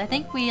towns. I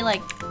think we,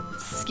 like,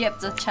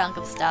 skipped a chunk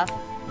of stuff.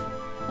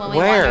 When we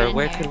wandered in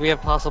Where here. could we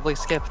have possibly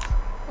skipped?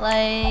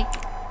 Like,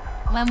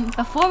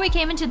 before we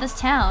came into this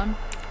town.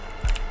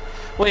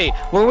 Wait,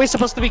 were we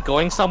supposed to be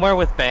going somewhere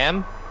with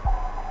Bam?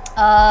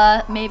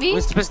 Maybe? We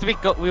were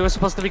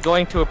supposed to be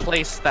going to a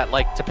place that,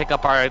 like, to pick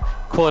up our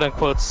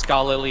quote-unquote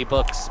scholarly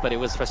books, but it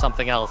was for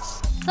something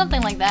else.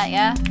 Something like that,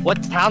 yeah.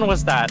 What town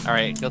was that?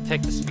 Alright, go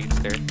take the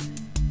speedster.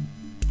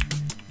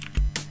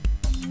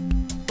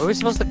 Where are we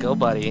supposed to go,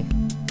 buddy?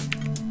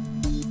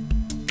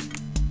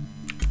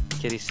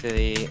 Kitty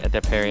City,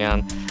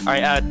 Adeperion.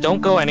 Alright,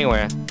 don't go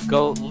anywhere.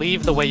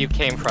 Leave the way you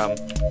came from.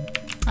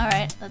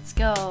 Alright, let's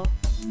go.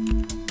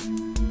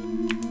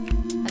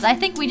 Cause I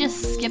think we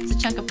just skipped a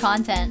chunk of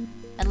content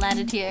and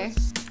landed here.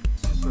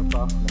 Super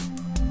buff.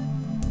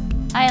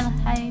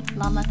 Hi,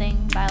 llama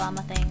thing. Bye,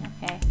 llama thing.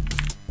 Okay.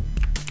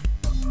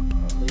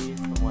 Leave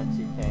from whence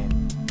you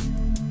came.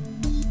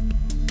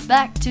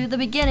 Back to the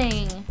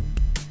beginning.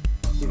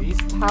 Do these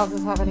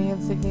houses have any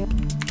insignia?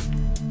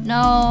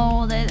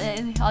 No,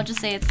 I'll just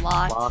say it's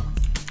locked.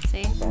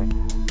 See? Okay.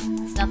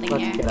 There's nothing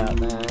here. Let's get out,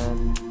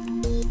 man.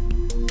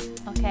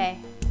 Okay.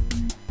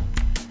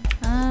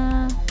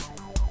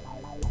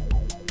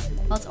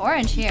 Well, it's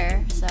orange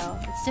here, so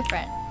it's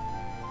different.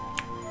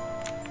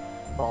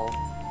 Ball.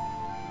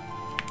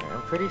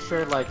 I'm pretty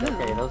sure, like,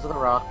 okay, those are the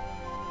rocks.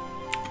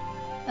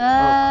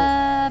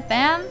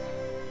 Bam?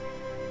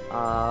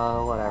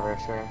 Whatever,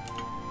 sure.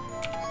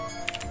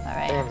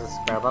 Alright. Bam's a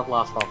scrub, I've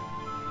lost all.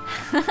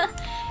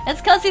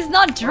 It's cause he's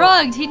not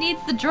drugged, he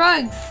needs the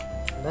drugs.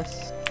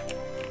 This.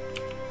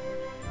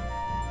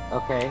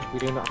 Okay, we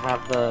do not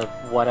have the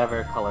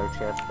whatever color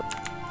chip.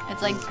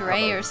 It's like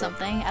gray or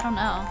something, I don't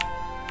know.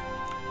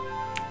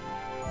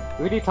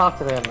 We already talked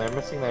to them, they're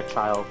missing their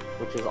child,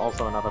 which is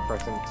also another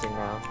person missing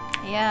now.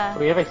 Yeah. So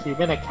we have a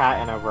human, a cat,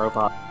 and a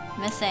robot.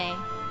 Missing.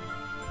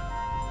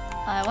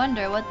 I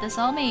wonder what this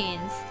all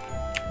means.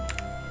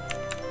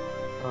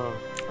 Oh,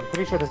 I'm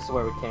pretty sure this is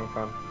where we came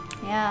from.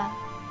 Yeah.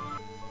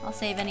 I'll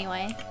save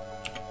anyway.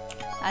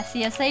 I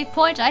see a save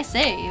point, I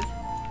save.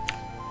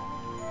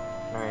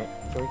 Alright,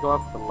 can we go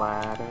up the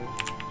ladder?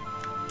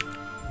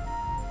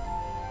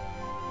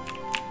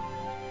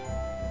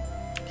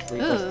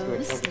 Ooh,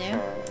 this is new.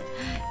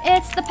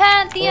 It's the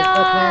Pantheon!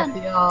 It's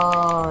the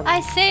Pantheon!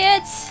 I see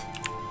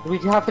it! We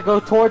have to go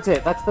towards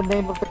it, that's the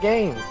name of the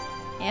game!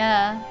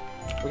 Yeah.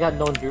 We got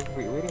no dude,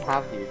 we already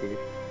have you, dude.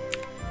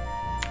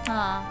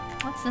 Huh.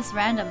 What's this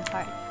random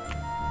part?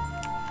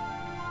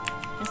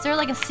 Is there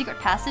like a secret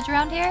passage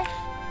around here?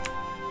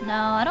 No,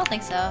 I don't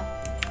think so.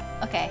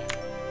 Okay.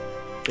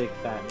 Big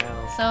fat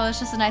now. So it's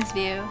just a nice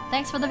view.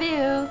 Thanks for the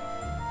view!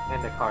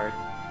 And a card.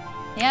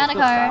 Yeah, and a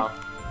card.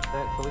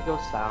 Can we go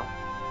south?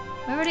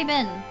 We've already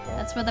been.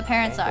 That's where the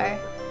parents are.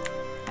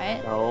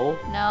 Right? No.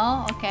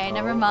 No? Okay, No.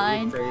 never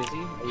mind. Are you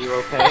crazy? Are you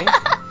okay?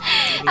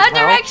 I'm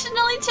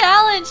directionally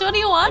challenged! What do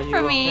you want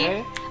from me?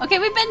 Okay? Okay,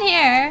 we've been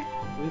here.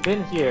 We've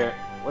been here.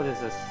 What is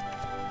this?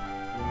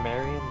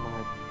 Marion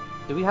Mine.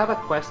 Do we have a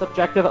quest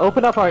objective?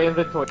 Open up our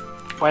inventory.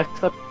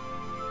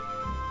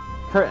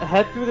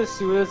 Head through the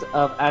sewers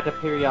of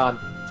Adeperion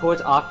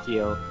towards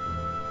Akio.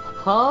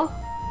 Huh?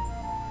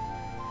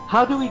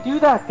 How do we do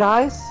that,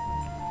 guys?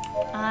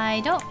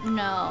 I don't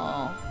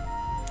know.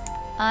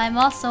 I'm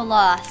also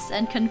lost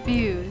and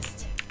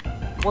confused.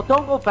 Well,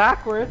 don't go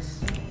backwards.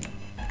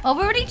 Well,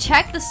 we already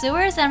checked the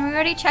sewers and we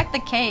already checked the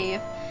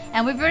cave.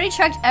 And we've already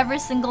checked every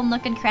single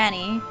nook and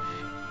cranny.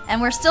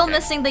 And we're still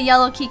missing the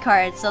yellow key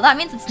card, so that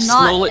means it's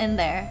not in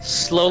there.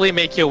 Slowly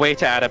make your way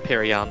to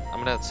Adeperion.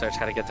 I'm gonna search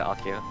how to get to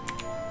Akio.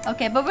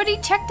 Okay, but we already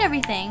checked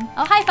everything.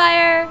 Oh, hi,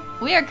 Fire!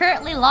 We are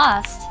currently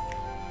lost.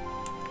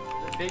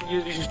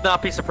 You should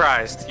not be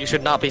surprised. You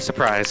should not be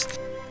surprised.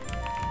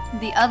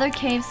 The other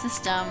cave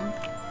system.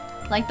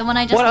 Like the one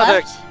I just What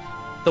left?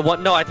 The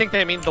one? No, I think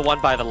they mean the one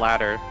by the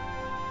ladder.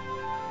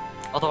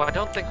 Although I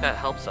don't think that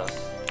helps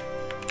us.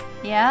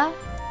 Yeah?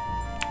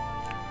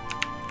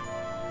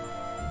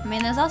 I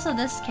mean, there's also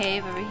this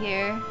cave over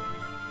here.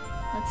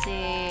 Let's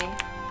see.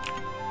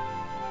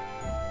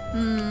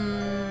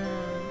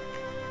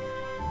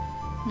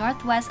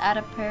 Northwest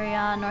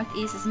Adeperion,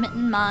 northeast is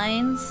Mitten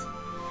Mines.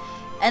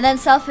 And then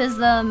south is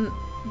the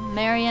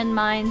Marion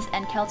Mines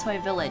and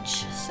Keltoy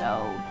Village.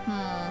 So,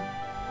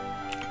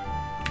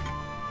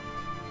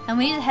 And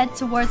we need to head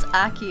towards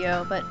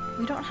Akio, but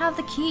we don't have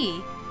the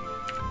key.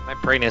 My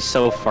brain is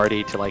so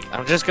farty to like,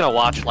 I'm just gonna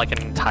watch like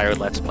an entire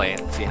Let's Play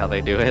and see how they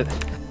do it.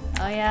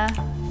 Oh yeah?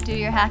 Do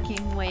your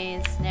hacking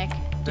ways, Nick.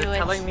 Do They're it.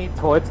 telling me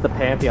towards the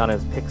Pantheon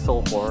is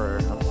pixel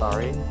horror. I'm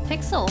sorry.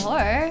 Pixel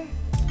horror?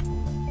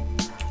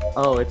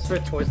 Oh, it's for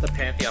towards the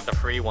Pantheon, the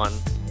free one.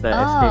 The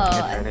Oh,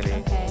 Escape Eternity.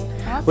 okay. Well,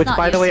 that's Which, not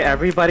by the way, useful.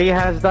 everybody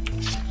has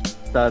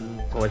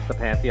done towards the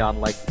Pantheon,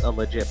 like a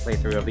legit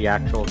playthrough of the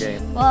actual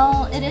game.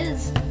 Well, it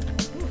is.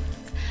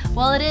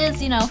 Well, it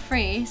is, you know,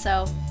 free,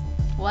 so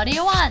what do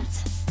you want?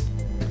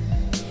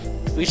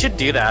 We should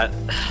do that.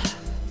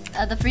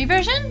 The free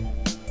version?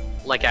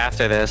 Like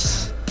after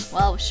this.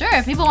 Well, sure,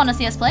 if people want to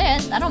see us play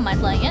it, I don't mind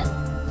playing it.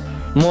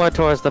 More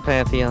towards the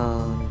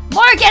Pantheon.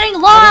 More getting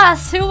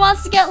lost! Who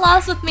wants to get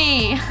lost with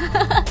me?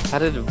 How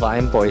did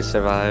Vine Boy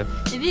survive?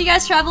 If you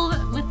guys travel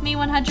with me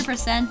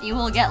 100%, you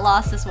will get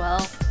lost as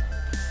well.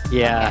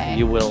 Yeah, Okay.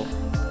 you will.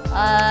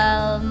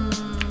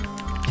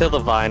 Kill the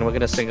vine. We're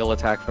gonna single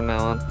attack from now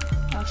on.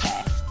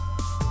 Okay.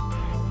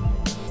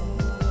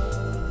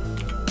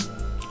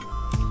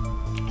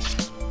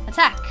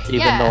 Attack.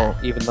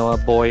 Even though our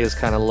boy is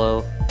kind of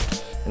low,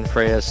 and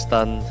Freya's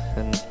stunned,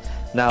 and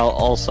now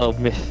also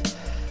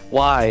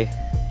why?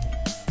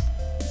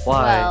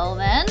 Why? Well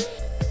then.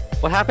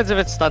 What happens if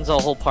it stuns a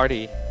whole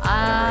party?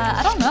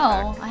 I don't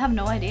know. I have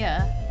no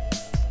idea.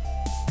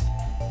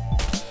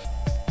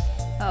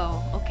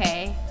 Oh,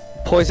 okay.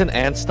 Poison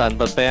and stun,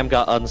 but Bam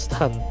got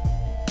unstunned.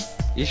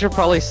 You should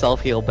probably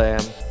self-heal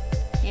Bam.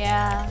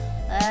 Yeah,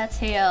 let's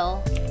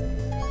heal.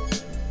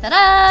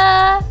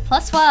 Ta-da!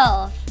 Plus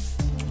 12.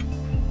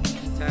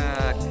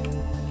 Attack.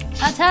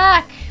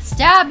 Attack!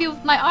 Stab you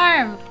with my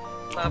arm!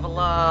 Level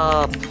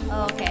up.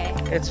 Oh, okay.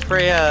 It's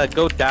Freya.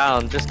 Go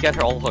down. Just get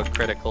her all her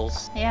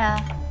criticals. Yeah.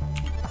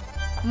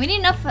 We need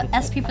enough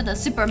SP for the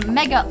super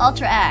mega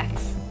ultra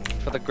axe.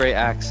 For the great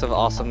acts of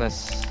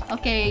awesomeness.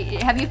 Okay,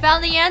 have you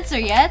found the answer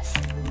yet?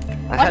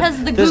 What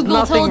has the There's Google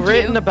nothing told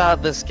written you?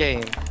 about this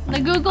game. The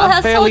Google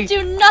has told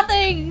you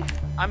nothing!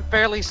 I'm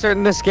fairly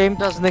certain this game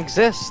doesn't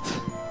exist.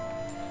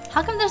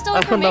 How come there's no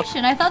I don't know.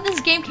 information? I thought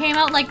this game came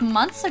out like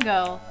months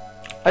ago.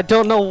 I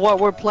don't know what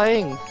we're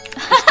playing.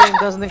 This game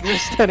doesn't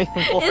exist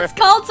anymore. It's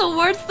called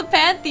Towards the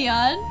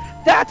Pantheon.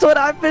 That's what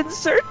I've been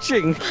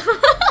searching.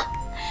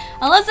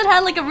 Unless it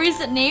had like a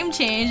recent name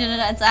change and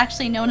it's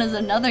actually known as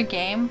another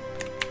game.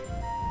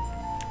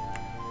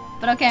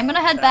 But okay, I'm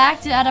gonna head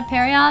back to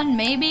Pantheon.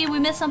 Maybe we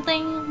missed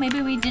something.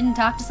 Maybe we didn't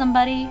talk to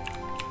somebody.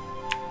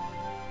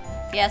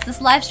 Yes,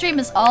 this live stream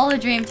is all a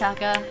dream,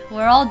 Taka.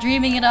 We're all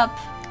dreaming it up.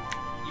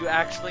 You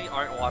actually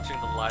aren't watching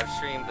the live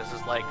stream. This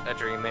is like a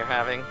dream they're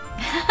having.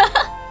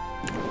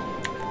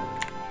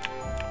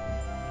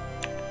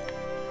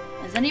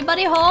 Is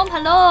anybody home?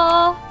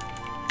 Hello?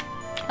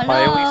 Hello?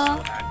 Why are we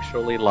so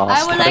actually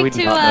lost? I would How do like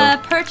we not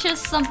know? to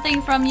purchase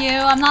something from you.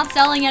 I'm not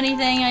selling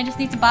anything. I just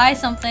need to buy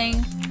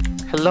something.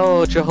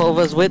 Hello,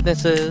 Jehovah's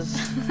Witnesses.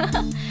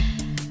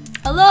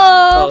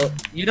 Hello? Oh,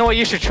 you know what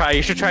you should try?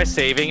 You should try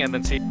saving and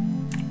then see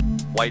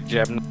white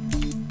gem.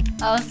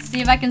 Oh,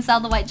 see if I can sell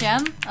the white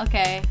gem?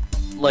 Okay.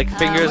 Like,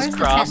 fingers where's the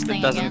crossed tent it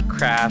thing doesn't again?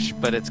 crash,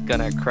 but it's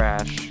gonna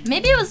crash.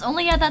 Maybe it was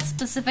only at that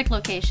specific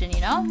location, you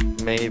know?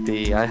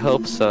 Maybe. I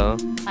hope so.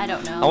 I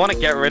don't know. I want to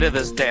get rid of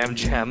this damn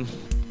gem.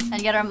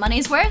 And get our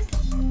money's worth?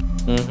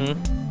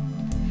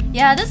 Mm-hmm.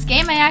 Yeah, this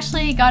game I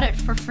actually got it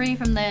for free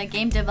from the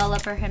game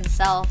developer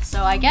himself,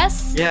 so I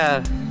guess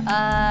Yeah.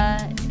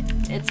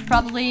 it's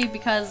probably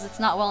because it's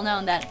not well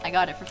known that I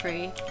got it for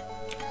free.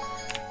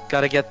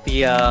 Gotta get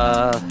the,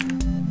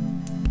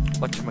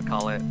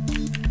 whatchamacallit?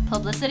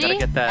 Publicity? Gotta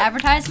get that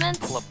Advertisements?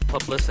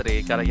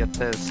 Publicity. Gotta get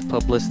this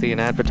publicity and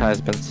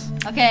advertisements.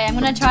 Okay, I'm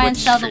gonna try and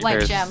Twitch sell the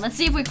white streamers. gem. Let's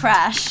see if we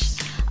crash.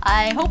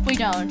 I hope we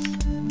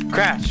don't.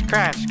 Crash,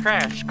 crash,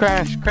 crash,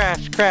 crash,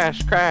 crash,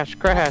 crash, crash,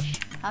 crash.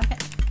 Okay.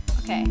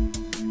 Okay.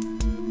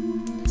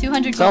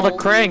 200 Sell the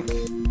gold. crank.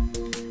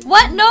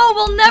 What? No,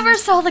 we'll never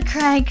sell the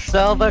crank.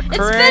 Sell the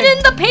crank. It's been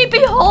in the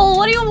peepee hole.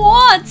 What do you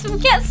want? We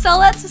can't sell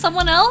that to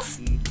someone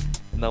else.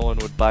 No one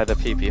would buy the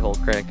pee-pee hole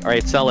crank.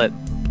 Alright, sell it.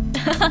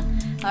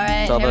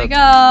 Alright, Sell here we the-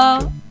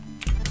 go.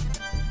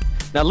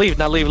 Now leave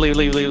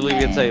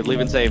and save, Okay.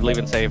 leave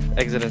and save,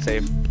 exit and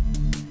save.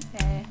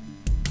 Okay.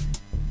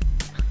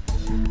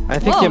 I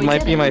think Whoa, it we might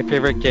did be it. my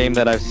favorite game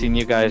that I've seen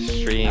you guys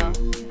stream. Oh.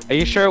 Are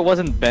you sure it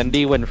wasn't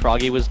Bendy when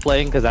Froggy was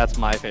playing? Because that's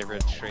my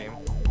favorite stream.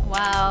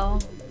 Wow.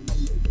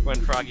 When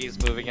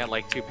Froggy's moving at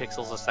like 2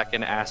 pixels a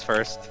second ass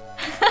first.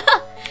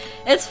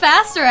 It's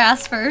faster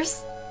ass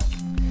first.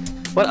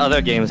 What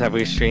other games have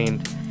we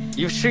streamed?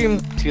 You've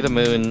streamed To the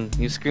Moon,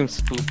 you've streamed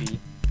Spoopy.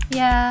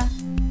 Yeah.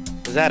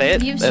 Is that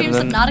it? You've streamed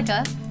And then-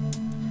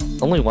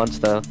 Subnautica. Only once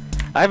though.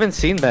 I haven't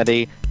seen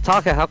Bendy.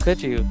 Taka, how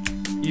could you?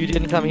 You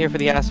didn't come here for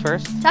the ass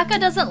first? Taka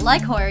doesn't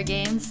like horror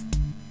games.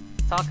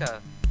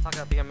 Taka,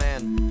 be a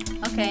man.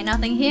 Okay,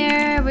 nothing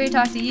here. We already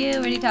talked to you. We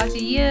already talked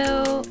to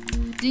you.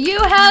 Do you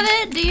have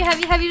it?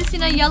 Have you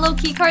seen a yellow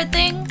keycard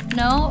thing?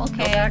 No?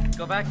 Okay.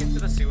 Go back into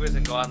the sewers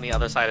and go on the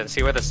other side and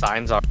see where the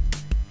signs are.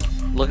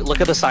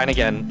 Look at the sign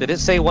again. Did it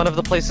say one of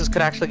the places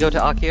could actually go to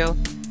Akio?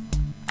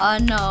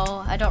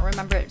 No, I don't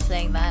remember it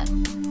saying that.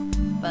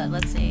 But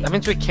let's see. That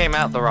means we came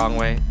out the wrong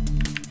way.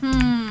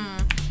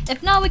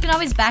 If not, we can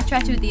always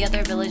backtrack to the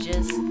other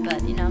villages,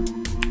 but you know.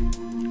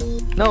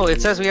 No,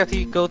 it says we have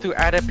to go through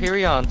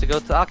Adaperion to go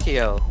to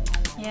Akio.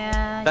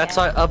 Yeah. That's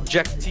yeah. our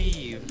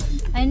objective.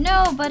 I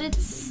know, but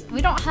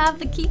we don't have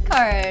the key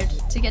card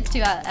to get to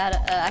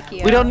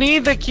Akio. We don't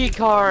need the key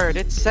card.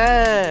 It's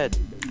said.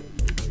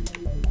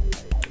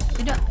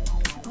 We don't.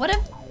 What if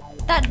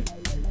that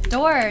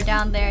door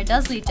down there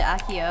does lead to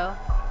Akio?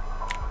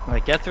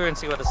 Alright, get through and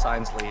see where the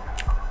signs lead.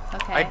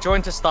 Okay. I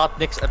joined to stop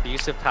Nick's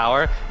abusive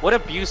power. What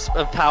abuse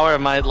of power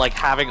am I like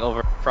having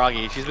over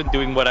Froggy? She's been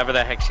doing whatever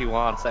the heck she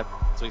wants since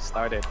we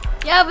started.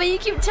 Yeah, but you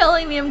keep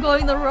telling me I'm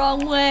going the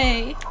wrong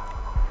way.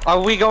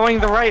 Are we going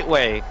the right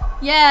way?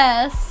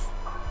 Yes.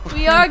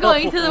 We are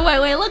going to the right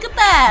way. Look at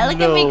that. Look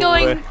at me No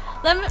going.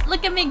 way.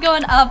 Look at me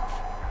going up.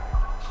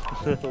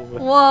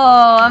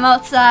 Whoa, I'm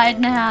outside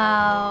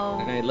now.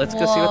 Alright, let's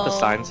go see what the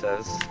sign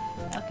says.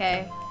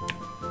 Okay.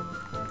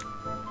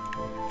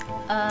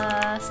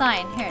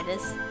 Sign. Here it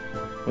is.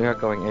 We are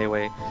going a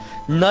way.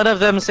 None of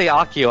them say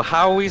Akio.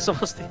 How are we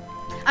supposed to?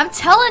 I'm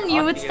telling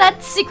you, it's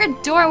that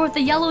secret door with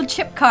the yellow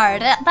chip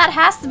card. That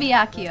has to be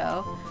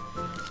Akio.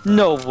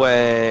 No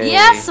way.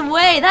 Yes,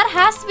 way. That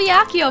has to be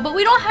Akio, but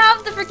we don't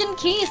have the freaking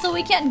key, so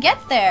we can't get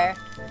there.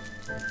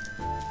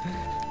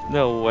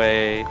 No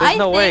way. There's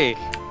no way.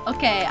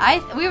 Okay,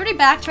 we already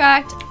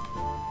backtracked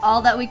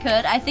all that we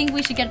could. I think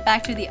we should get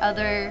back to the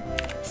other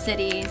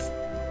cities.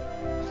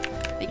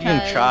 You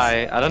can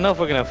try. I don't know if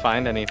we're gonna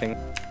find anything.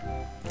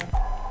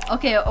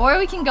 Okay, or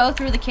we can go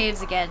through the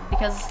caves again,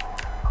 because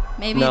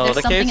maybe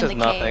there's something in the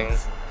nothing.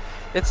 caves.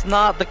 It's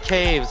not the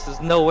caves.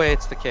 There's no way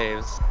it's the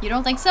caves. You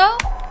don't think so?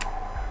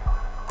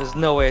 There's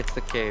no way it's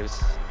the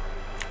caves.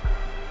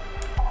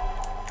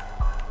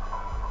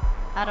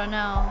 I don't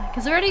know,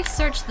 because I already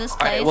searched this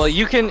place. Alright, well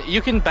you can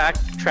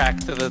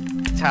backtrack to the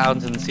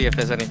towns and see if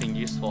there's anything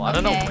useful. I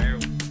don't know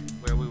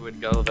where we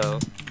would go though.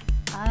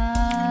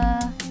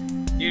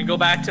 You can go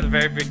back to the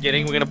very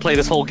beginning. We're gonna play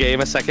this whole game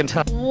a second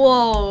time.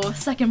 Whoa,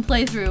 second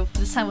playthrough,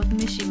 this time with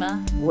Mishima.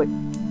 Wait.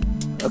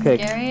 Okay.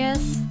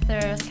 Garius,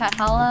 there's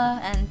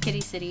Kathala, and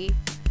Kitty City.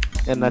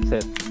 And that's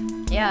it.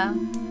 Yeah.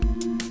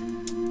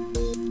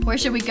 Where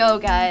should we go,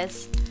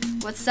 guys?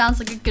 What sounds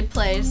like a good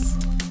place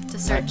to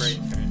search?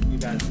 You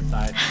guys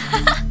decide.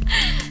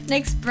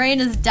 Nick's brain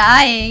is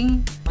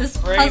dying. This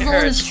puzzle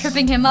is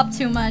tripping him up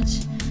too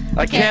much.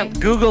 I can't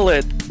Google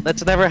it.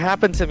 That's never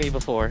happened to me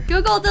before.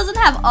 Google doesn't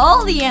have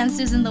all the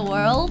answers in the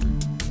world.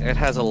 It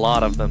has a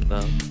lot of them,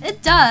 though.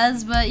 It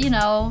does, but you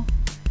know.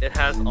 It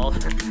has all.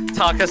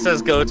 Taka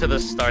says go to the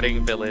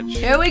starting village.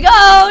 Here we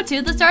go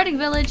to the starting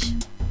village.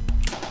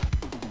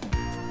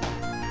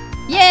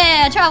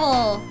 Yeah,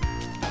 travel.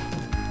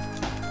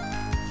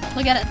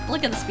 Look at it.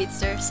 Look at the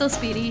speedster. So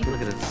speedy.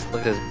 Look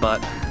at his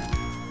butt.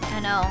 I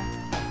know.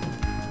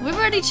 We've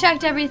already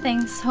checked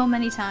everything so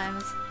many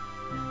times.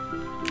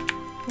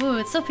 Ooh,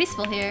 it's so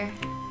peaceful here.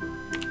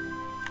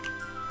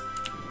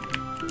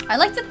 I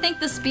like to think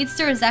the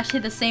speedster is actually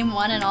the same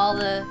one in all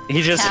the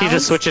He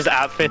just switches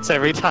outfits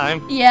every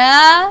time.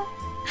 Yeah.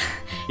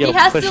 Yo, he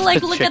has push to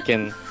like the look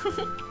chicken.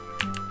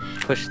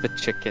 at Push the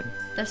chicken.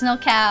 There's no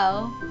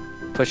cow.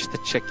 Push the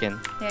chicken.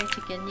 There,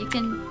 chicken.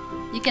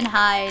 You can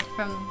hide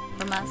from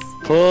us.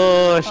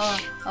 Push.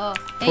 Oh.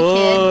 Hey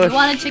kid, you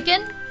want a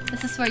chicken?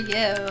 This is for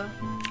you.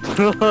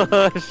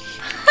 Push.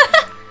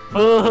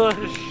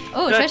 Push.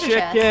 Oh, the treasure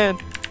chicken.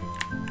 chest.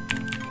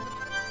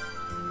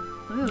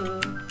 Ooh.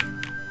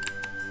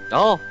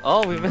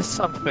 Oh, we missed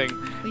something.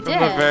 We From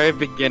did. the very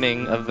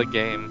beginning of the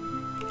game.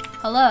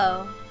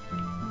 Hello.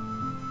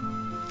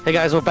 Hey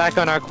guys, we're back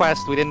on our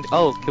quest. We didn't.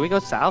 Oh, can we go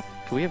south?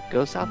 Can we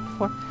go south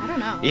before? I don't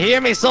know. You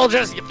hear me,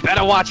 soldiers? You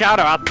better watch out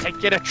or I'll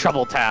take you to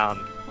Trouble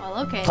Town.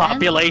 Well, okay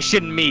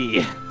Population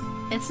me.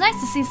 It's nice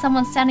to see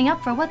someone standing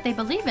up for what they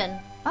believe in.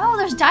 Oh,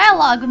 there's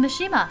dialogue with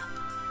Mishima.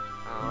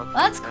 Oh, okay.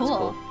 That's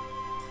cool.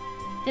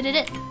 Did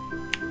it?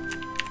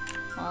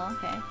 Well,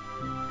 okay.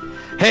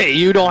 Hey,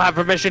 you don't have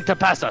permission to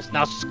pass us.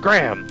 Now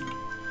scram.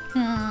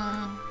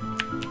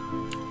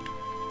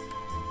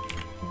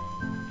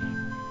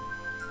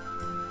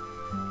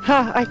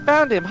 Ha! I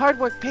found him. Hard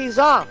work pays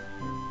off.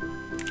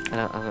 I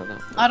don't know.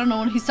 I don't know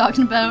what he's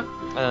talking about.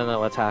 I don't know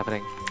what's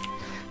happening.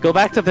 Go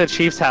back to the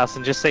chief's house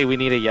and just say we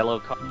need a yellow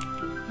car.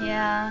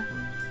 Yeah.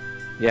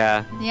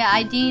 Yeah. Yeah,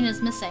 ID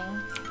is missing.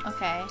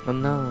 Okay. Oh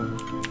no.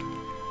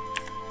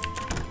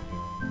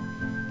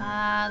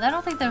 I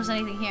don't think there was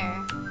anything here.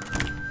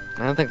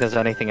 I don't think there's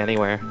anything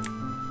anywhere.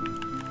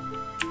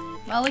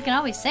 Well, we can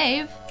always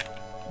save.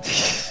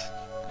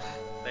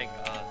 Thank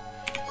God.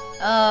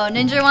 Oh,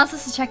 Ninja wants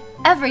us to check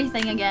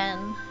everything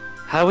again.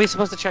 How are we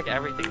supposed to check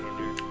everything,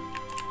 Ninja?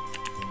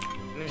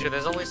 Ninja,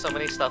 there's only so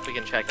many stuff we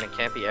can check and it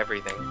can't be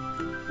everything.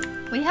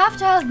 We have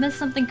to have missed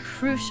something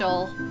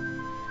crucial.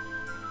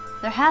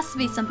 There has to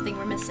be something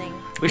we're missing.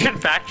 We should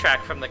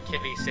backtrack from the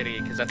Kitty City,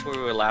 because that's where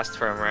we were last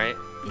from, right?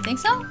 You think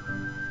so?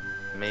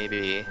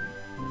 Maybe.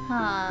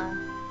 Huh.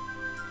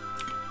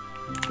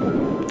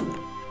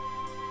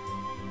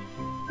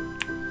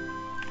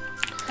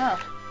 Oh.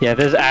 Yeah,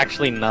 there's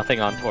actually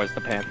nothing on towards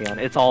the Pantheon.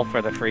 It's all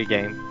for the free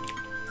game.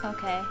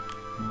 Okay.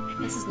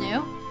 This is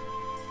new?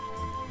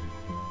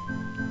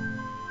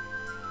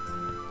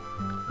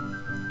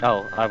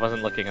 Oh, I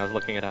wasn't looking, I was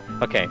looking it up.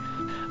 Okay.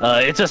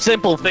 It's a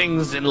simple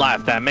things in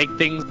life that make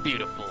things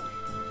beautiful.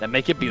 That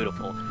make it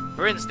beautiful.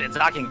 For instance,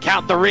 I can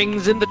count the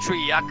rings in the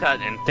tree I cut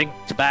and think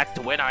back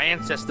to when our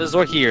ancestors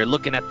were here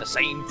looking at the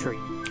same tree.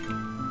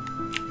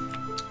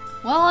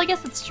 Well, I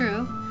guess that's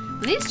true.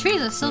 But these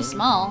trees are so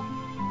small.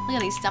 Look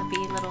at these stumpy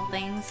little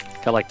things.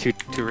 Got like two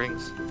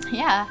rings.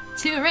 Yeah,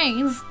 2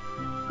 rings.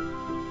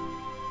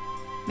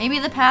 Maybe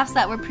the paths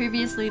that were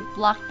previously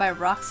blocked by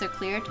rocks are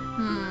cleared?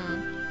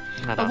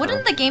 But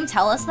wouldn't the game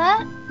tell us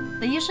that?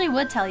 They usually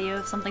would tell you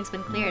if something's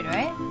been cleared,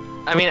 right?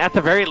 I mean, at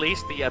the very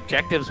least, the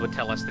objectives would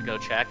tell us to go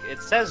check.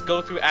 It says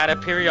go through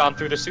Adaperion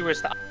through the sewer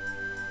stop.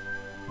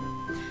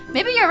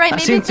 Maybe you're right. I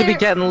Maybe seem to be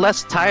getting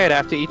less tired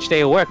after each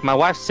day of work. My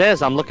wife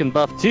says I'm looking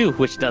buff too,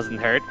 which doesn't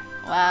hurt.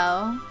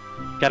 Wow.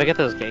 Gotta get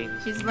those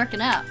gains. He's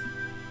working out.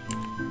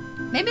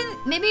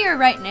 Maybe you're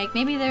right, Nick.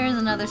 Maybe there is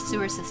another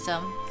sewer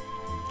system,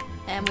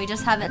 and we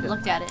just haven't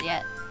looked at it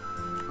yet.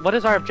 What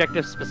does our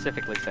objective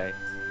specifically say?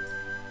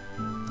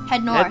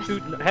 Head north.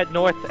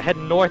 Head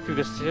north through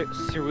the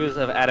sewers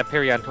of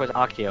Pantheon towards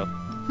Akio.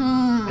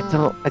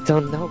 I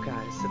don't know,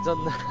 guys. I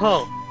don't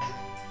know.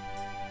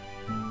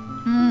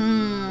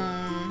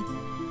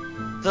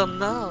 Don't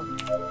know.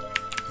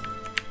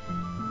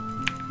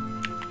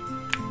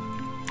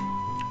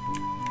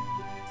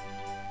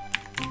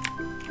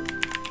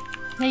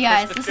 Hey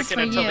guys, this is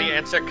for you. The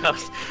answer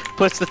comes.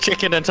 Push the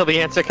chicken until the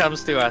answer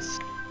comes to us.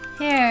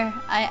 Here,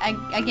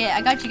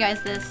 I got you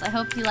guys this. I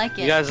hope you like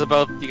it. You guys are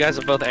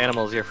both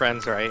animals. You're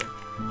friends, right?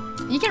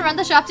 You can run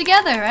the shop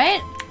together,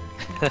 right?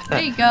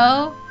 There you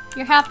go.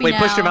 You're happy now. Wait,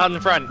 push him out in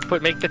front.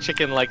 Make the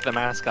chicken like the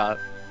mascot.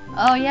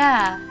 Oh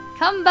yeah.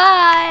 Come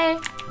by.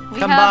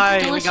 Come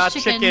by. We got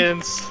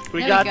chickens.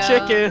 We got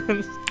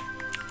chickens.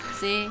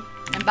 See?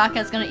 And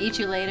Baka's gonna eat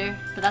you later,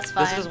 but that's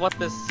fine. This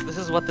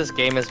is what this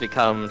game has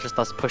become. Just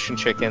us pushing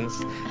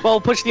chickens.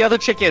 Well, push the other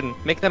chicken.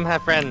 Make them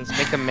have friends.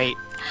 Make them mate.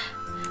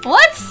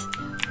 What?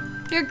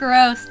 You're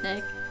gross,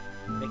 Nick.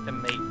 Make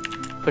them mate.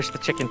 Push the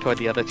chicken toward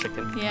the other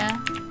chicken. Yeah.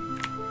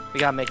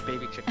 We gotta make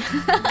baby chickens.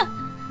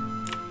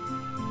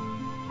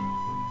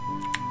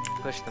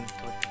 Push them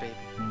toward the baby.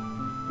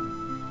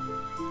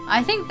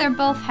 I think they're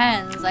both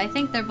hens. I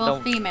think they're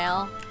both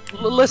female.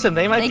 Listen,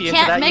 they might be into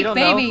that. They can't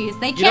make babies.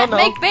 They can't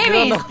make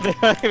babies.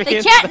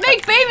 They can't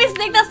make babies,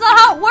 Nick. That's not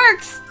how it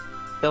works.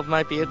 They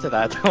might be into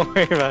that. Don't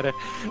worry about it.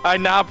 I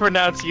now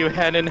pronounce you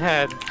hen and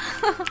hen.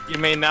 You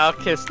may now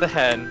kiss the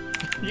hen.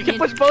 You can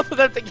push both of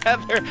them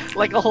together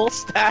like a whole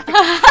stack.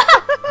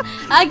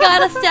 I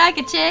got a stack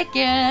of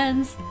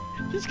chickens.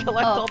 Just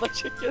collect all the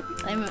chickens.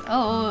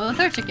 Oh,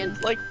 third chicken.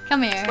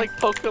 Come here. It's like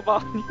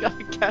Pokemon. You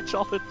gotta catch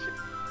all the chickens.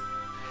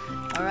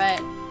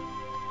 Alright.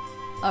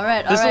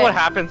 Alright, This is what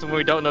happens when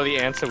we don't know the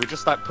answer. We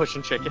just start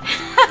pushing chickens.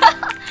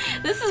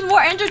 This is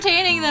more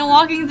entertaining than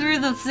walking through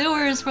the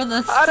sewers for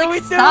the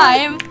 6th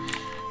time.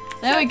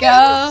 There we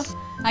go.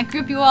 I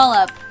group you all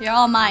up. You're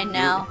all mine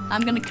now.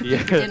 I'm gonna cook you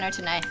for dinner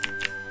tonight.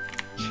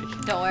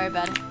 Don't worry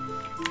about it.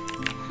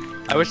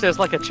 I wish there's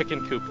like a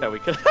chicken coop that we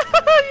could...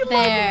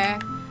 There.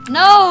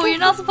 No, you're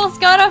not supposed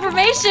to go out of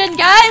formation,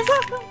 guys!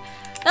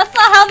 That's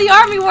not how the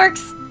army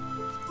works!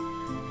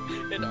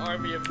 An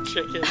army of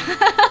chickens.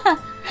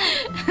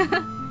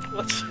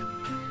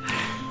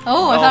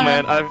 Oh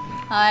man,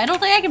 I don't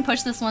think I can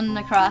push this one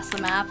across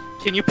the map.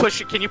 Can you push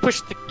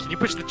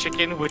the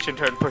chicken, which in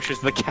turn pushes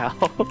the cow?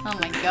 Oh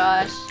my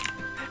gosh.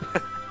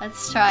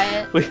 Let's try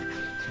it.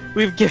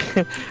 We've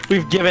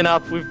given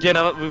up.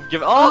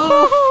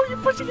 Oh, you're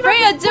pushing it.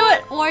 Freya, do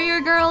it, warrior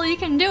girl. You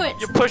can do it.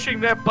 You're pushing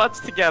their butts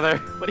together.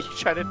 What are you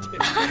trying to do?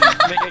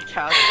 Make a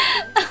cow.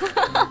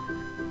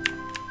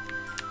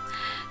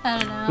 I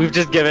don't know. We've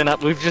just given up.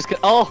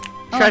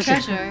 Treasure.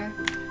 Treasure.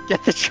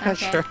 Get the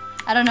treasure. Okay.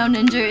 I don't know,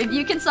 Ninja. If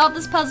you can solve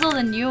this puzzle,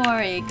 then you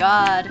are a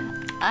god.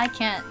 I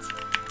can't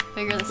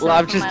figure this out. Well,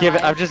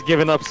 I've just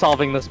given up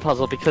solving this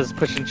puzzle because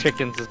pushing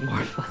chickens is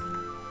more fun.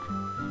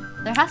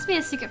 There has to be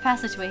a secret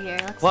passageway here.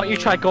 Let's see. Why don't you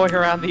try going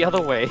around the other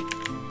way?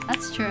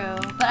 That's true.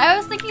 But I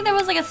was thinking there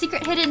was like a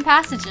secret hidden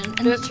passage in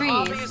the trees. There's an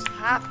obvious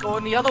path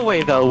going the other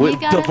way though,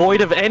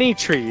 devoid of any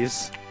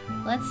trees.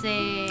 Let's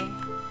see.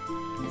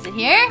 Is it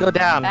here? Go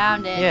down.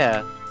 Found it.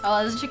 Yeah.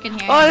 Oh, there's a chicken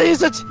here. Oh,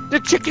 the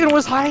chicken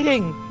was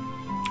hiding.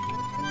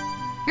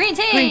 Green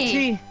tea. Green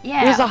tea.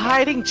 Yeah. There's a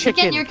hiding chicken.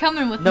 Chicken, you're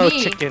coming with no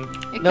me. Chicken.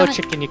 You're no coming,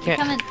 chicken. You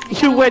can't.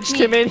 You're you wedged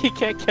him in. He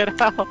can't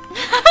get out.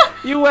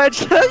 You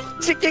wedged.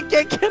 Chicken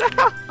can't get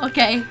out.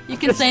 Okay, you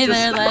can stay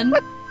there then.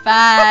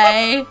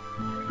 Bye.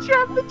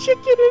 Trap the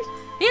chicken in.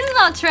 He's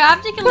not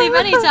trapped. You can leave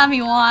anytime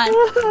you want.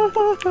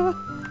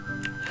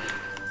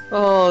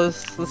 Oh,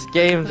 this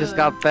game just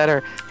got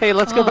better. Hey,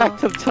 let's go back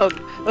to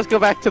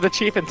the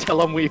chief and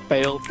tell him we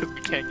failed because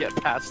we can't get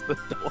past the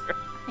door.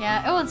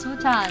 Yeah, it was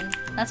Wutan.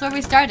 That's where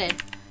we started.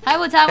 Hi,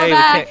 Wutan, we're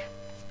back.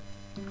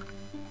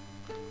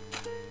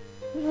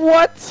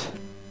 What?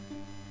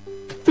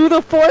 Through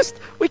the forest?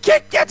 We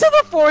can't get to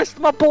the forest,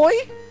 my boy.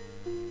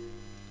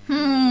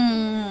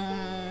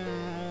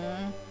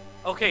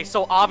 Okay,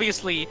 so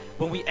obviously,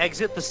 when we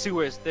exit the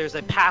sewers, there's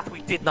a path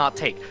we did not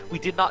take. We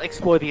did not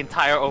explore the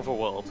entire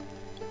overworld.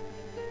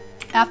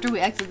 After we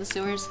exit the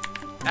sewers.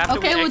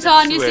 Okay,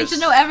 Wutan, you seem to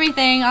know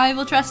everything. I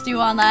will trust you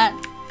on that.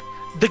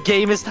 The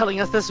game is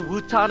telling us this.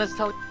 Wutan is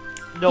telling.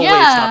 No way,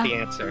 it's not the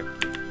answer.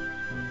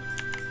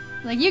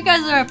 Like, you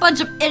guys are a bunch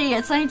of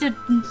idiots. I need to.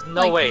 There's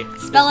no way.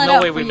 Spell it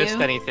out for you. There's no way we missed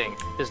anything.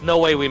 There's no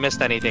way we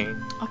missed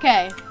anything.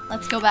 Okay,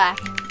 let's go back.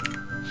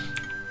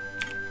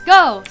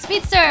 Go,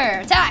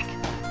 Speedster, attack!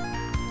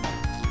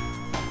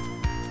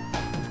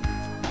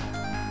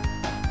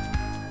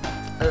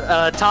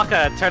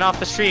 Taka, turn off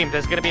the stream.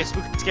 There's gonna be a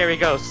spooky, scary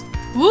ghost.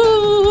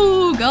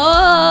 Woo,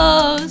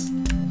 ghost!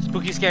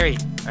 Spooky, scary.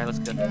 Alright, let's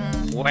go.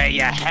 Where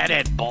you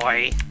headed,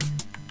 boy?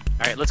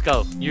 Alright, let's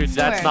go.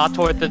 That's not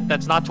toward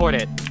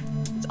it.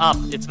 up.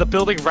 It's the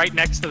building right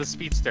next to the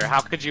speedster. How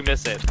could you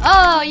miss it?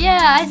 Oh,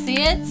 yeah, I see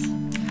it.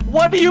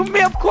 What do you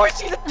mean? Of course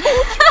he told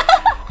you.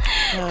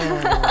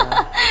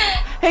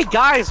 Hey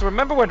guys,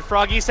 remember when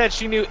Froggy said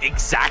she knew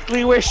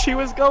exactly where she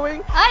was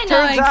going? I know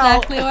Turns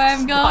exactly out where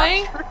I'm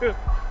going. it's not true.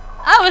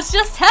 I was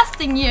just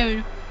testing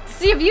you to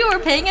see if you were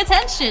paying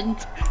attention.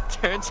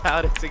 Turns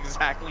out it's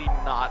exactly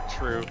not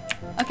true.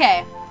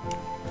 Okay.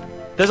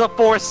 There's a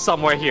forest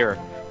somewhere here.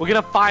 We're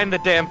gonna find the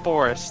damn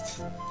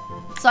forest.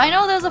 So I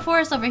know there's a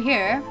forest over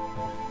here.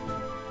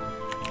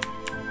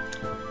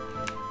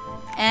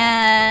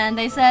 And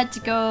they said to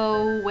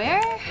go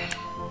where?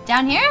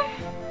 Down here?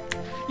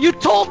 You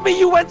told me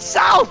you went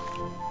south!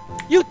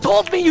 You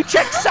told me you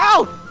checked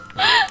south!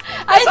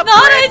 I thought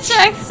I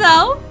checked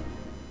south.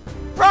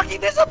 Froggy,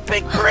 there's a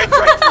big bridge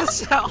right to the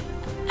south!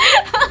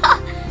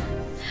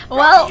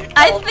 Well, Froggy,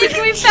 I think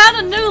we found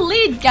a new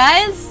lead,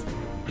 guys.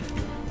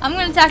 I'm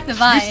gonna attack the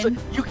vine.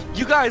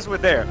 You guys were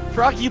there.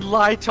 Froggy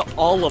lied to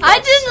all of us. I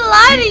didn't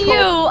lie to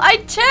you! I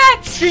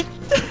checked!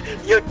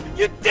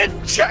 You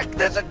didn't check!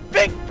 There's a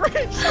big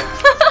bridge!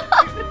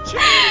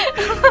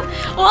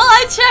 Well,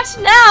 I checked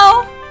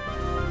now!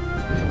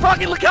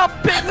 Froggy, look how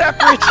big that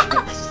bridge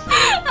is!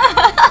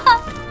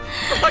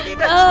 Froggy,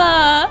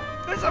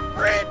 there's a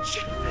bridge!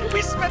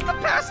 We spent the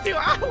past 2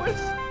 hours!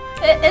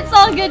 It's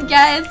all good,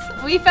 guys.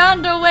 We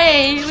found a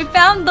way. We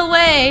found the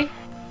way.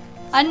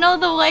 I know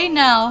the way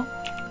now.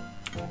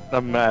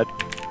 I'm mad.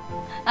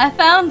 I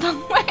found the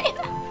way.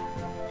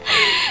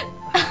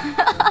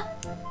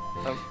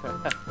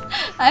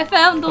 I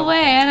found the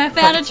way, and I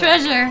found a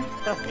treasure.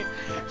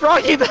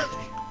 Froggy,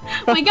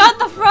 We got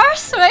the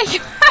first way.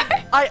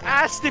 I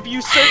asked if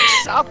you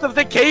searched south of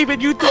the cave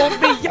and you told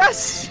me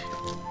yes!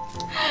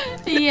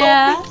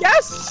 Yeah. Told me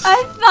yes!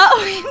 I thought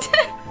we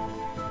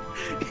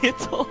did. You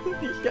told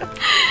me yes!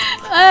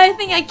 I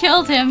think I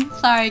killed him.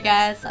 Sorry,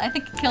 guys. I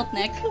think I killed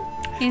Nick.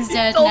 He's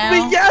dead told now.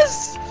 me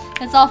yes!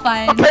 It's all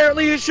fine.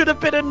 Apparently it should have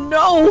been a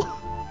no!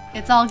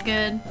 It's all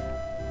good.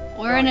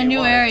 We're in a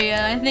new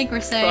area. I think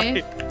we're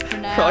safe for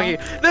now. Froggy,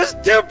 there's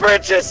 2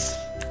 bridges!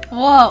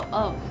 Whoa.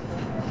 Oh.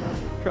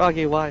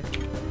 Froggy, why?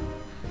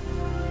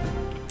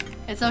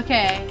 It's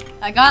okay.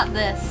 I got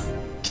this.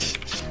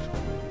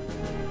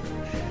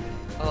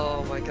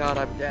 Oh my god,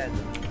 I'm dead.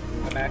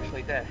 I'm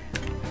actually dead.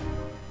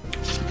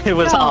 It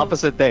was No.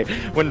 opposite day.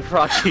 When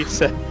Froggy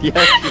said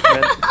yes, she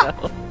meant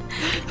no.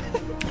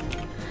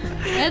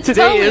 It's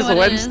Today totally is what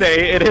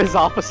Wednesday, it is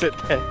opposite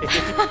day.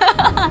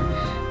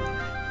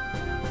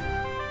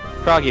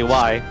 Froggy,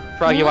 why?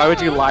 Froggy, why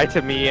would you lie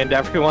to me and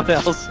everyone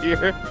else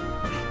here?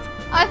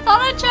 I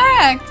thought I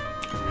checked.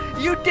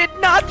 You did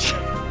not check!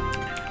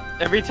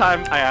 Every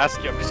time I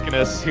ask you, I'm just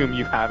gonna assume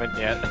you haven't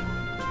yet.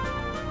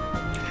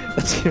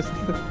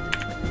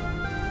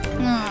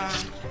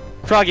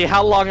 Froggy,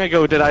 how long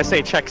ago did I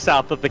say check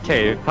south of the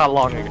cave? How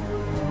long ago?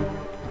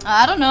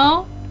 I don't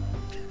know.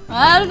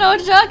 I don't know what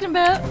you're talking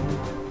about.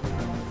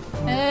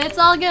 It's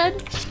all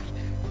good.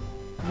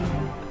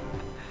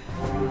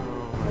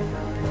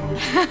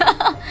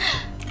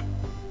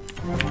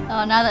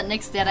 Oh, now that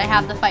Nick's dead, I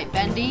have to fight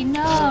Bendy.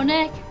 No,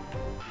 Nick.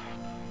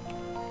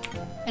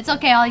 It's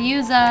okay, I'll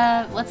use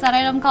what's that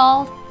item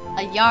called?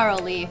 A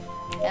yarrow leaf.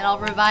 And I'll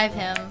revive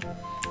him.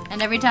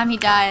 And every time he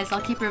dies,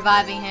 I'll keep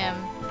reviving him.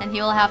 And he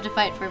will have to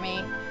fight for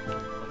me.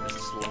 Like a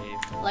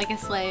slave. Like a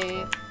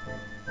slave.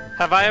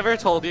 Have I ever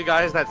told you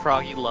guys that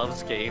Froggy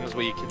loves games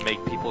where you can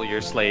make people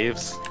your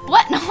slaves?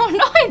 What? No,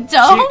 I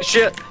don't!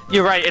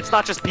 You're right, it's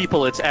not just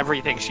people, it's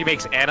everything. She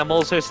makes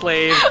animals her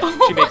slaves,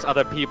 she makes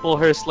other people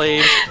her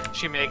slaves,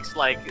 she makes,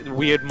 like,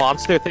 weird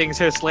monster things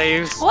her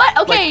slaves. What?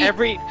 Okay, like,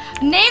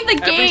 name the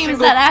games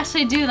that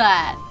actually do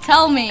that.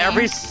 Tell me.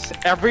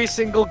 Every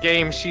single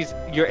game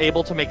you're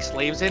able to make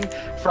slaves in,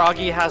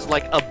 Froggy has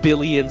like 1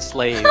 billion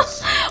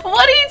slaves.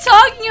 What are you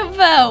talking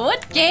about?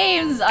 What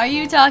games are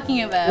you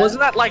talking about?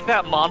 Wasn't that like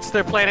that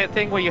Monster Planet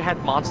thing where you had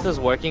monsters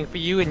working for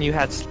you and you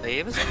had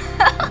slaves?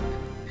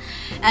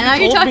 And are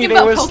you talking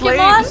about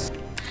Pokemon? Slaves.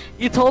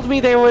 You told me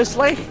they were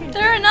slaves.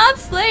 They're not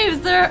slaves.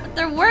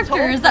 They're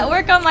workers that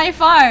work on my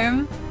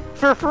farm.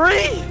 For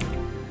free.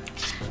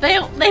 They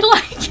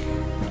like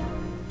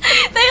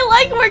they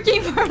like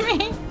working for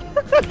me.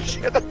 I'm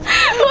sure that's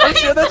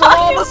what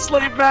all the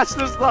slave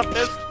masters love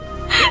this.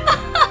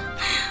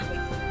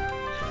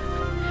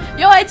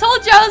 Yo, I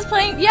told you I was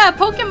playing,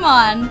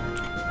 Pokemon.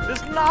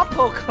 There's not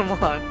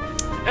Pokemon.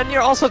 And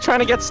you're also trying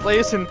to get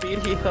slaves in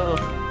BDO.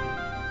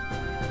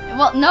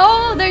 Well,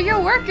 no, they're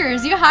your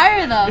workers. You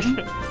hire them.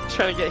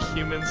 Trying to get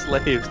human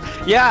slaves.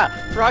 Yeah,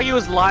 Froggy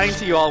was lying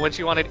to you all when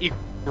she wanted equal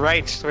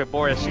rights to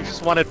Boris. She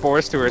just wanted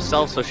Boris to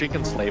herself so she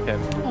can slave him.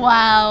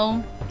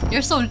 Wow.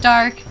 You're so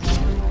dark.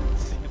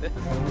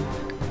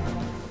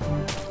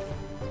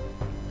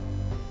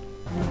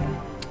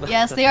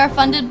 Yes, they are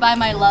funded by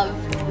my love.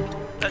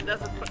 That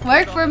doesn't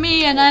Work for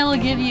me and I will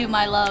give you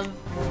my love.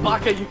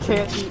 Maka, you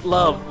can't eat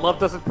love. Love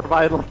doesn't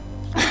provide love.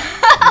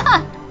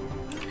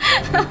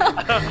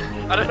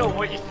 I don't know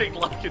what you think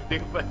love can do,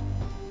 but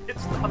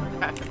it's not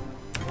that.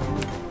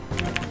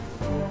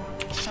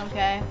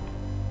 Okay.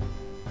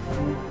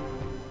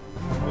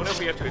 wonder if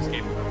we have to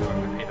escape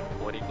before we pay them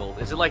 40 gold.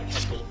 Is it like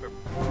 10 gold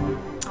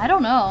for... I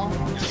don't know.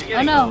 You're Oh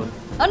getting no! gold.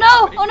 Oh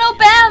no! Oh no,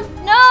 Bam!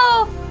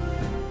 No!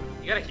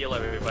 You gotta heal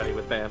everybody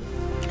with Bam.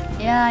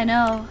 Yeah, I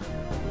know.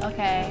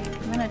 Okay,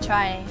 I'm gonna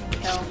try and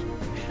kill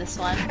this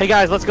one. Hey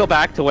guys, let's go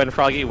back to when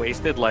Froggy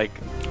wasted like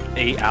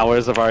 8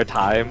 hours of our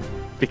time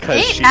because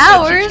 8 she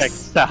hours?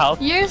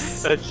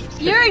 said she checked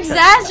south. You're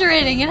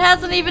exaggerating. It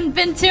hasn't even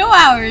been 2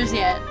 hours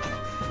yet.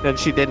 And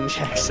she didn't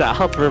check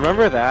south.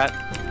 Remember that?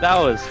 That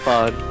was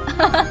fun.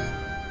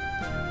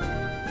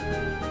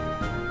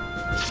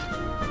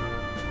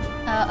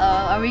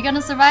 Uh-oh, are we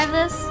gonna survive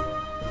this?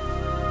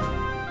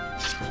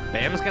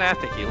 Bam's gonna have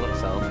to heal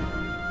himself.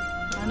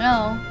 Oh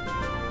no.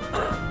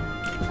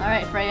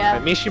 Alright, Freya.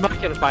 Mishima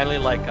can finally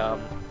like I'm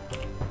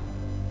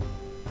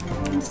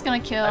just gonna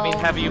kill... I mean,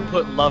 have you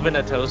put love in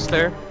a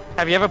toaster?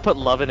 Have you ever put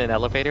love in an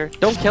elevator?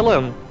 Don't kill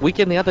him.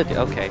 Weaken the other.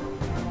 Okay.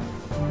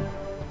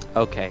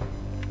 Okay.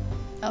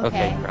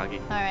 Okay, Froggy.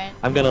 Alright.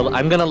 I'm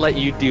gonna let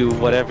you do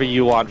whatever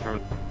you want from.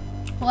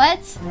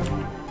 What?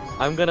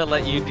 I'm gonna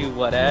let you do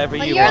whatever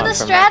But you you're want. the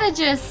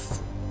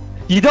strategist.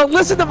 You don't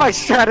listen to my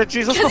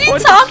strategies. That's the Because you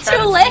point of talk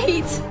strategy. too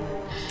late.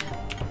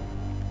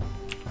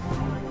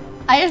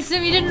 I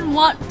assume you didn't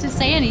want to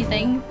say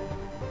anything.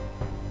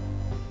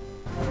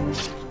 I'm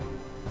just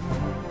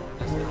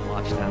gonna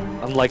watch them.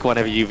 I'm like one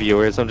of you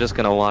viewers. I'm just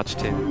gonna watch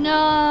too. No.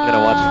 I'm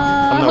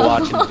gonna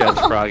watch and judge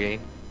Froggy.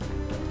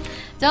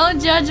 Don't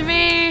judge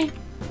me. I'm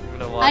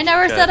gonna watch I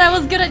never and said judge. I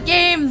was good at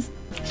games.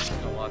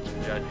 I'm gonna watch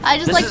and judge. I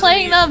just This like isn't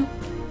playing even- them.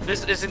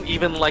 This isn't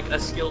even like a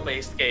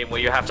skill-based game where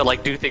you have to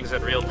like do things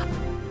in real time.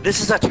 This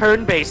is a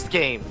turn-based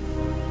game.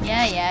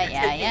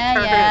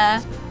 Yeah.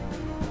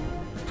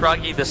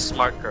 Froggy, the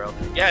smart girl.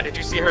 Yeah, did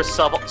you see her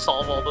solve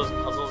all those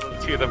puzzles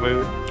into the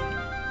moon?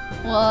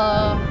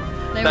 Whoa.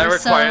 They That were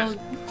requires so...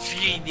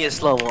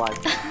 genius level up.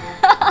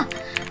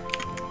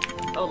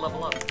 Oh,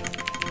 level up.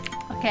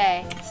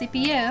 Okay,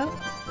 CPU.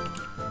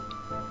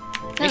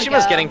 There we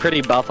Mishima's go. getting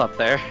pretty buff up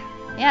there.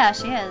 Yeah,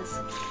 she is.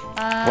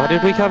 Why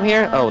did we come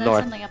here? Oh, there's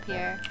north. something up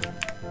here.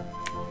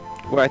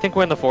 I think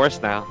we're in the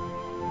forest now.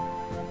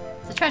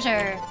 It's a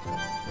treasure.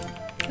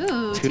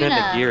 Ooh, Tuna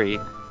nigiri.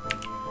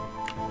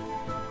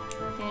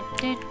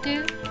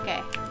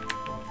 Okay.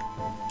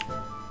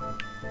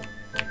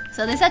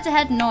 So they said to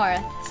head north,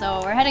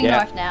 so we're heading Yeah.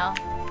 north now.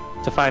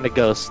 To find a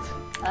ghost.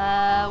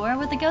 Where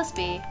would the ghost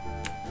be?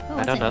 Ooh, I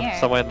what's don't in know. here?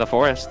 Somewhere in the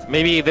forest.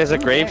 Maybe there's a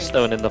Ooh,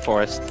 gravestone in the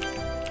forest.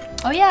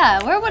 Oh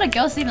yeah, where would a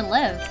ghost even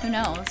live? Who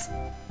knows?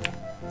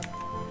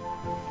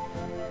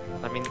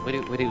 I mean,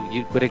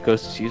 where do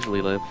ghosts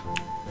usually live?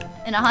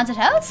 In a haunted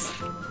house?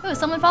 Ooh,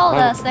 someone followed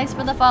Oh. us. Thanks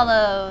for the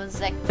follow,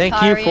 Thank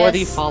you for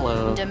the Zacharias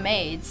follow.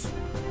 Demades.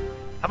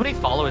 How many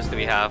followers do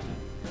we have?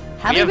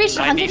 Have we reached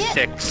 100 yet?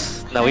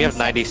 96. No, we have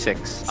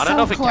 96. I don't So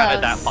know if we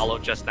counted that close. follow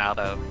just now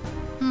though.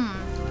 I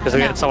Because don't we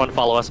know. had someone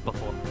follow us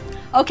before.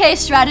 Okay,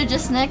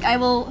 strategist Nick, I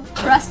will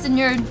trust in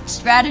your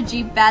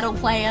strategy battle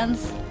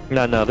plans.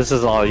 No, this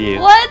is all you.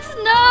 What?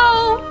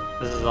 No!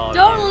 This is all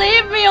Don't you.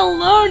 leave me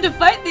alone to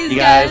fight these You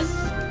guys.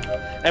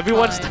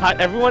 Everyone's Fine.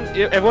 tired.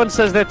 Everyone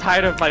says they're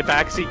tired of my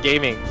backseat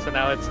gaming, so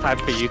now it's time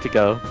for you to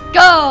go.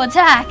 Go,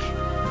 attack!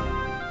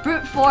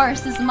 Brute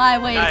force is my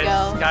way to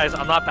go. Guys,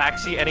 I'm not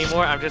backseat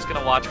anymore. I'm just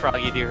gonna watch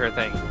Froggy do her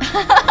thing.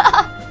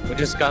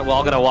 We're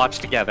all gonna watch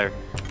together.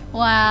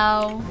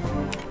 Wow.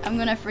 I'm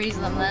gonna freeze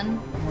them then.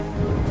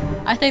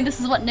 I think this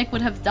is what Nick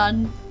would have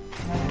done.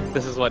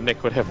 This is what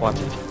Nick would have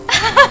wanted.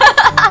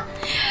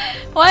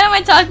 Why am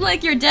I talking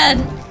like you're dead?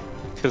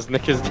 Because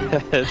Nick is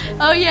dead.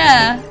 Oh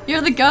yeah,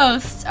 you're the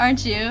ghost,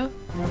 aren't you?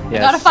 We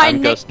Yes, gotta find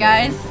I'm Nick, Ghost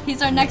guys.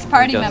 He's our next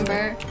party Ghost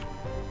member.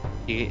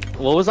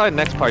 What was our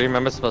next party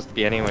member supposed to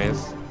be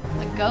anyways?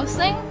 The ghost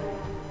thing?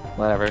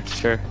 Whatever,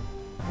 sure.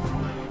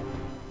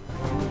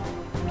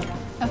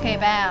 Okay,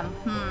 bam.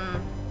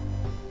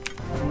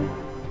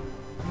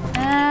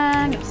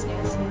 I'm gonna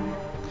snooze.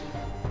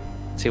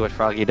 Let's see what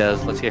Froggy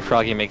does. Let's see if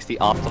Froggy makes the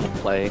optimal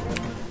play.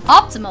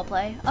 Optimal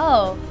play?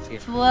 Oh. See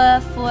if- Fua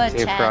see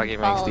if Froggy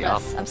Chan makes followed the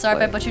us. optimal I'm sorry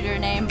if I play. butchered your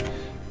name.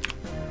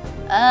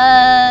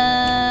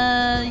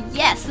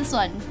 Yes, this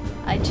one.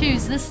 I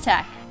choose this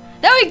attack.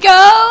 There we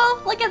go!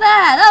 Look at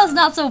that! That was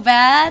not so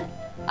bad.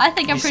 I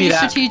think I'm You see pretty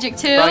that? strategic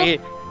too.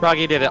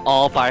 Froggy did it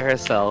all by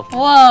herself.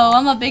 Whoa,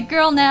 I'm a big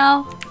girl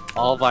now.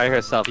 All by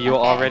herself. You were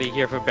Okay. already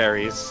here for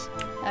berries.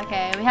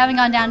 Okay, we haven't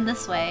gone down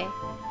this way.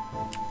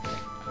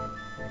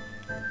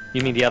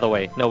 You mean the other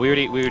way? No, we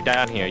were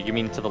down here. You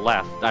mean to the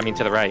left? I mean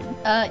to the right.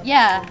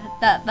 Yeah,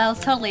 that was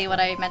totally what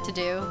I meant to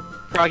do.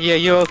 Froggy, are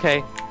you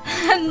okay?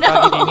 No!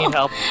 Froggy, do you need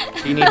help?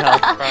 Do you need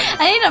help, Froggy?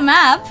 I need a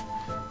map.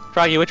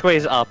 Froggy, which way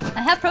is up?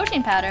 I have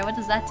protein powder. What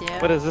does that do?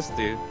 What does this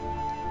do?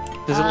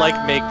 Does it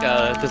like make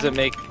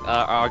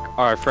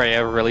our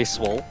Freya really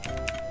swole?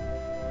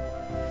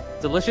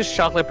 Delicious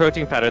chocolate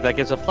protein powder that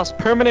gives a plus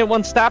permanent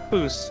 1 stat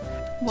boost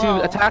Whoa.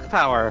 to attack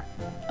power.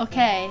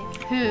 Okay,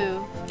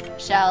 who?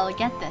 shall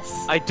get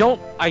this. I think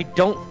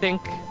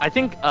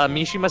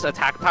Mishima's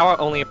attack power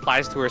only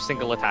applies to her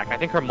single attack. I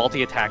think her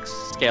multi-attacks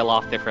scale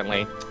off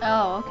differently.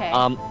 Oh, okay.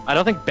 I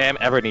don't think Bam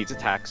ever needs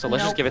attack, so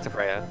let's just give it to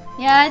Freya.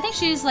 Yeah, I think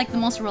she's like the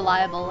most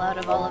reliable out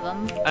of all of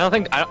them. I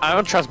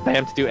don't trust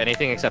Bam to do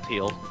anything except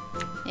heal.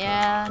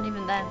 Yeah, and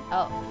even then.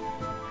 Oh.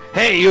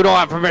 Hey, you don't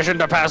have permission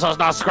to pass us,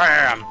 not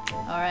scram!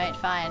 Alright,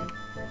 fine.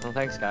 Well,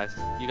 thanks, guys.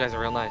 You guys are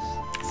real nice.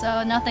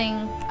 So, nothing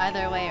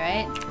either way,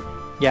 right?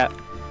 Yeah.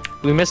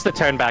 We missed the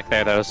turn back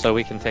there, though, so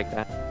we can take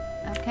that.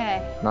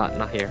 Okay.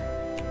 Not here.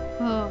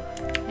 Ooh.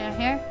 Yeah,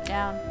 here?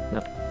 Down.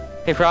 No.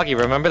 Hey, Froggy,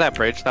 remember that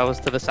bridge that was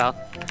to the south?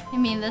 You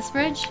mean this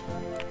bridge?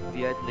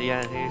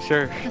 Yeah,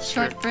 sure. The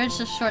short bridge?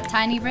 The short,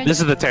 tiny bridge?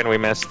 This is the turn we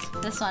missed.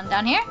 This one.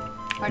 Down here?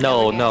 Or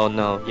No.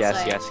 This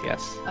way?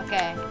 Yes.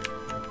 Okay.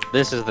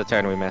 This is the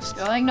turn we missed.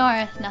 Going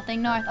north.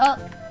 Nothing north. Oh!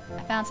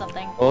 I found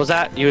something. What was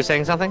that? You were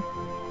saying something?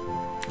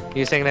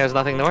 You were saying there's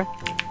nothing north?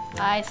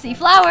 I see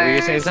flowers! Were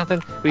you saying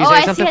something? Were you oh,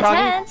 saying I something, see a Froggy?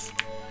 tent!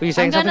 Were you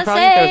saying I'm something, gonna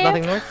Froggy? There was say-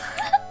 nothing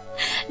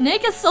north?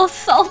 Nick is so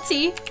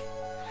salty.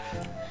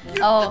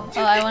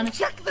 I want to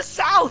check the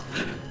south.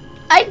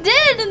 I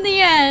did in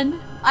the end.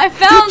 I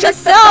found the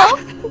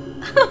south.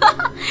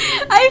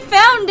 I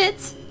found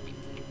it.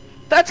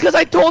 That's because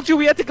I told you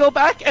we had to go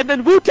back, and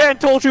then Wu-Tan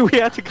told you we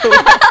had to go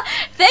back.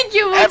 Thank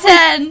you,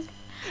 Wu-Tan.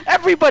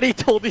 Everybody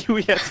told you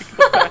we had to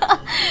go back.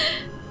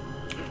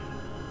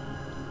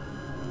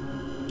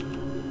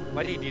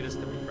 Why do you need us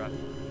to be friends?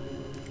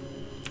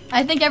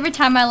 I think every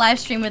time I live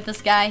stream with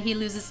this guy, he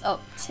loses. Oh.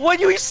 When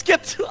you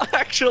skipped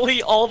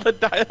actually all the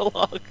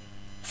dialogue.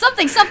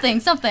 Something.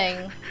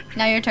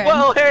 Now your turn.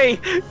 Well, hey,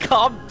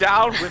 calm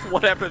down with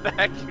whatever the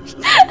heck you just.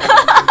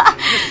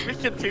 You're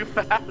speaking too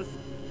fast.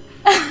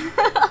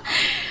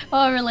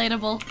 Oh,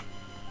 relatable.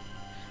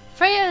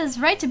 Freya is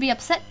right to be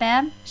upset,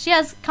 Bam. She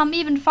has come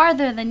even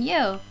farther than you.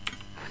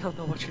 I don't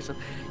know what she's.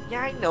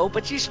 Yeah, I know,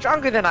 but she's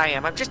stronger than I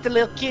am. I'm just a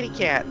little kitty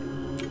cat.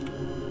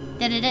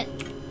 Did it?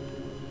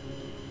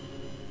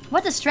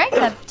 What does strength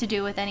have to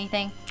do with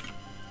anything?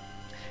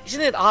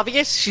 Isn't it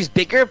obvious? She's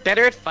bigger,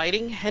 better at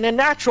fighting, and a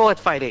natural at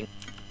fighting.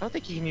 I don't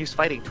think you can use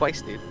fighting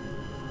twice, dude.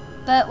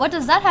 But what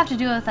does that have to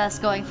do with us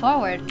going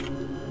forward?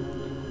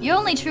 You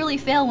only truly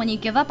fail when you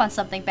give up on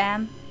something,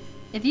 Bam.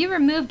 If you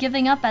remove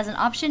giving up as an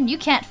option, you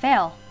can't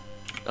fail.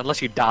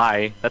 Unless you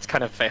die, that's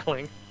kind of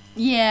failing.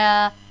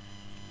 Yeah,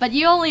 but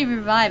you only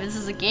revive. This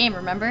is a game,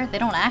 remember? They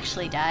don't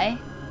actually die.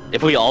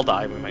 If we all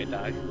die, we might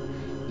die.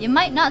 You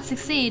might not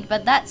succeed,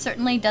 but that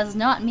certainly does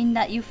not mean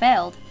that you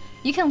failed.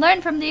 You can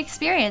learn from the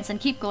experience and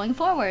keep going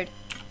forward.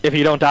 If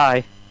you don't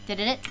die. Did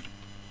it?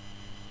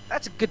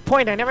 That's a good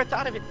point. I never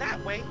thought of it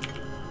that way.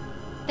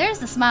 There's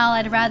the smile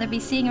I'd rather be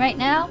seeing right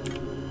now.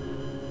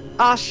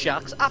 Aw,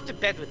 shucks. Off to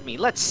bed with me.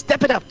 Let's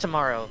step it up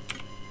tomorrow.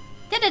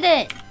 Did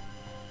it?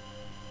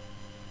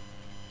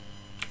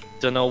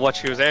 Don't know what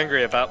she was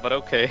angry about, but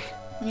okay.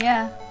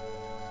 Yeah.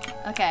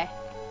 Okay.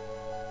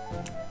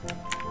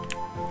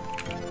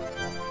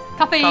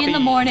 Coffee in the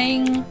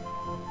morning.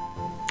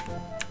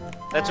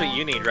 That's what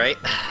you need, right?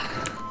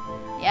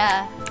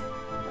 Yeah.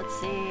 Let's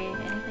see.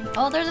 Anything?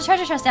 Oh, there's a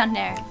treasure chest down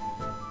there.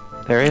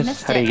 There is.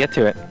 Missed How do you it. get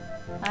to it?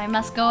 I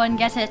must go and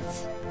get it,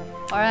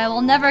 or I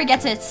will never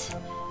get it.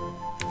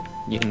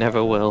 You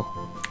never will.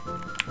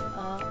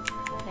 Oh,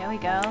 there we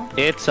go.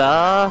 It's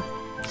a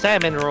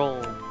salmon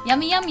roll.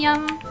 Yummy, yum,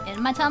 yum,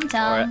 in my tum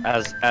tum. Or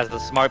as the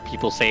smart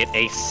people say it,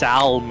 a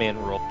salmon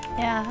roll.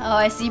 Yeah. Oh,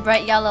 I see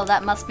bright yellow.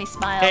 That must be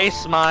Smiles. Hey,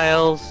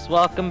 Smiles.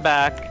 Welcome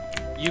back.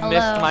 You Hello.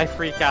 missed my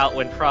freak out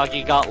when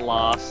Froggy got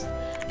lost.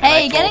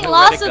 Hey, getting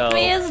lost with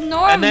me is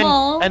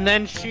normal. And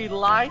then she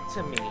lied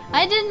to me.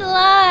 I didn't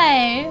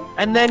lie.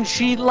 And then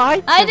she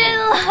lied to I me.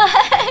 didn't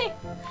lie.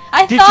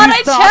 I Did thought you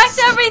I thought- checked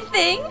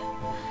everything.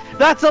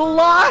 That's a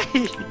lie!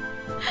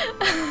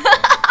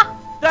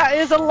 That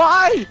is a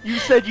lie! You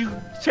said you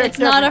checked It's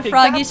not a everything.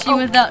 froggy That's stream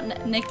a-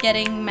 without Nick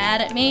getting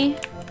mad at me.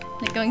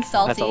 Nick going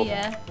salty, all.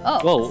 yeah. Oh,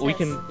 Whoa, what's we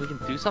this?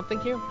 can do something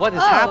here? What is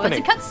Oh, happening?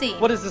 it's a cutscene.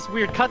 What is this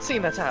weird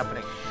cutscene that's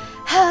happening?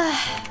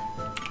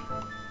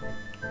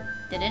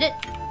 Did it?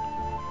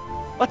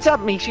 What's up,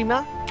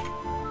 Mishima?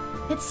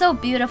 It's so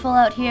beautiful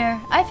out here.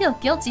 I feel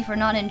guilty for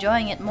not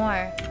enjoying it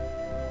more.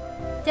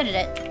 Did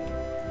it?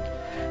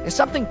 Is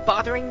something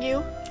bothering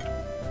you?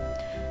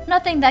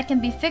 Nothing that can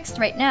be fixed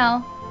right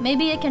now.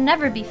 Maybe it can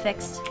never be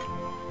fixed.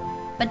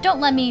 But don't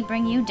let me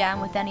bring you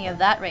down with any of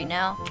that right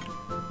now.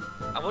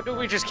 I wonder if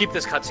we just keep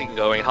this cutscene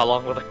going. How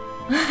long will it?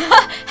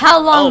 How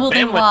long will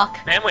they walk?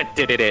 Ben went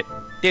did it.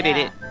 Did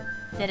it.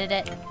 Did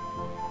it?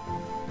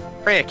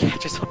 Freya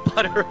catches a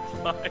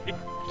butterfly.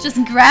 Just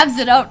grabs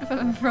it out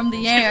from the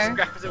She air.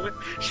 just grabs it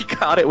she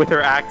caught it with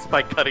her axe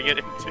by cutting it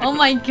in two. Oh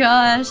my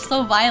gosh,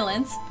 so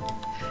violent.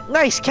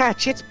 Nice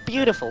catch, it's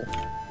beautiful.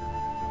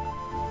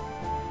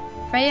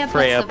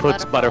 Freya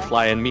puts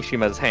butterfly in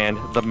Mishima's hand,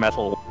 the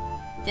metal.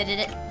 Did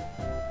it?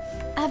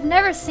 I've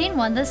never seen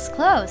one this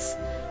close.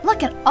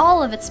 Look at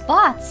all of its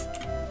spots.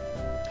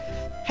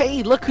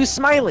 Hey, look who's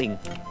smiling.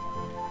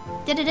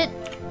 Did it?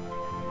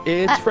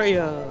 It's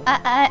Freya.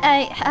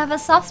 I have a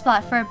soft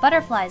spot for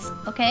butterflies,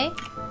 okay?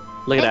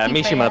 Look at Thank that, you,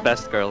 Mishima, Freya.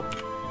 best girl.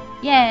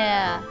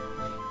 Yeah.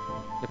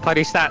 The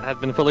party stat has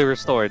been fully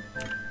restored.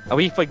 Are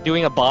we like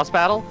doing a boss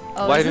battle?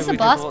 Oh, is this did a we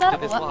boss just battle?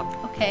 do this What?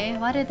 walk? Okay,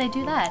 why did they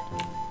do that?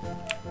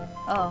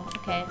 Oh,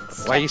 okay.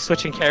 Why are you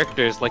switching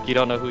characters like you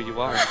don't know who you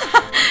are?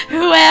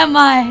 Who am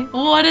I?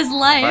 What is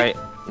life? Alright,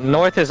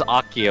 north is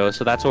Akio,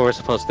 so that's where we're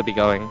supposed to be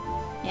going.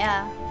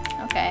 Yeah.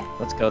 Okay.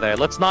 Let's go there.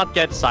 Let's not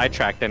get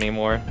sidetracked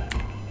anymore.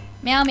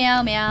 Meow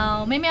meow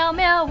meow. Meow meow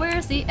meow.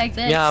 Where's the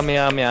exit? Meow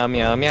meow meow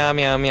meow meow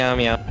meow meow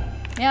meow.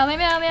 Meow meow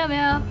meow meow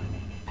meow.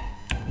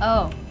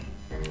 Oh.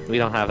 We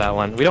don't have that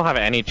one. We don't have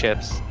any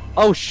chips.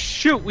 Oh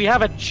shoot, we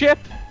have a chip!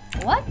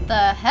 What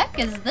the heck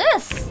is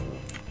this?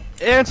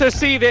 Answer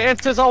C, the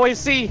answer's always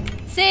C!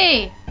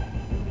 C.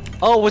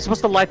 Oh, we're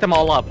supposed to light them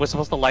all up. We're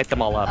supposed to light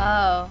them all up.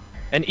 Oh.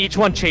 And each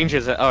one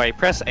changes it. Alright,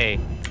 press A.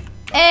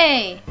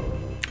 A.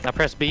 Now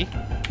press B.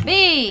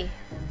 B.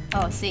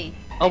 Oh, C.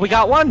 Oh, we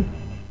got one!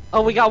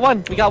 Oh, we got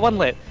one! We got one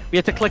lit. We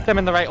have to click them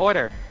in the right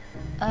order.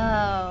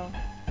 Oh.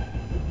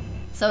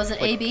 So is it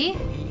A, B?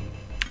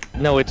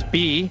 No, it's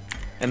B,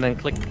 and then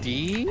click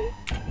D.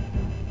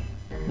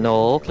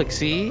 No, click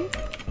C.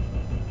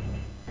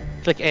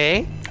 Click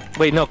A.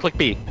 Wait, no, click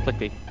B. Click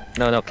B.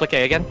 No, click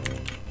A again.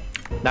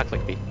 Now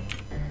click B.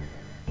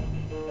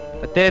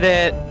 I did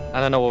it! I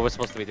don't know what we're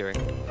supposed to be doing.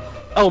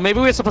 Oh, maybe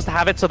we're supposed to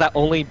have it so that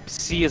only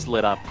C is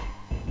lit up.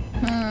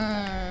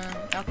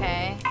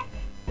 Okay.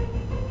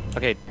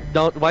 Okay,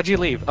 don't. Why'd you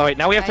leave? Alright,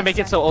 now we have to I make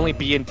it so only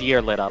B and D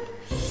are lit up.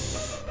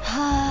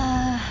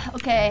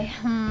 Okay.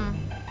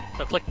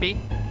 So click B.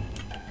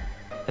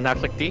 And now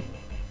click D.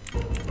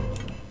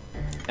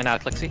 And now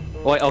click C.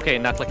 Oh, wait, okay,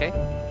 now click A.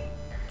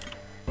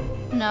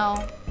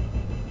 No.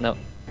 No.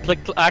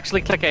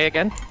 Actually click A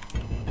again.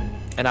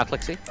 And now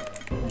click C.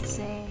 Let's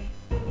see.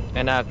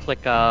 And now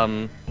click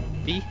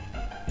B.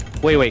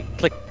 Wait,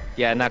 click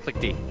and now click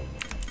D.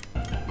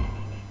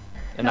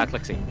 And now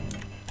click C.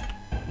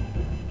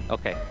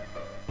 Okay.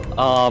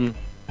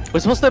 We're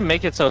supposed to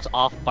make it so it's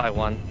off by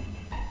one.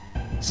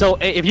 So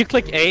if you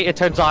click A, it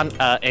turns on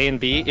A and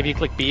B. If you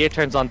click B, it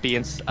turns on B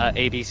and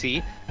A, B,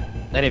 C.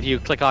 And if you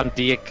click on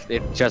D,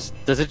 it just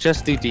does it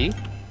just do D?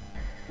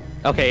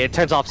 Okay, it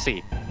turns off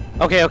C.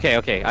 Okay.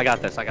 I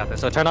got this.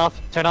 So turn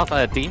off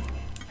D.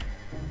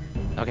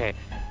 Okay.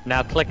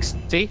 Now click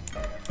C.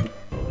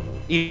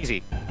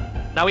 Easy.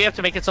 Now we have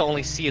to make it so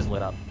only C is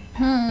lit up.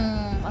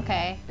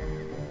 Okay.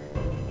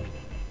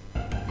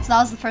 So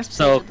that was the first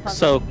stage of the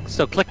puzzle.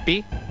 So click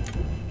B.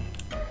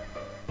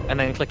 And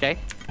then click A.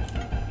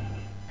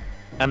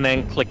 And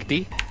then click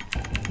D.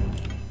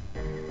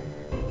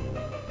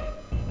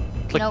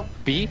 Click Nope.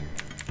 B.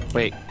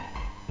 Wait.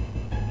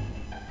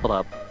 Hold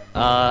up.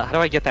 How do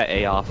I get that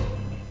A off?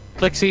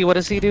 Click C. What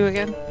does C do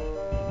again?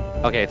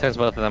 Okay, it turns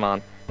both of them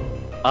on.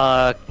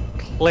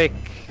 Click.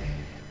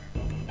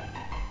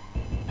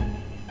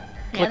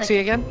 Click C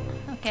again.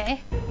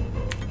 Okay.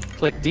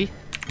 Click D.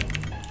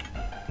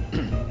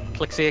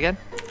 Click C again.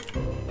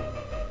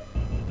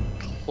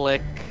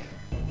 Click.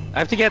 I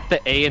have to get the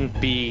A and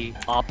B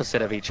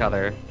opposite of each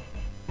other.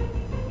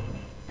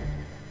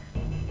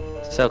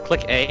 So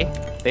click A.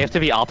 They have to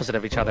be opposite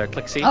of each other.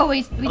 Click C. Oh,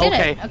 we did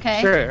it.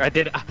 Okay. Sure, I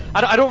did.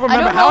 I don't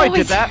remember how I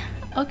did that.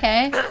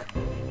 Okay.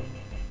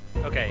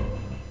 Okay.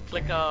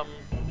 Click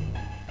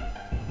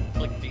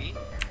Click D.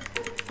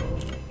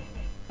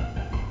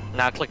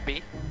 Now click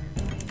B.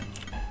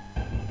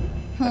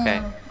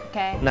 Okay.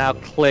 Okay. Now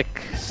click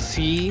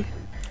C.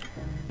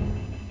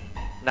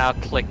 Now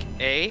click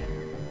A.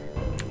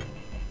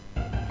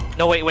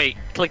 No, wait.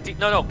 Click D.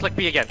 No, click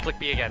B again. Click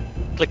B again.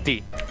 Click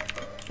D.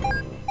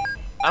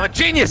 I'm a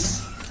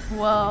genius!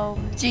 Whoa,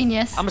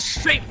 genius. I'm a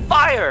straight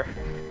fire!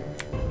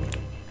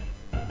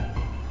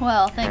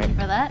 Well, thank you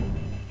for that.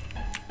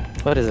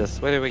 What is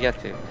this? Where did we get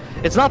to?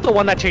 It's not the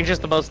one that changes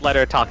the most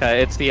letter, Taka.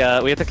 It's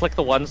the, we have to click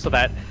the one so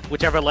that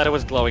whichever letter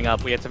was glowing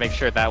up, we had to make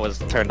sure that was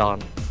turned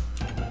on.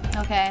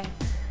 Okay.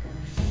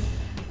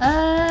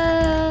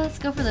 Let's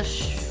go for the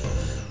short.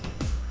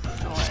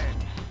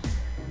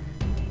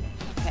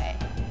 Okay.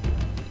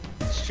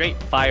 Straight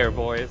fire,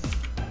 boys.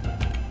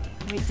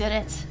 We did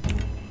it.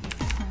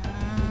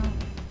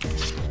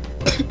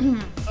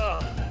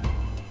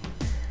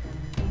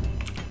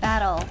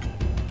 Battle.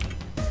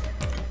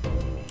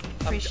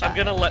 Free shot. I'm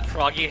gonna let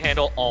Froggy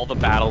handle all the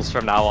battles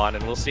from now on,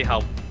 and we'll see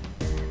how...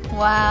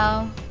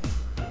 Wow.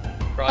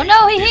 Froggy Oh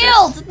no, he can do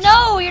healed! this.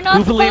 No, you're not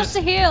Who supposed believes-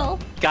 to heal.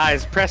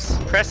 Guys, press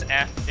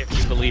F if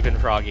you believe in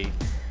Froggy.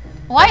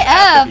 Why F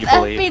F? if you F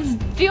believe.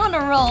 means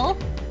funeral.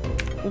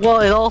 Well,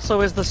 it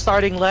also is the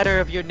starting letter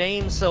of your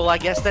name, so I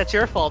guess that's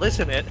your fault,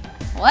 isn't it?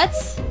 What?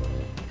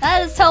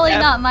 That is totally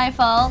F. not my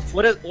fault.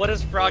 What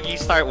does Froggy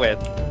start with?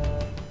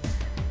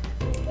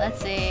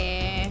 Let's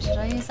see. Should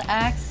I use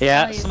axe?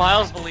 Yeah, I'll use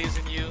Smiles axe. believes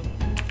in you.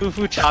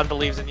 Fufu-chan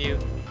believes in you.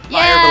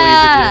 Fire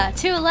Yeah!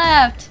 2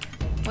 left.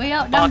 We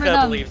outnumber Baka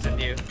them. believes in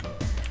you.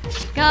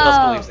 Go. Who else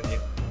believes in you?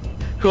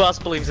 Who else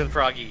believes in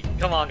Froggy?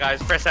 Come on,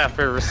 guys, press F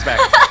for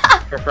respect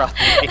for Froggy.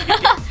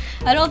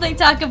 I don't think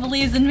Taka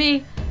believes in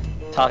me.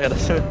 Taka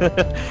doesn't.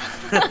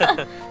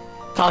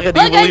 Taka, do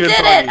Look, you I believe in did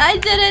Froggy? it! I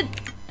did it!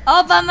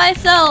 All by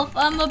myself.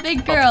 I'm a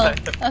big girl.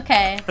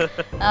 Okay.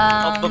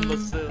 Up on the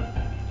sill.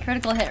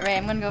 Critical hit ray.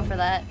 I'm gonna go for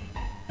that.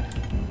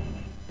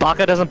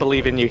 Baka doesn't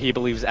believe in you, he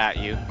believes at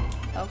you.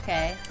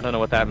 Okay. I don't know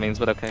what that means,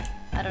 but okay.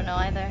 I don't know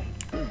either.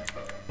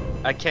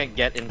 I can't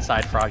get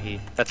inside Froggy.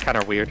 That's kind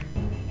of weird.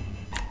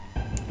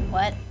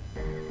 What?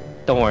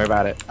 Don't worry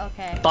about it.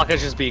 Okay.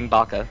 Baka's just being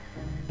Baka.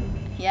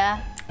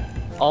 Yeah.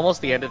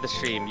 Almost the end of the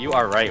stream. You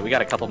are right. We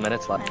got a couple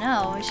minutes I left.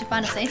 know. We should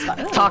find a safe spot.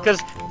 Ooh.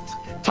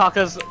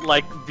 Taka's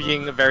like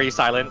being very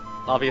silent,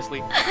 obviously.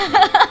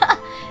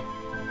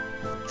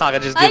 Taka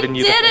just giving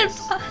you the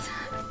face.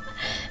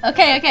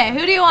 Okay.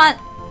 Who do you want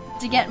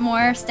to get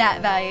more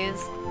stat values?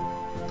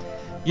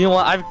 You know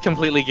what? I've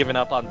completely given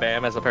up on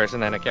Bam as a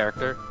person and a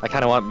character. I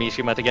kind of want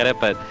Mishima to get it,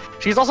 but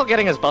she's also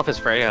getting as buff as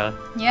Freya.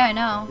 Yeah, I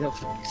know.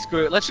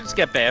 Screw it. Let's just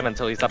get Bam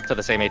until he's up to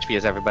the same HP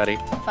as everybody.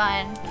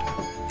 Fine.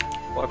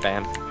 Or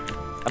Bam.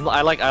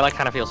 I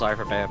kind of feel sorry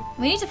for Bam.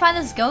 We need to find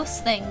this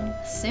ghost thing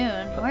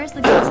soon. Where's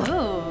the ghost?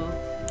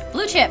 Ooh.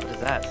 Blue chip. What is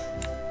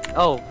that?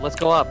 Oh, let's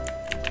go up.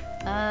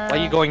 Why are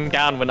you going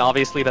down when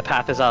obviously the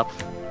path is up?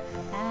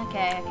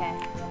 Okay.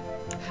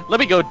 Let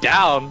me go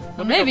down.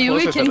 Maybe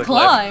we can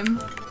climb.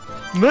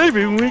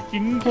 Maybe we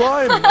can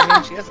climb. I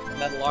mean, she has a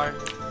metal arm.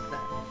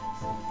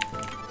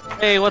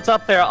 Hey, what's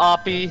up there,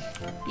 Oppie?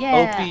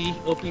 Yeah.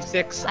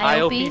 OP6,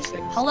 IOP.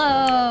 IOP6.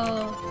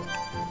 Hello.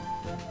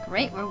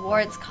 Great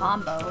rewards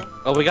combo.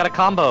 Oh, we got a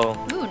combo.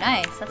 Ooh,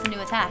 nice. That's a new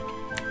attack.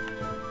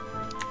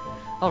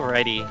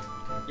 Alrighty.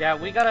 Yeah,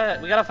 we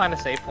gotta find a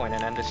save point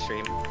and end the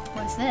stream.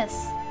 What's this?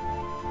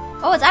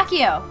 Oh, it's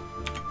Akio.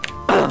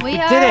 We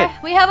did it.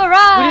 We have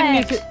arrived. We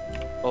didn't need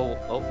to.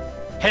 Oh.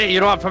 Hey, you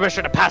don't have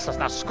permission to pass us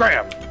now.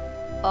 Scram.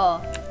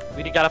 Oh.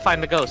 We gotta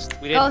find the ghost.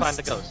 We didn't find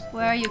the ghost.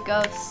 Where are you,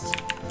 ghost?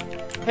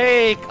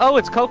 Hey, oh,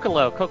 it's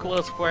Kokolo.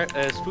 Kokolo's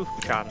is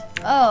Fufu-chan.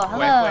 Oh,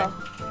 hello.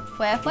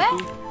 Fue?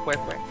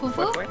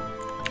 Fufu? Fue?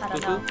 I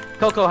don't know.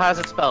 Coco, how's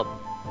it spelled?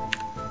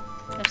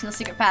 There's no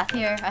secret path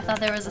here. I thought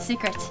there was a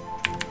secret.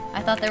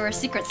 I thought there were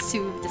secrets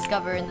to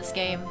discover in this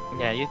game.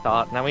 Yeah, you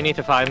thought. Now we need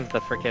to find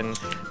the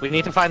we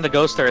need to find the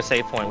ghost or a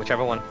save point,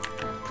 whichever one.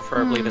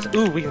 Preferably this.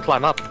 Ooh, we can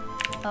climb up.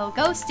 Oh,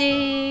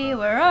 ghosty,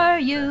 where are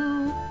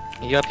you?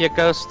 You up yet,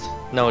 ghost?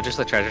 No, just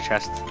the treasure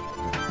chest.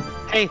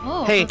 Hey,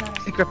 Ooh, hey,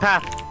 secret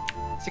path.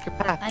 Secret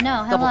path. I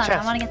know, hold on,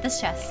 I want to get this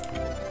chest. Ooh,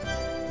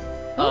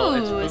 Oh,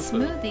 a it's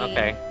Fufu. smoothie.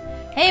 Okay.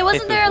 Hey,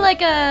 wasn't there Fufu.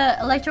 like a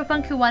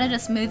electropunk who wanted a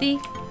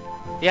smoothie?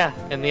 Yeah,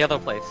 in the other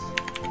place.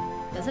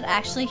 Does it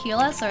actually heal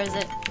us, or is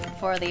it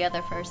for the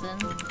other person?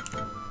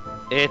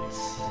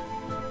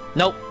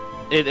 Nope.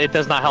 It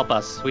does not help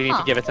us. We need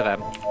to give it to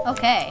them.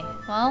 Okay.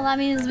 Well, that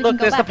means we Look, can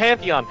go there's back. the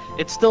Pantheon.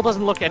 It still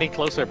doesn't look any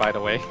closer, by the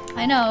way.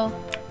 I know.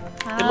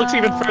 It looks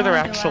even How further, do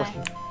actually.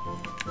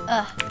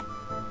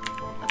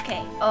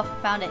 Okay. Oh,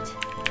 found it.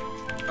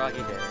 Froggy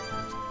did it.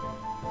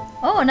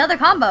 Oh, another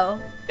combo.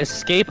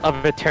 Escape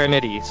of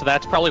Eternity. So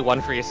that's probably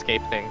one free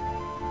escape thing.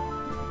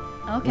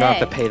 Okay. You don't have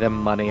to pay them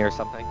money or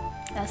something.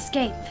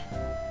 Escape.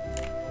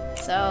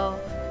 So,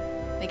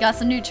 we got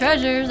some new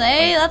treasures.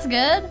 Hey, that's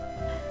good.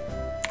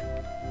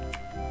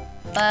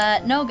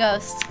 But no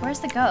ghost. Where's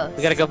the ghost?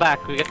 We gotta go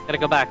back. We gotta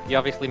go back. You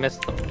obviously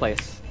missed the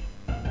place.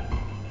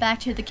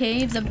 Back to the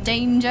caves of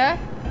danger.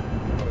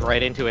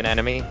 Right into an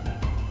enemy.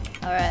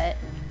 Alright.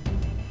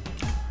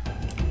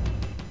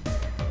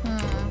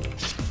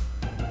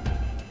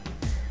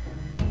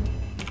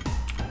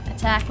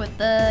 Attack with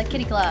the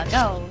kitty claw.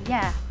 Go.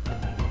 Yeah.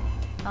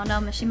 Oh no,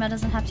 Mishima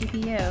doesn't have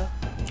TPU.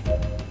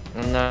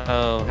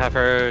 No, have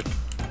her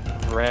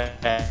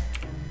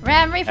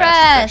Ram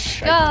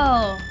refresh! Go!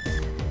 I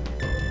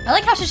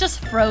like how she's just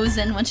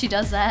frozen when she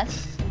does that.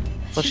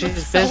 Well, She looks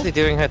she's so- busy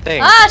doing her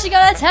thing. Ah, she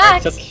got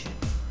attacked!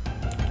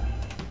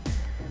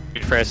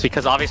 First,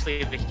 because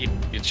obviously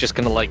it's just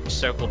gonna like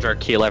circle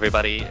jerk heal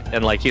everybody,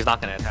 and like he's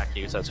not gonna attack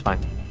you, so it's fine.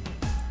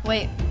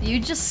 Wait, you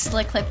just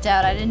like clipped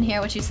out. I didn't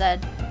hear what you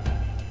said.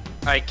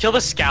 Alright, kill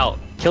the scout.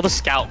 Kill the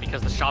scout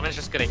because the shaman's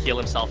just gonna heal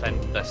himself and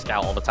the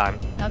scout all the time.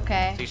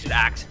 Okay. So you should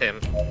axe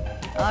him.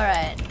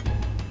 Alright.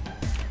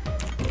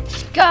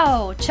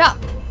 Go! Chop!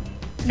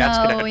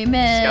 We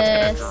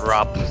missed. Scout's gonna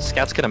drop.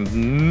 Scout's gonna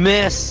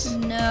miss.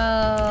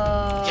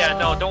 No. Yeah,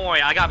 no, don't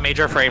worry. I got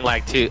major frame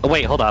lag too. Oh,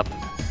 wait, hold up.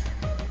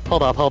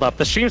 Hold up.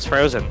 The stream's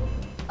frozen.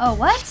 Oh,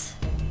 what?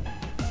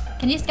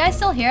 Can you guys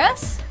still hear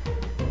us?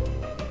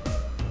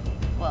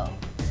 Whoa.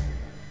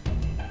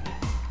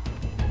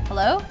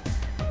 Hello?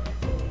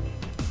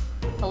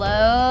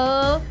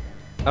 Hello?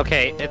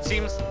 Okay, it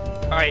seems...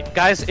 Alright,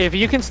 guys, if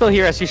you can still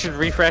hear us, you should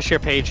refresh your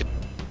page.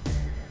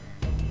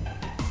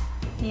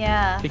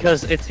 Yeah.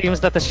 Because it seems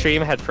that the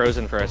stream had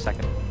frozen for a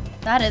second.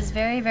 That is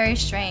very, very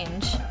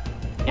strange.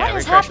 Yeah, What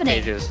is refresh happening?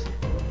 pages.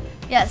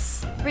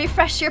 Yes.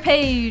 Refresh your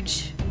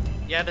page.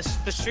 Yeah, the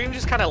stream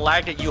just kind of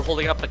lagged at you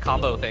holding up the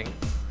combo thing.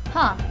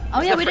 Huh.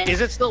 Oh yeah, we didn't...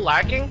 Is it still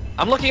lagging?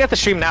 I'm looking at the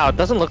stream now. It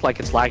doesn't look like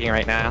it's lagging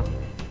right now.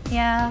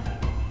 Yeah.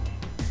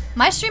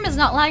 My stream is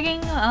not lagging.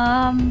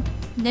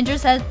 Ninja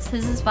says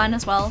his is fine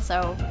as well,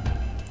 so...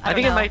 I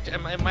think don't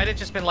know. it might have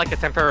just been like a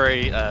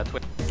temporary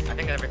twitch. I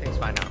think everything's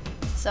fine now.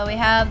 So we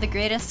have the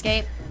Great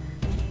Escape.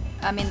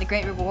 I mean, the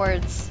great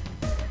rewards.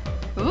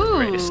 Ooh,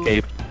 Great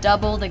escape.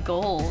 double the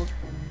gold.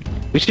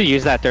 We should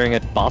use that during a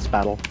boss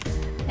battle.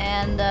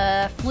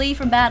 And flee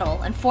from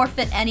battle and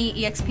forfeit any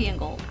EXP and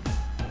gold.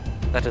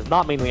 That does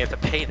not mean we have to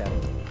pay them.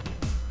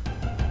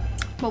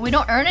 But we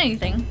don't earn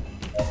anything.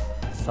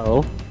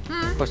 So,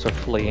 of course we're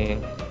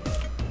fleeing.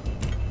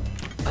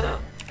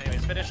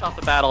 Anyways, finish off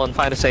the battle and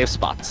find a safe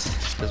spot.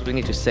 Because we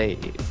need to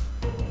save.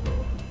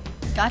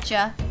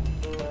 Gotcha.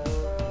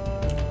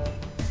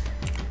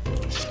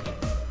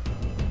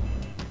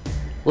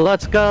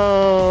 Let's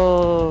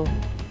go!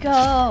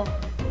 Go!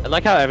 I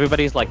like how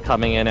everybody's like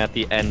coming in at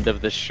the end of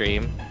the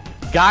stream.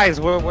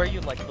 Guys, where were you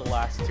like the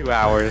last 2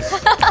 hours?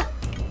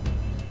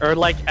 Or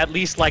like at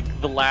least like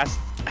the last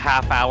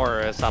half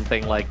hour or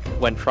something, like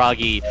when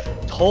Froggy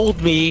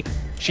told me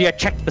she had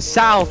checked the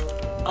south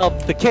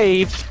of the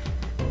cave.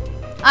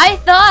 I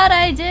thought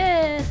I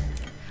did!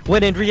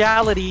 When in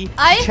reality,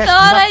 I checked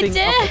thought I nothing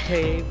did. of the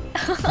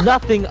cave.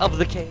 Nothing of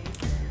the cave.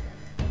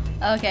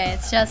 Okay,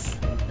 it's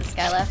just this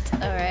guy left.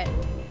 Alright.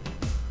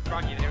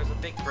 Froggy, there was a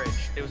big bridge.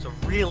 There was a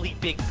really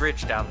big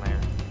bridge down there.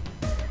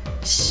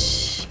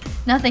 Shh.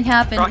 Nothing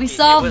happened. Froggy, we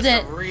solved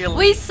it.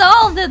 We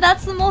solved it.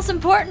 That's the most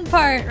important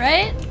part,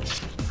 right?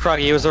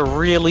 Froggy, it was a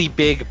really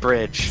big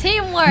bridge.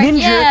 Teamwork, Ninja,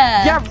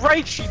 yeah.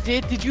 right, she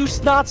did. Did you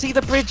not see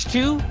the bridge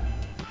too?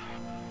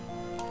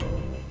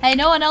 Hey,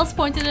 no one else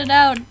pointed it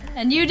out.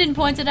 And you didn't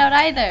point it out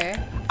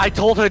either. I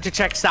told her to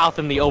check south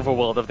in the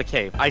overworld of the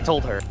cave. I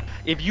told her.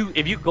 If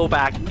you go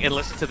back and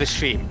listen to the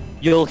stream,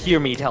 you'll hear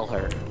me tell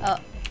her. Oh.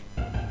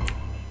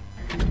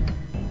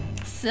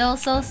 Still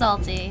so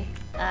salty.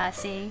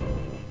 See.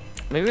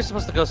 Maybe we're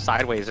supposed to go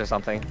sideways or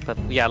something. But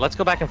yeah, let's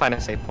go back and find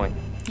a save point.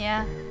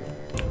 Yeah.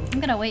 I'm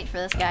gonna wait for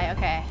this guy,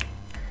 okay.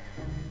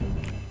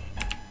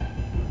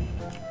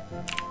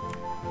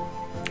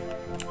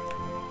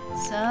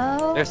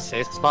 So... There's a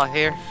safe spot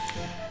here.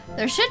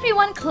 There should be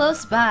one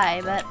close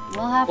by, but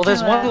we'll have to... Well,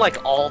 there's one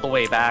like all the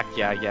way back,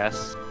 yeah, I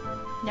guess.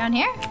 Down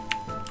here?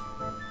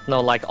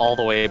 No, like all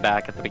the way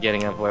back at the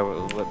beginning of where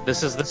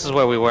this is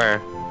where we were.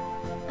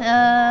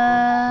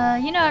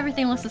 You know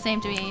everything looks the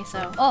same to me,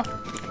 so...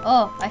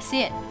 Oh, I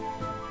see it.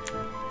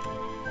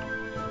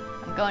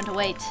 I'm going to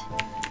wait.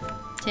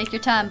 Take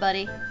your time,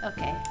 buddy.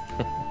 Okay.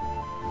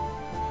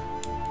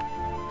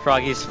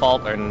 Froggy's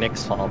fault or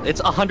Nick's fault? It's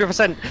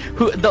 100%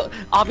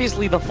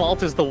 obviously the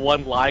fault is the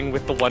one lying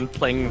with the one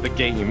playing the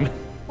game.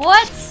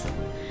 What?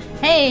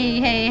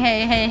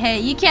 Hey,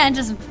 you can't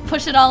just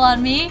push it all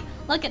on me.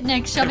 Look at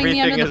Nick shoving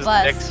me under the bus.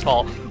 Everything is Nick's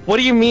fault. What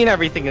do you mean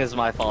everything is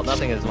my fault?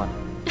 Nothing is my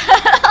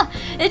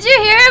Did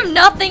you hear him?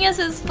 Nothing is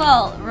his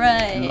fault.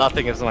 Right.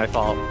 Nothing is my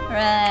fault.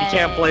 Right.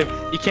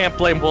 You can't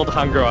blame world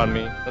hunger on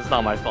me. That's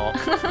not my fault.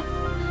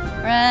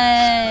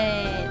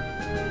 Right.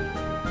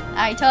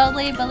 I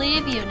totally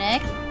believe you,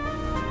 Nick.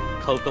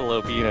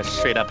 Kokolo being a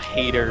straight up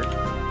hater.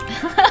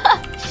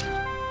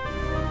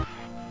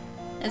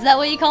 Is that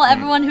what you call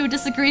everyone who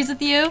disagrees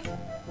with you?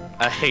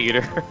 A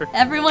hater.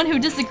 Everyone who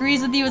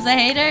disagrees with you is a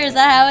hater? Is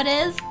that how it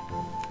is?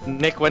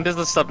 Nick, when does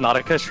the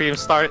Subnautica stream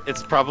start?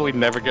 It's probably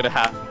never gonna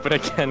happen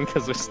again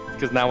because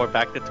now we're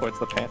back towards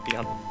the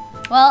Pantheon.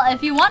 Well,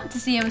 if you want to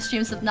see him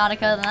stream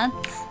Subnautica, then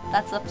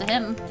that's up to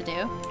him to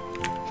do.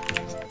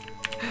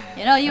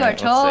 You know, you are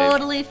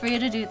totally free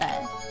to do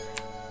that.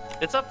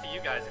 It's up to you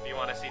guys if you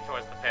want to see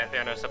towards the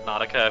Pantheon or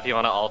Subnautica, if you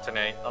want to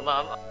alternate. I'm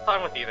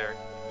fine with either.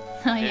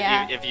 Oh,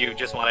 yeah. If you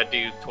just want to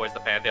do towards the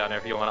Pantheon or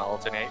if you want to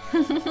alternate.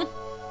 Oh,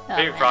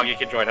 Maybe man. Froggy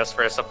can join us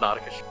for a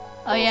Subnautica show.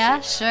 Oh, yeah?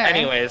 Sure.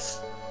 Anyways,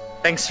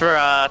 thanks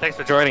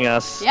for joining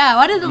us. Yeah,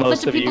 why did a bunch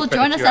Most of of you people for the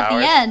join us 2 at the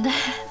hours. end?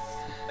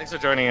 Thanks for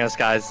joining us,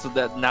 guys. So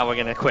that now we're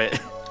gonna quit.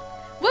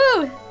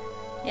 Woo!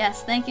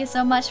 Yes, thank you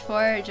so much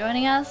for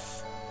joining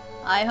us.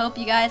 I hope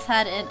you guys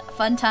had a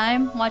fun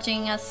time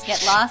watching us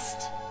get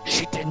lost.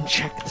 She didn't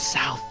check the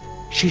south.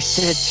 She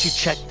said she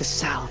checked the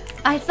south.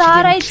 I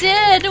thought I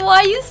did!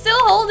 Why are you still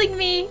holding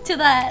me to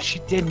that? She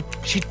didn't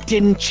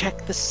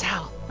check the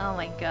south. Oh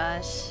my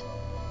gosh.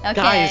 Okay.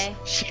 Guys,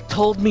 she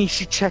told me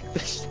she checked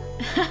this.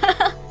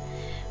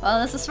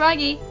 Well, this is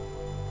Froggy.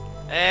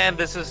 And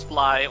this is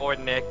Fly or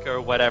Nick or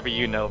whatever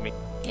you know me.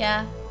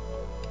 Yeah.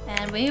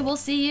 And we will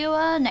see you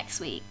next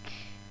week.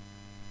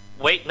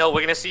 Wait, no,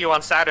 we're gonna see you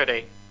on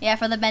Saturday. Yeah,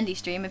 for the Bendy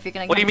stream if you're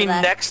gonna What do you come mean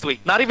to that. next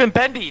week? Not even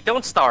Bendy.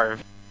 Don't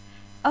starve.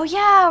 Oh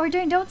yeah, we're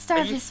doing Don't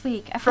Starve this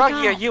week. I Froggy,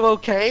 forgot. are you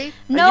okay?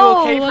 No,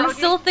 are you okay, I'm Froggy?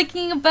 still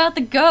thinking about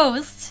the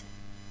ghost.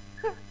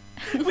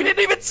 We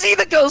didn't even see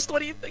the ghost. What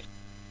do you think?